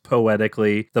lacks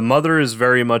poetically. The mother is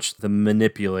very much the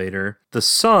manipulator. The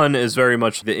son is very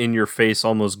much the in-your-face,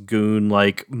 almost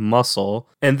goon-like muscle.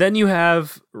 And then you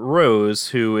have Rose,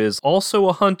 who is also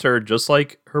a hunter, just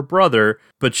like her brother,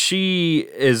 but she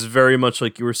is very much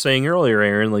like you were saying earlier,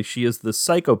 Aaron, she is the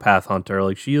psychopath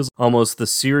hunter. She is almost the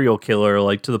serial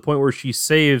killer, to the point where she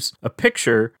saves a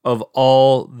picture of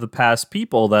all the past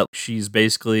people that she's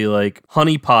basically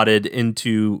honeypotted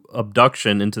into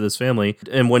abduction into this family.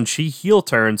 And when she heel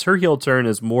turns, her heel turn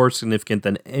is more significant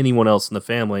than anyone else in the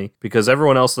family, because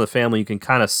everyone else in the family, you can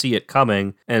kind of see it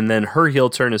coming. And then her heel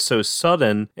turn is so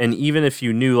sudden. And even if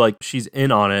you knew she's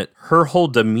in on it, her whole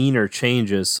demeanor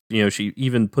changes. She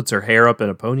even puts her hair up in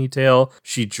a ponytail.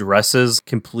 She dresses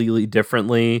completely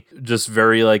differently, just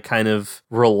very kind of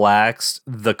relaxed.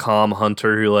 The calm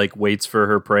hunter who waits for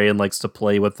her prey and likes to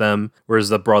play with them. Whereas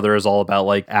the brother is all about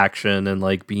action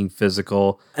and being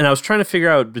physical. And I was trying to figure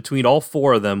out between all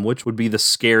four of them, which would be the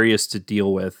scariest scariest to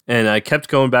deal with. And I kept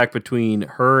going back between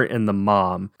her and the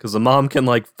mom, because the mom can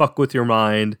like fuck with your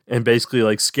mind and basically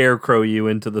like scarecrow you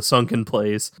into the sunken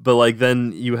place. But like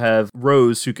then you have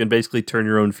Rose, who can basically turn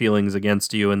your own feelings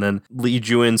against you and then lead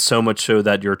you in so much so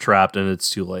that you're trapped and it's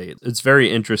too late. It's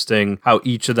very interesting how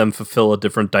each of them fulfill a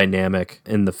different dynamic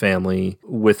in the family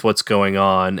with what's going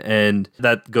on. And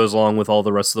that goes along with all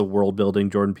the rest of the world building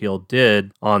Jordan Peele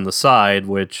did on the side,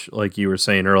 which, like you were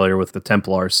saying earlier, with the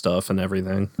Templar stuff and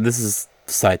everything. This is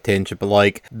side tangent, but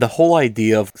like the whole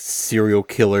idea of serial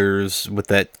killers with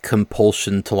that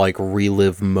compulsion to like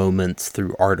relive moments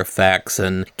through artifacts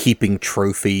and keeping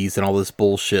trophies and all this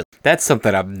bullshit, that's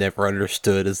something I've never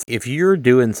understood. Is if you're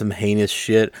doing some heinous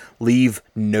shit, leave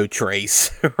no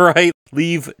trace, right?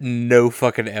 Leave no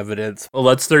fucking evidence. Well,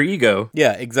 that's their ego.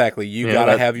 Yeah, exactly. You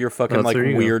gotta have your fucking like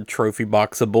weird trophy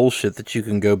box of bullshit that you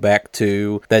can go back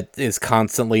to that is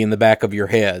constantly in the back of your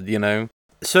head, you know?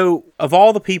 So, of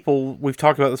all the people we've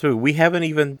talked about this movie, we haven't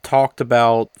even talked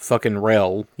about fucking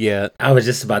Rel yet. I was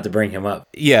just about to bring him up.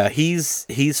 Yeah, he's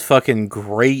fucking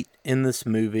great in this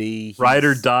movie. Ride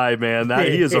or die, man.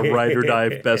 He is a ride or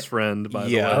die best friend, by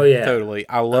the way. Oh, yeah, totally.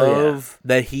 I love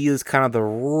that he is kind of the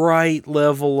right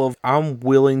level of, I'm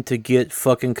willing to get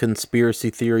fucking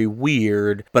conspiracy theory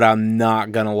weird, but I'm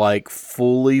not gonna like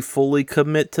fully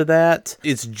commit to that.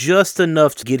 It's just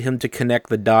enough to get him to connect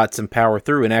the dots and power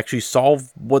through and actually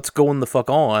solve what's going the fuck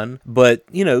on, but,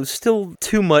 you know, still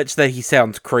too much that he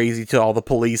sounds crazy to all the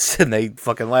police and they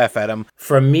fucking laugh at him.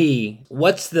 For me,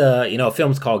 what's the,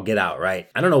 film's called Get Out, right?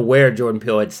 I don't know where Jordan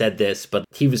Peele had said this, but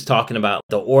he was talking about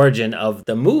the origin of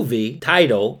the movie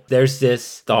title. There's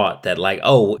this thought that like,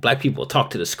 oh, black people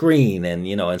talk to the screen and,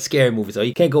 in scary movies. Oh,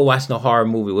 you can't go watch no horror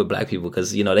movie with black people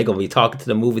because, they're going to be talking to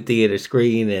the movie theater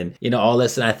screen and, all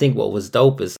this. And I think what was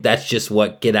dope is that's just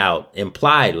what Get Out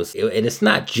implied was, and it's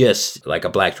not just like a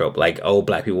black trope, like, oh,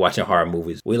 black people watching horror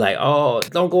movies. We like, oh,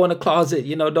 don't go in the closet,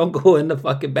 don't go in the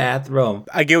fucking bathroom.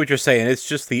 I get what you're saying. It's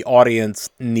just the audience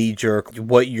knee-jerk,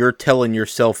 what you're telling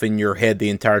yourself in your head the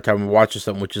entire time you're watching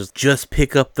something, which is just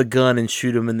pick up the gun and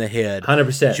shoot him in the head.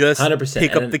 100%. Just 100%.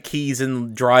 Pick up the keys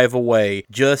and drive away.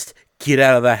 Just get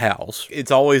out of the house.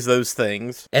 It's always those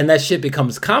things. And that shit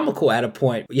becomes comical at a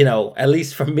point, at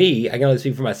least for me, I can only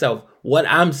speak for myself. What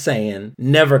I'm saying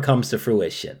never comes to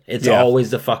fruition. It's always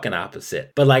the fucking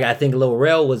opposite. But like, I think Lil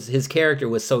Rel his character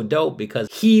was so dope because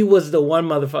he was the one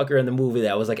motherfucker in the movie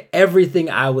that was like everything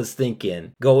I was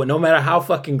thinking going, no matter how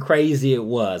fucking crazy it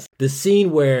was. The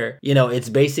scene where, it's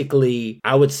basically,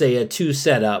 I would say a 2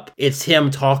 setup. It's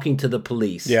him talking to the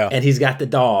police. Yeah. And he's got the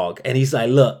dog and he's like,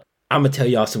 look, I'm gonna tell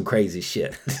y'all some crazy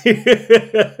shit.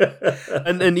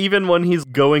 and even when he's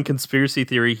going conspiracy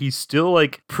theory, he's still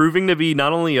like proving to be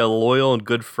not only a loyal and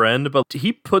good friend, but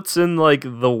he puts in like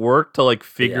the work to like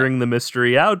figuring the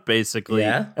mystery out, basically.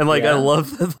 Yeah. And like, I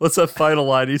love that. What's that final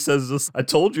line? He says this, I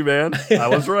told you, man. I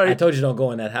was right. I told you don't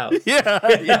go in that house. Yeah.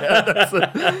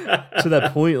 To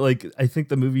that point, like, I think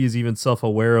the movie is even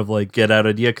self-aware of like Get Out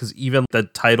idea, because even the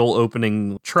title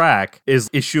opening track is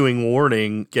issuing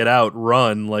warning, get out,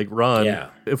 run, like run. Yeah.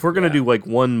 If we're going to do like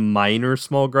one minor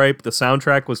small gripe, the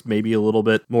soundtrack was maybe a little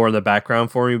bit more in the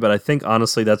background for me, but I think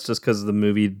honestly that's just because the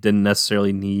movie didn't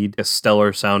necessarily need a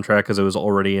stellar soundtrack because it was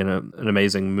already in an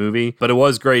amazing movie. But it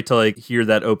was great to like hear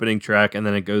that opening track and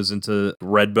then it goes into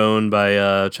Redbone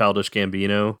by Childish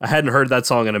Gambino. I hadn't heard that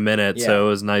song in a minute, so it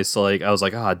was nice to like, I was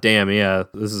like, ah, damn, yeah,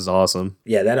 this is awesome.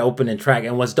 Yeah, that opening track.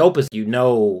 And what's dope is,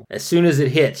 as soon as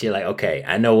it hits, you're like, okay,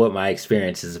 I know what my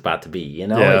experience is about to be,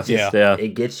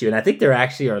 It gets you. And I think there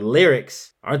actually are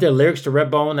lyrics. Aren't there lyrics to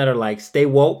Redbone that are like, stay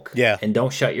woke and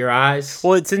don't shut your eyes?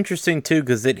 Well, it's interesting too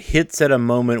because it hits at a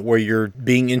moment where you're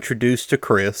being introduced to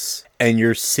Chris and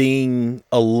you're seeing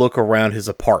a look around his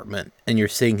apartment and you're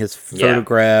seeing his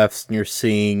photographs and you're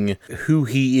seeing who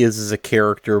he is as a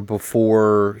character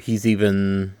before he's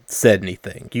even said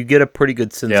anything. You get a pretty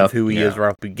good sense of who he is right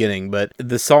at the beginning, but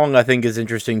the song I think is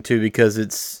interesting too because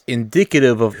it's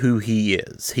indicative of who he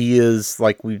is. He is,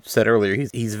 like we said earlier,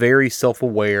 he's very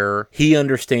self-aware. He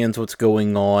understands what's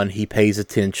going on. He pays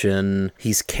attention.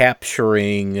 He's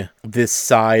capturing this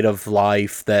side of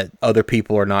life that other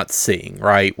people are not seeing,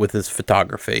 right? With his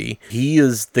photography. He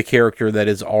is the character that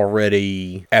is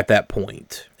already at that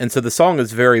point. And so the song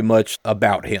is very much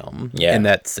about him in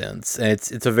that sense. And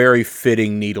it's a very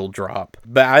fitting needle drop.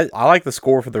 But I like the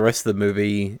score for the rest of the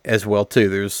movie as well too.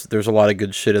 There's a lot of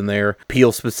good shit in there.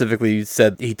 Peele specifically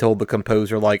said he told the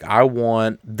composer, like, I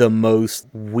want the most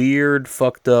weird,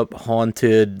 fucked up,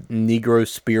 haunted, Negro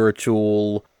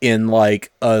spiritual in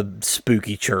like a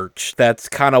spooky church. That's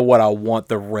kind of what I want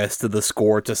the rest of the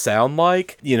score to sound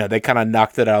like. You know, they kind of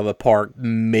knocked it out of the park,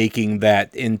 making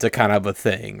that into kind of a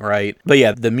thing, right? But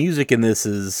yeah, the music in this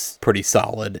is pretty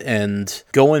solid. And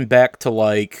going back to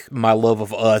like My Love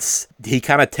of Us, he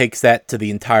kind of takes that to the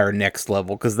entire next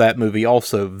level, because that movie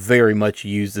also very much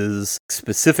uses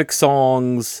specific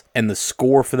songs, and the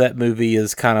score for that movie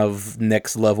is kind of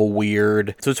next level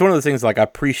weird. So it's one of the things like I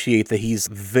appreciate that he's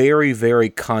very, very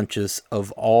conscious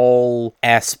of all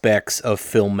aspects of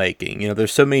filmmaking. You know,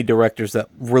 there's so many directors that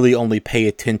really only pay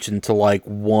attention to like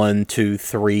 1, 2,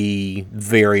 3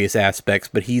 various aspects,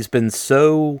 but he's been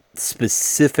so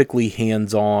specifically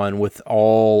hands-on with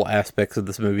all aspects of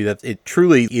this movie that it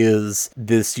truly is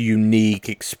this unique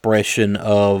expression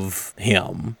of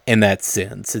him in that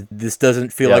sense. This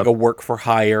doesn't feel like a work for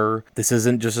hire. This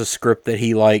isn't just a script that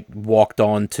he like walked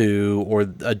onto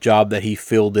or a job that he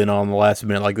filled in on the last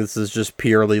minute. Like, this is just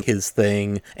purely his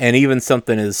thing. And even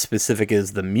something as specific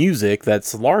as the music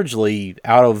that's largely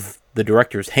out of the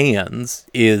director's hands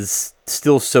is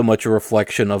still so much a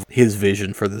reflection of his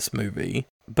vision for this movie.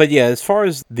 But yeah, as far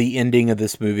as the ending of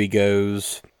this movie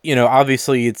goes, you know,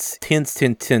 obviously it's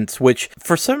tense, which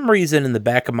for some reason in the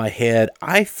back of my head,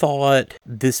 I thought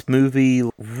this movie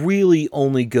really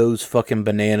only goes fucking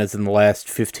bananas in the last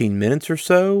 15 minutes or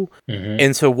so. Mm-hmm.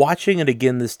 And so watching it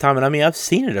again this time, and I mean, I've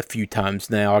seen it a few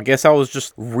times now. I guess I was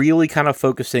just really kind of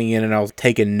focusing in and I was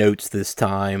taking notes this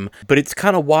time. But it's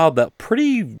kind of wild that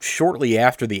pretty shortly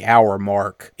after the hour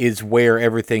mark is where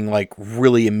everything like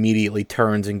really immediately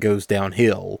turns and goes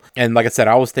downhill. And like I said,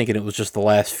 I was thinking it was just the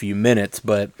last few minutes,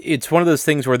 but it's one of those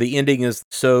things where the ending is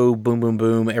so boom, boom,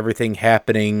 boom, everything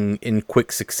happening in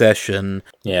quick succession.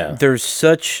 Yeah. There's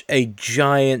such a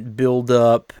giant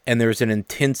buildup, and there's an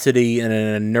intensity and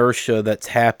an inertia that's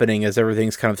happening as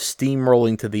everything's kind of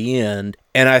steamrolling to the end.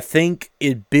 And I think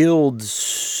it builds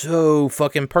so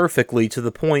fucking perfectly to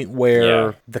the point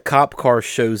where the cop car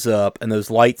shows up and those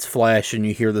lights flash and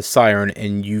you hear the siren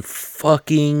and you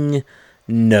fucking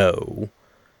know.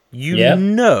 You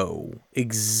know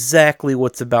exactly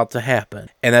what's about to happen.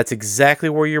 And that's exactly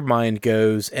where your mind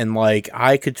goes. And like,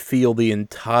 I could feel the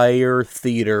entire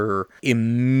theater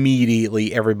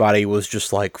immediately. Everybody was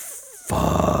just like,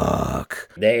 fuck.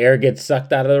 The air gets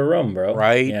sucked out of the room, bro.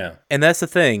 Right? Yeah. And that's the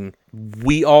thing.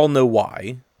 We all know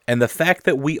why. And the fact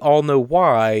that we all know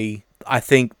why, I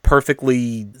think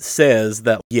perfectly says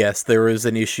that, yes, there is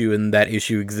an issue and that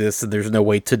issue exists and there's no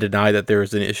way to deny that there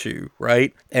is an issue,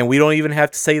 right? And we don't even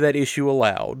have to say that issue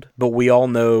aloud, but we all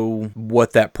know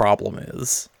what that problem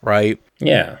is, right?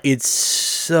 Yeah. It's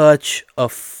such a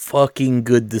fucking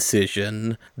good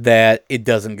decision that it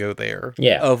doesn't go there.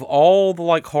 Yeah. Of all the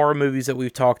like horror movies that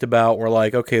we've talked about, where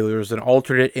like, okay, there's an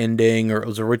alternate ending, or it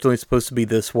was originally supposed to be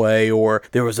this way, or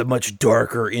there was a much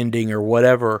darker ending or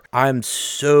whatever, I'm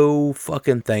so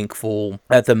fucking thankful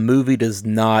that the movie does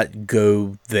not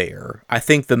go there. I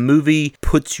think the movie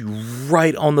puts you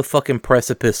right on the fucking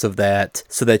precipice of that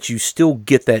so that you still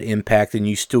get that impact and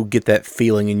you still get that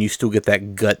feeling and you still get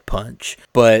that gut punch,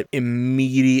 but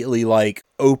immediately like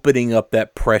opening up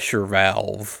that pressure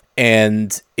valve,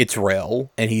 and it's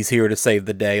Rel, and he's here to save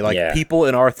the day. Like, people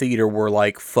in our theater were,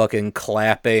 like, fucking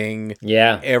clapping.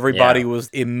 Yeah. Everybody was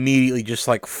immediately just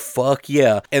like, fuck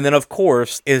yeah. And then, of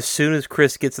course, as soon as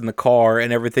Chris gets in the car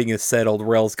and everything is settled,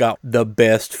 Rel's got the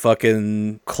best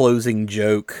fucking closing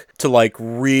joke to, like,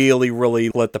 really, really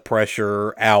let the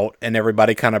pressure out, and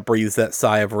everybody kind of breathes that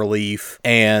sigh of relief,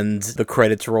 and the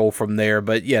credits roll from there.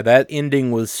 But, yeah, that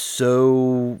ending was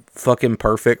so fucking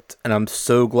perfect, and I'm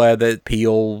so glad that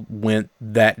Peele went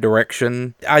that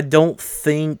direction. I don't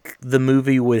think the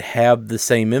movie would have the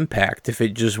same impact if it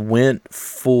just went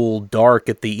full dark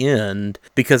at the end,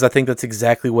 because I think that's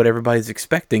exactly what everybody's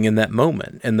expecting in that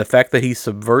moment. And the fact that he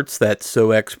subverts that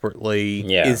so expertly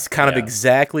is kind of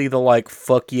exactly the like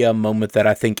fuck yeah moment that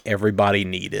I think everybody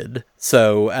needed.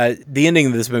 So the ending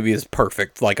of this movie is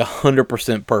perfect, like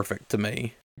 100% perfect to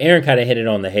me. Aaron kind of hit it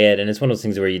on the head, and it's one of those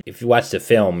things where if you watch the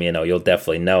film, you know, you'll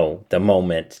definitely know the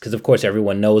moment, because of course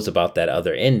everyone knows about that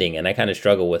other ending, and I kind of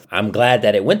struggle with, I'm glad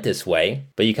that it went this way,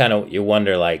 but you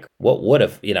wonder like, what would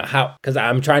have, you know, how, because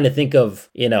I'm trying to think of,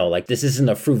 you know, like this isn't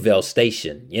a Fruitvale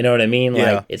Station, you know what I mean?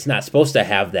 Like it's not supposed to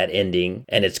have that ending,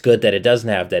 and it's good that it doesn't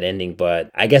have that ending,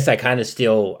 but I guess I kind of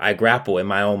still, I grapple in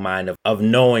my own mind of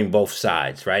knowing both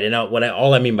sides, right? And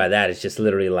all I mean by that is just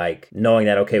literally like knowing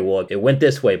that, okay, well, it went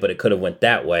this way, but it could have went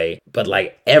that way. But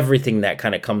like everything that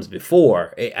kind of comes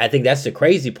before, I think that's the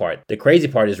crazy part. The crazy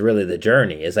part is really the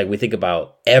journey. It's like we think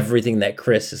about everything that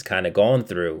Chris has kind of gone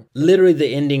through. Literally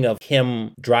the ending of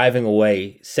him driving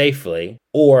away safely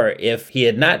Or if he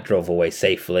had not drove away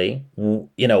safely,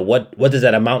 what does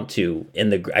that amount to in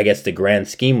the grand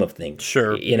scheme of things?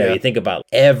 Sure. You think about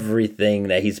everything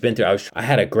that he's been through. I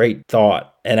had a great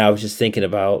thought. And I was just thinking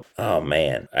about, oh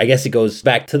man, I guess it goes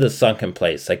back to the sunken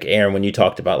place. Like Aaron, when you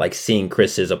talked about like seeing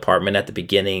Chris's apartment at the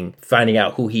beginning, finding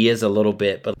out who he is a little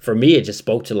bit. But for me, it just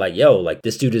spoke to like,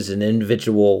 this dude is an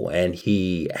individual and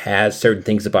he has certain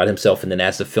things about himself. And then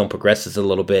as the film progresses a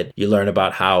little bit, you learn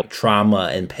about how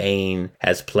trauma and pain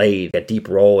has played a deep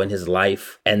role in his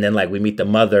life. And then like we meet the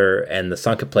mother and the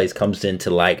sunken place comes in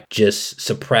to like just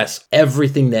suppress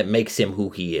everything that makes him who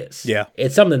he is. Yeah.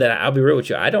 It's something that I'll be real with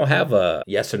you. I don't have a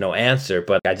yes or no answer,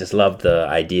 but I just love the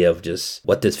idea of just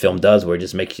what this film does where it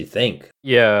just makes you think.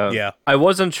 Yeah. I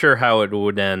wasn't sure how it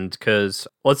would end because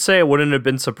let's say I wouldn't have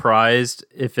been surprised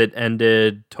if it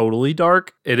ended totally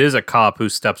dark. It is a cop who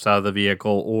steps out of the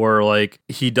vehicle, or like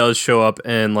he does show up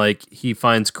and like he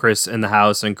finds Chris in the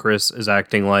house and Chris is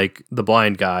acting like the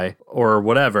blind guy or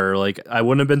whatever. Like I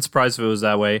wouldn't have been surprised if it was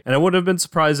that way. And I wouldn't have been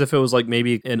surprised if it was like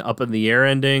maybe an up in the air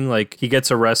ending. Like he gets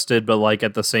arrested, but like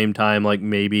at the same time, like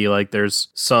maybe like there's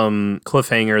some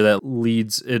cliffhanger that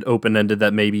leads it open-ended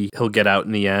that maybe he'll get out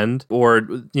in the end, or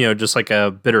just like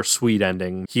a bittersweet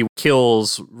ending. He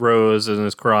kills Rose and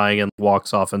is crying and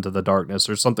walks off into the darkness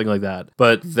or something like that.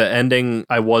 But the ending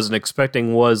I wasn't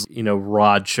expecting was,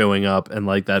 Rod showing up and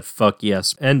like that fuck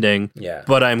yes ending. Yeah.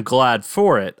 But I'm glad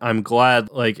for it. I'm glad,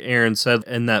 like Aaron said,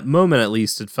 in that moment at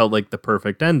least, it felt like the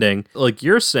perfect ending. Like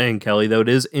you're saying, Kelly, though, it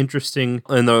is interesting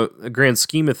in the grand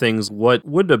scheme of things, what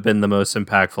would have been the most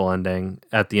impactful ending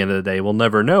at the end of the day? We'll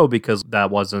never know because that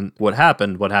wasn't what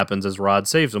happened. What happens is Rod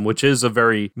saves him, which is a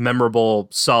very memorable,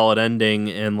 solid ending,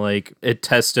 and like it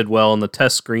tested well in the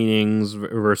test screenings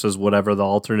versus whatever the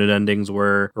alternate endings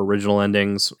were, original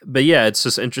endings. But yeah, it's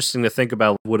just interesting to think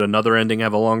about, would another ending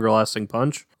have a longer lasting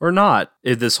punch or not?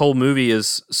 If this whole movie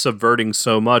is subverting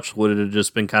so much, would it have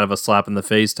just been kind of a slap in the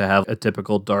face to have a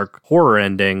typical dark horror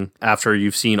ending after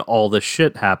you've seen all this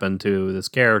shit happen to this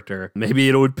character? Maybe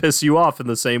it would piss you off in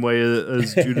the same way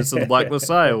as Judas and the Black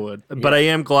Messiah would. But I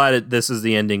am glad this is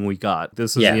the ending we got.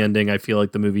 This is the ending I feel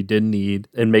like the movie did need.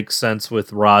 It makes sense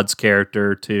with Rod's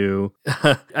character too.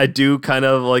 I do kind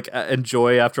of like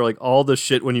enjoy after like all the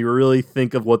shit when you really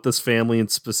think of what this family and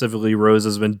specifically Rose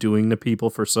has been doing to people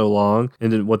for so long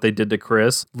and what they did to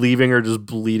Chris, leaving her just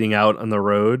bleeding out on the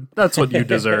road. That's what you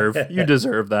deserve. You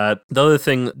deserve that. The other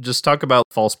thing, just talk about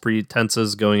false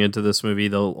pretenses going into this movie.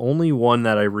 The only one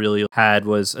that I really had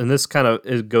was, and this kind of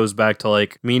it goes back to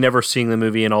like me never seeing the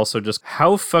movie and also just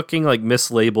how fucking like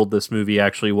mislabeled this movie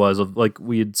actually was. Of like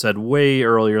we had said way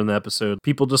earlier in the episode,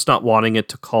 people just not wanting it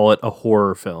to call it a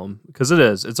horror film because it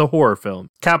is. It's a horror film,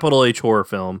 capital H horror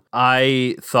film.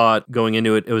 I thought going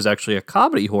into it, it was actually a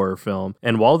comedy horror film.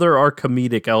 And while there are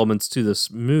comedic elements to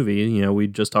this movie, we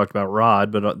just talked about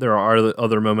Rod, but there are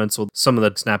other moments with some of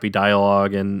the snappy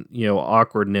dialogue and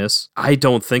awkwardness. I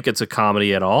don't think it's a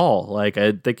comedy at all. Like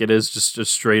I think it is just a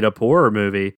straight up horror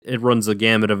movie. It runs the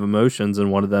gamut of emotions,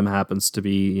 and one of them happens to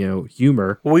be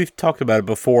humor. Well, we've talked about it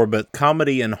before, but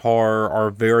comedy and horror are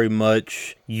very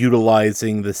much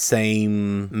utilizing the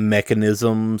same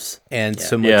mechanisms, and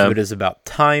so much of it is about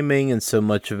timing, and so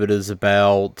much of it is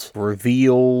about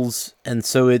reveals, and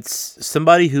so it's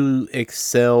somebody who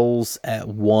excels at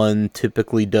one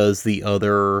typically does the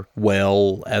other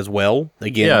well as well.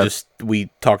 Again, just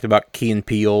we talked about Key and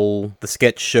Peele, the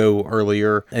sketch show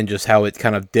earlier, and just how it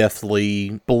kind of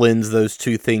deftly blends those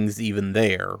two things even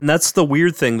there. And that's the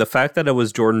weird thing. The fact that it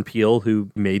was Jordan Peele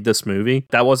who made this movie,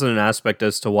 that wasn't an aspect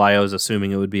as to why I was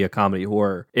assuming it would be a comedy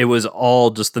horror. It was all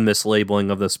just the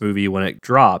mislabeling of this movie when it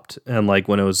dropped and like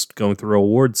when it was going through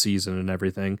award season and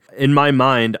everything. In my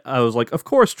mind, I was like, of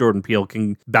course Jordan Peele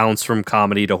can bounce from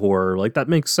comedy to horror. Like that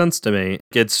makes sense to me.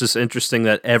 It's just interesting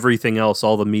that everything else,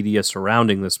 all the media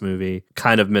surrounding this movie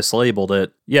kind of mislabeled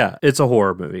it. Yeah, it's a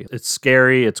horror movie. It's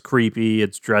scary, it's creepy,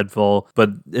 it's dreadful,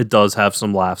 but it does have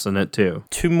some laughs in it too.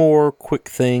 Two more quick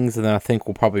things and then I think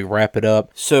we'll probably wrap it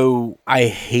up. So I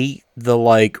hate the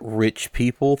like rich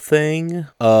people thing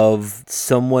of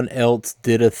someone else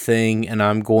did a thing and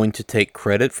I'm going to take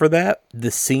credit for that. The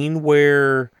scene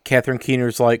where Catherine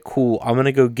Keener's like, cool, I'm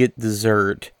gonna go get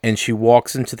dessert, and she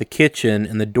walks into the kitchen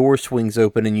and the door swings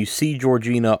open and you see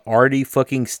Georgina already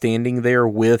fucking standing there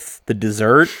with the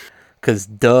dessert. because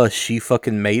duh, she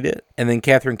fucking made it. And then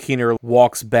Catherine Keener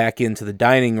walks back into the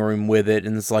dining room with it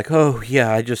and is like, oh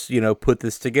yeah, I just, put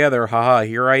this together. Haha,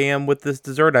 here I am with this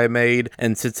dessert I made,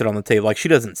 and sits it on the table. Like, she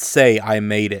doesn't say I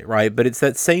made it, right? But it's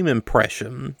that same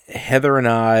impression. Heather and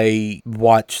I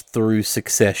watched through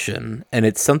Succession, and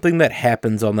it's something that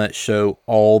happens on that show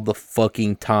all the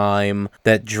fucking time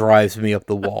that drives me up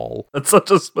the wall. That's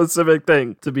such a specific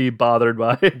thing to be bothered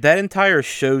by. That entire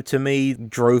show to me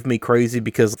drove me crazy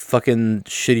because fucking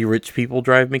shitty rich people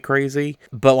drive me crazy.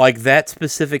 But like, that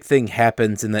specific thing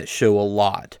happens in that show a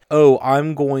lot. Oh,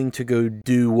 I'm going to go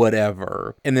do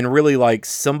whatever. And then really, like,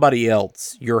 somebody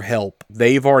else, your help,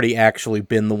 they've already actually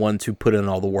been the ones who put in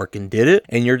all the work and did it.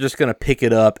 And you're just going to pick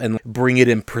it up and bring it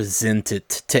and present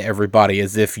it to everybody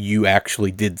as if you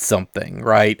actually did something,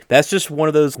 right? That's just one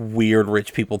of those weird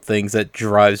rich people things that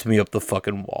drives me up the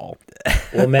fucking wall.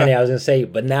 Well, Manny, I was going to say,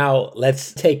 but now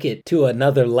let's take it to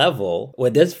another level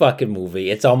with this fucking movie.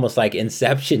 It's almost like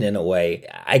Inception in a way.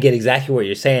 I get exactly what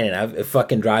you're saying, and it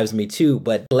fucking drives me too.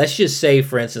 But let's just say,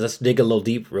 for instance, let's dig a little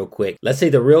deep real quick. Let's say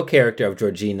the real character of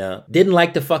Georgina didn't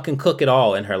like to fucking cook at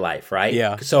all in her life, right?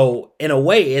 Yeah. So in a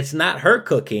way, it's not her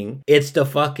cooking. It's the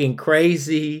fucking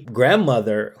crazy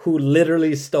grandmother who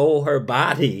literally stole her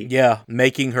body. Yeah,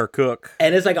 making her cook.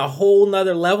 And it's like a whole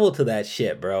nother level to that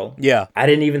shit, bro. Yeah. I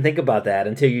didn't even think about that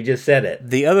until you just said it.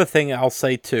 The other thing I'll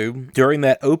say too, during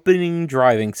that opening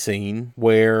driving scene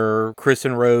where Chris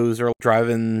and Rose are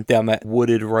driving down that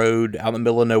wooded road out in the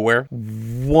middle of nowhere,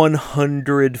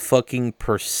 100 fucking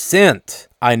 %.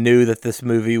 I knew that this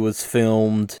movie was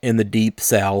filmed in the deep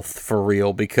south for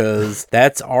real, because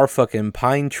that's our fucking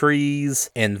pine trees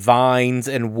and vines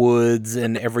and woods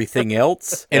and everything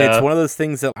else. And it's one of those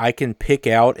things that I can pick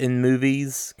out in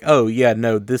movies. Oh yeah,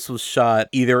 no, this was shot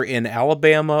either in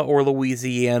Alabama or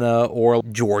Louisiana or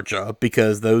Georgia,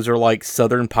 because those are like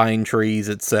southern pine trees,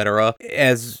 etc.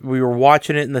 As we were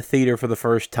watching it in the theater for the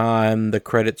first time, the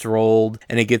credits rolled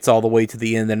and it gets all the way to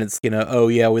the end and it's, oh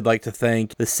yeah, we'd like to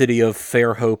thank the city of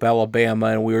Fairhope, Alabama,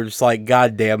 and we were just like,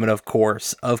 God damn it, of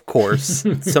course.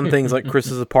 Some things like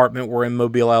Chris's apartment were in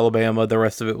Mobile, Alabama, the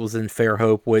rest of it was in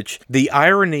Fairhope, which the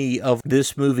irony of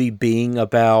this movie being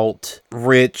about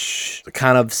rich,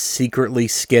 kind of secretly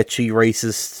sketchy,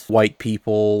 racist white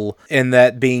people, and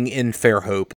that being in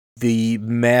Fairhope, the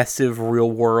massive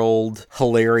real world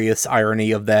hilarious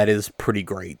irony of that is pretty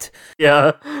great.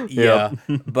 Yeah.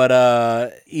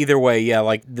 But either way, yeah,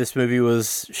 like this movie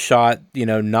was shot,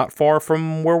 not far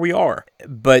from where we are.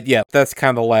 But yeah, that's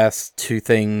kind of the last two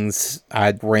things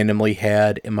I randomly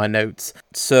had in my notes.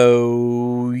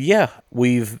 So yeah,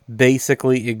 we've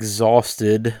basically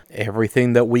exhausted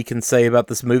everything that we can say about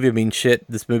this movie. I mean, shit,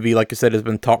 this movie, like I said, has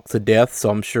been talked to death, so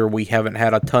I'm sure we haven't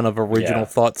had a ton of original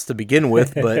thoughts to begin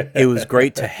with, but it was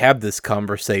great to have this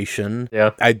conversation.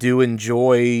 Yeah. I do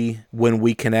enjoy when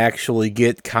we can actually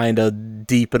get kind of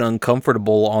deep and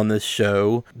uncomfortable on this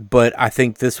show, but I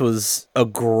think this was a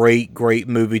great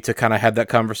movie to kind of have that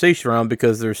conversation around,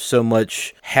 because there's so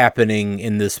much happening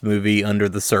in this movie under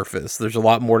the surface. There's a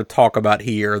lot more to talk about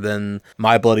here than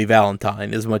My Bloody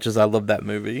Valentine, as much as I love that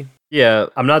movie. Yeah,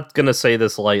 I'm not going to say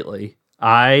this lightly.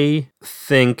 I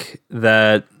think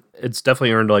that it's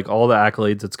definitely earned like all the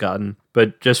accolades it's gotten.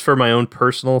 But just for my own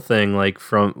personal thing, like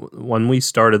from when we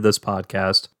started this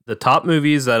podcast, the top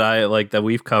movies that I like that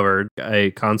we've covered,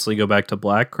 I constantly go back to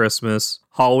Black Christmas,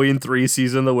 Halloween 3,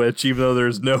 Season of the Witch, even though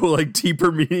there's no like deeper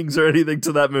meanings or anything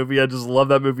to that movie. I just love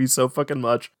that movie so fucking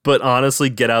much. But honestly,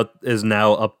 Get Out is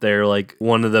now up there, like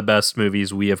one of the best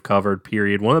movies we have covered,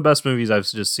 period. One of the best movies I've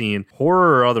just seen,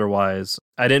 horror or otherwise.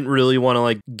 I didn't really want to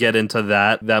like get into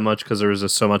that much because there was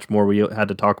just so much more we had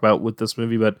to talk about with this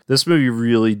movie. But this movie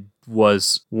really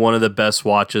was one of the best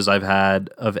watches I've had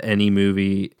of any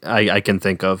movie I can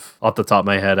think of off the top of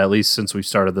my head, at least since we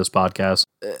started this podcast.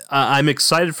 I'm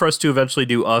excited for us to eventually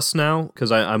do Us now,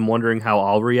 because I'm wondering how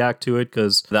I'll react to it,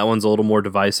 because that one's a little more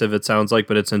divisive, it sounds like,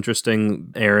 but it's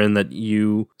interesting, Aaron, that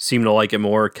you seem to like it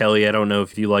more. Kelly, I don't know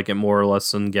if you like it more or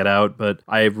less than Get Out, but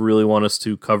I really want us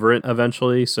to cover it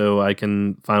eventually so I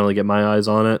can finally get my eyes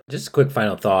on it. Just a quick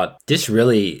final thought. This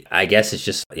really, I guess it's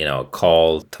just, a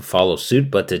call to follow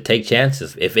suit, but to take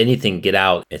chances. If anything, Get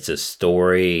Out, it's a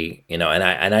story, and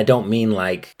I don't mean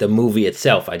like the movie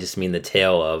itself. I just mean the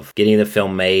tale of getting the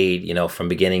film made, from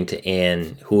beginning to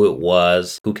end, who it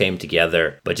was, who came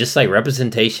together, but just like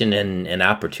representation and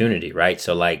opportunity, right?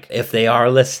 So like, if they are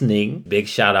listening, big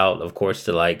shout out, of course,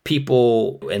 to like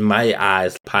people, in my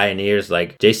eyes, pioneers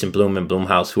like Jason Blum and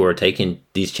Blumhouse, who are taking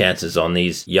these chances on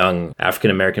these young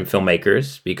African-American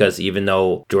filmmakers, because even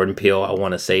though Jordan Peele, I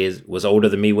want to say, was older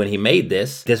than me when he made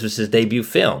this was his debut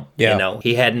film. Yeah. You know,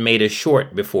 he hadn't made a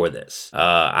short before this.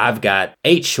 I've got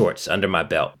 8 shorts under my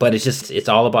belt, but it's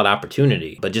all about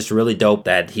opportunity. But just really dope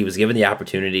that he was given the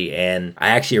opportunity. And I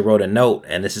actually wrote a note,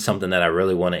 and this is something that I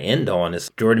really want to end on, is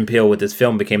Jordan Peele with this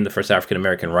film became the first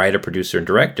African-American writer, producer, and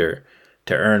director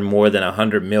to earn more than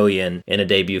 $100 million in a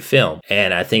debut film.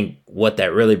 And I think what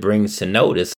that really brings to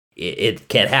note is it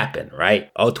can't happen,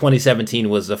 right? 2017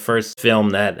 was the first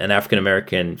film that an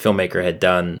African-American filmmaker had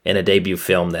done in a debut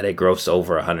film that had grossed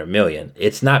over $100 million.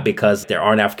 It's not because there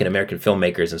aren't African-American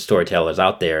filmmakers and storytellers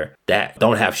out there that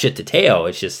don't have shit to tell.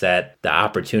 It's just that the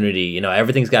opportunity,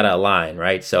 everything's got to align,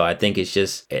 right? So I think it's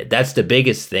just, that's the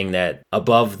biggest thing, that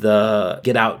above the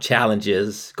get out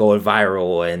challenges going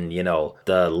viral and,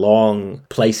 the long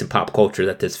place in pop culture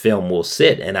that this film will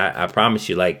sit. And I promise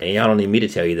you, and y'all don't need me to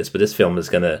tell you this, but this film is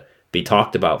going to be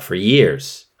talked about for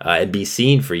years and be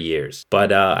seen for years.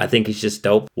 But I think it's just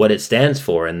dope what it stands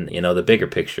for, and the bigger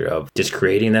picture of just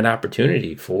creating that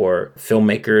opportunity for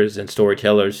filmmakers and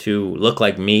storytellers who look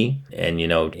like me and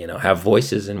have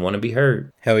voices and want to be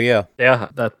heard. Hell yeah. Yeah,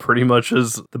 that pretty much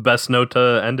is the best note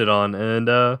to end it on. And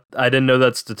I didn't know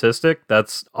that statistic.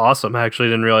 That's awesome. I actually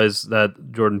didn't realize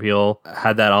that Jordan Peele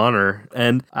had that honor.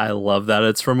 And I love that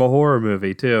it's from a horror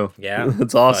movie too. Yeah.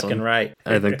 It's awesome. Fucking right.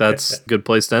 I think that's a good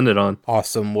place to end it on.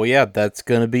 Awesome. Well, yeah, that's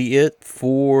going to be it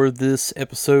for this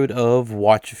episode of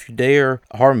Watch If You Dare,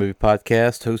 a horror movie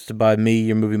podcast hosted by me,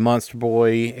 your movie monster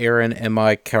boy, Aaron, and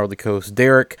my cowardly co-host,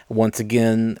 Derek. Once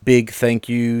again, big thank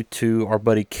you to our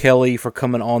buddy Kelly for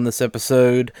coming on this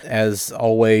episode. As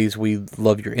always, we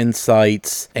love your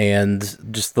insights and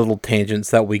just little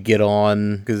tangents that we get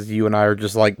on, because you and I are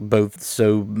just both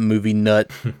so movie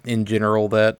nut in general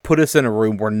that put us in a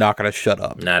room, we're not going to shut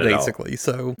up. Not at all. Basically.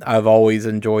 So I've always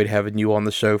enjoyed having you on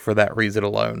the show for that reason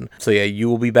alone. So yeah, you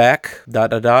will be back, ...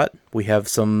 We have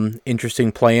some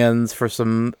interesting plans for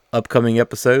some upcoming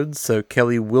episodes, so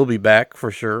Kelly will be back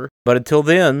for sure. But until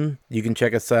then, you can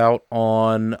check us out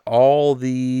on all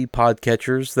the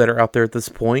podcatchers that are out there at this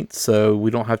point, so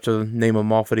we don't have to name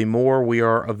them off anymore. We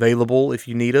are available if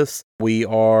you need us. We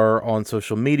are on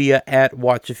social media at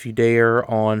Watch If You Dare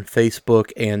on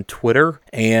Facebook and Twitter.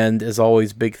 And as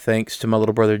always, big thanks to my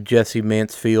little brother Jesse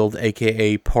Mansfield,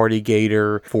 aka Party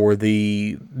Gator, for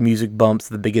the music bumps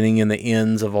at the beginning and the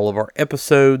ends of all of our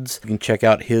episodes. You can check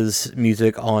out his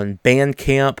music on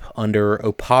Bandcamp under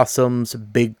Opossums,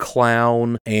 Big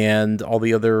Clown, and all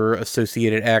the other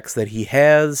associated acts that he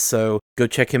has. So go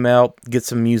check him out, get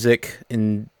some music,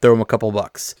 and throw him a couple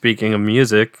bucks. Speaking of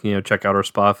music, check out our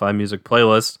Spotify music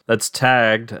playlist. That's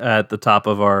tagged at the top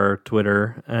of our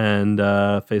Twitter and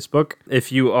Facebook.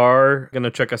 If you are going to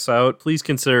check us out, please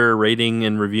consider rating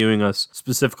and reviewing us,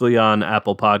 specifically on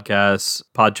Apple Podcasts,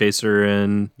 Podchaser,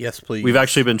 and yes, please. We've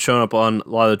actually been showing up on a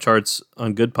lot of the charts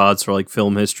on Good Pods for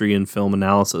film history and film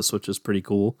analysis, which is pretty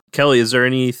cool. Kelly, is there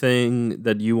anything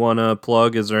that you want to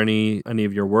plug? Is there any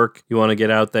of your work you want to get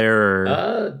out there?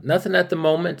 Or? Nothing at the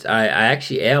moment. I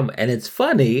actually am, and it's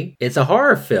funny. It's a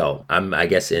horror film. I'm, I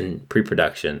guess, in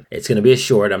pre-production. It's going to be a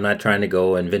short. I'm not trying to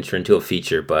go and venture into a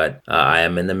feature, but I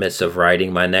am in the midst of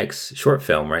writing my next short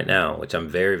film right now, which I'm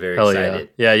very, very excited.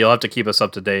 Yeah, you'll have to keep us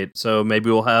up to date. So maybe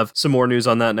we'll have some more news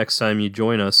on that next time you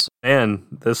join us. Man,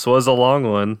 this was a long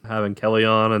one, having Kelly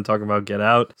on and talking about Get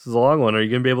Out. This is a long one. Are you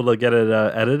going to be able to get it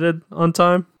edited on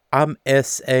time? I'm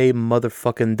S.A.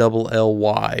 motherfucking double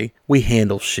L.Y. We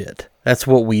handle shit. That's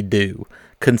what we do.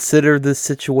 Consider this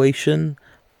situation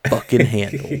fucking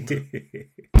handled.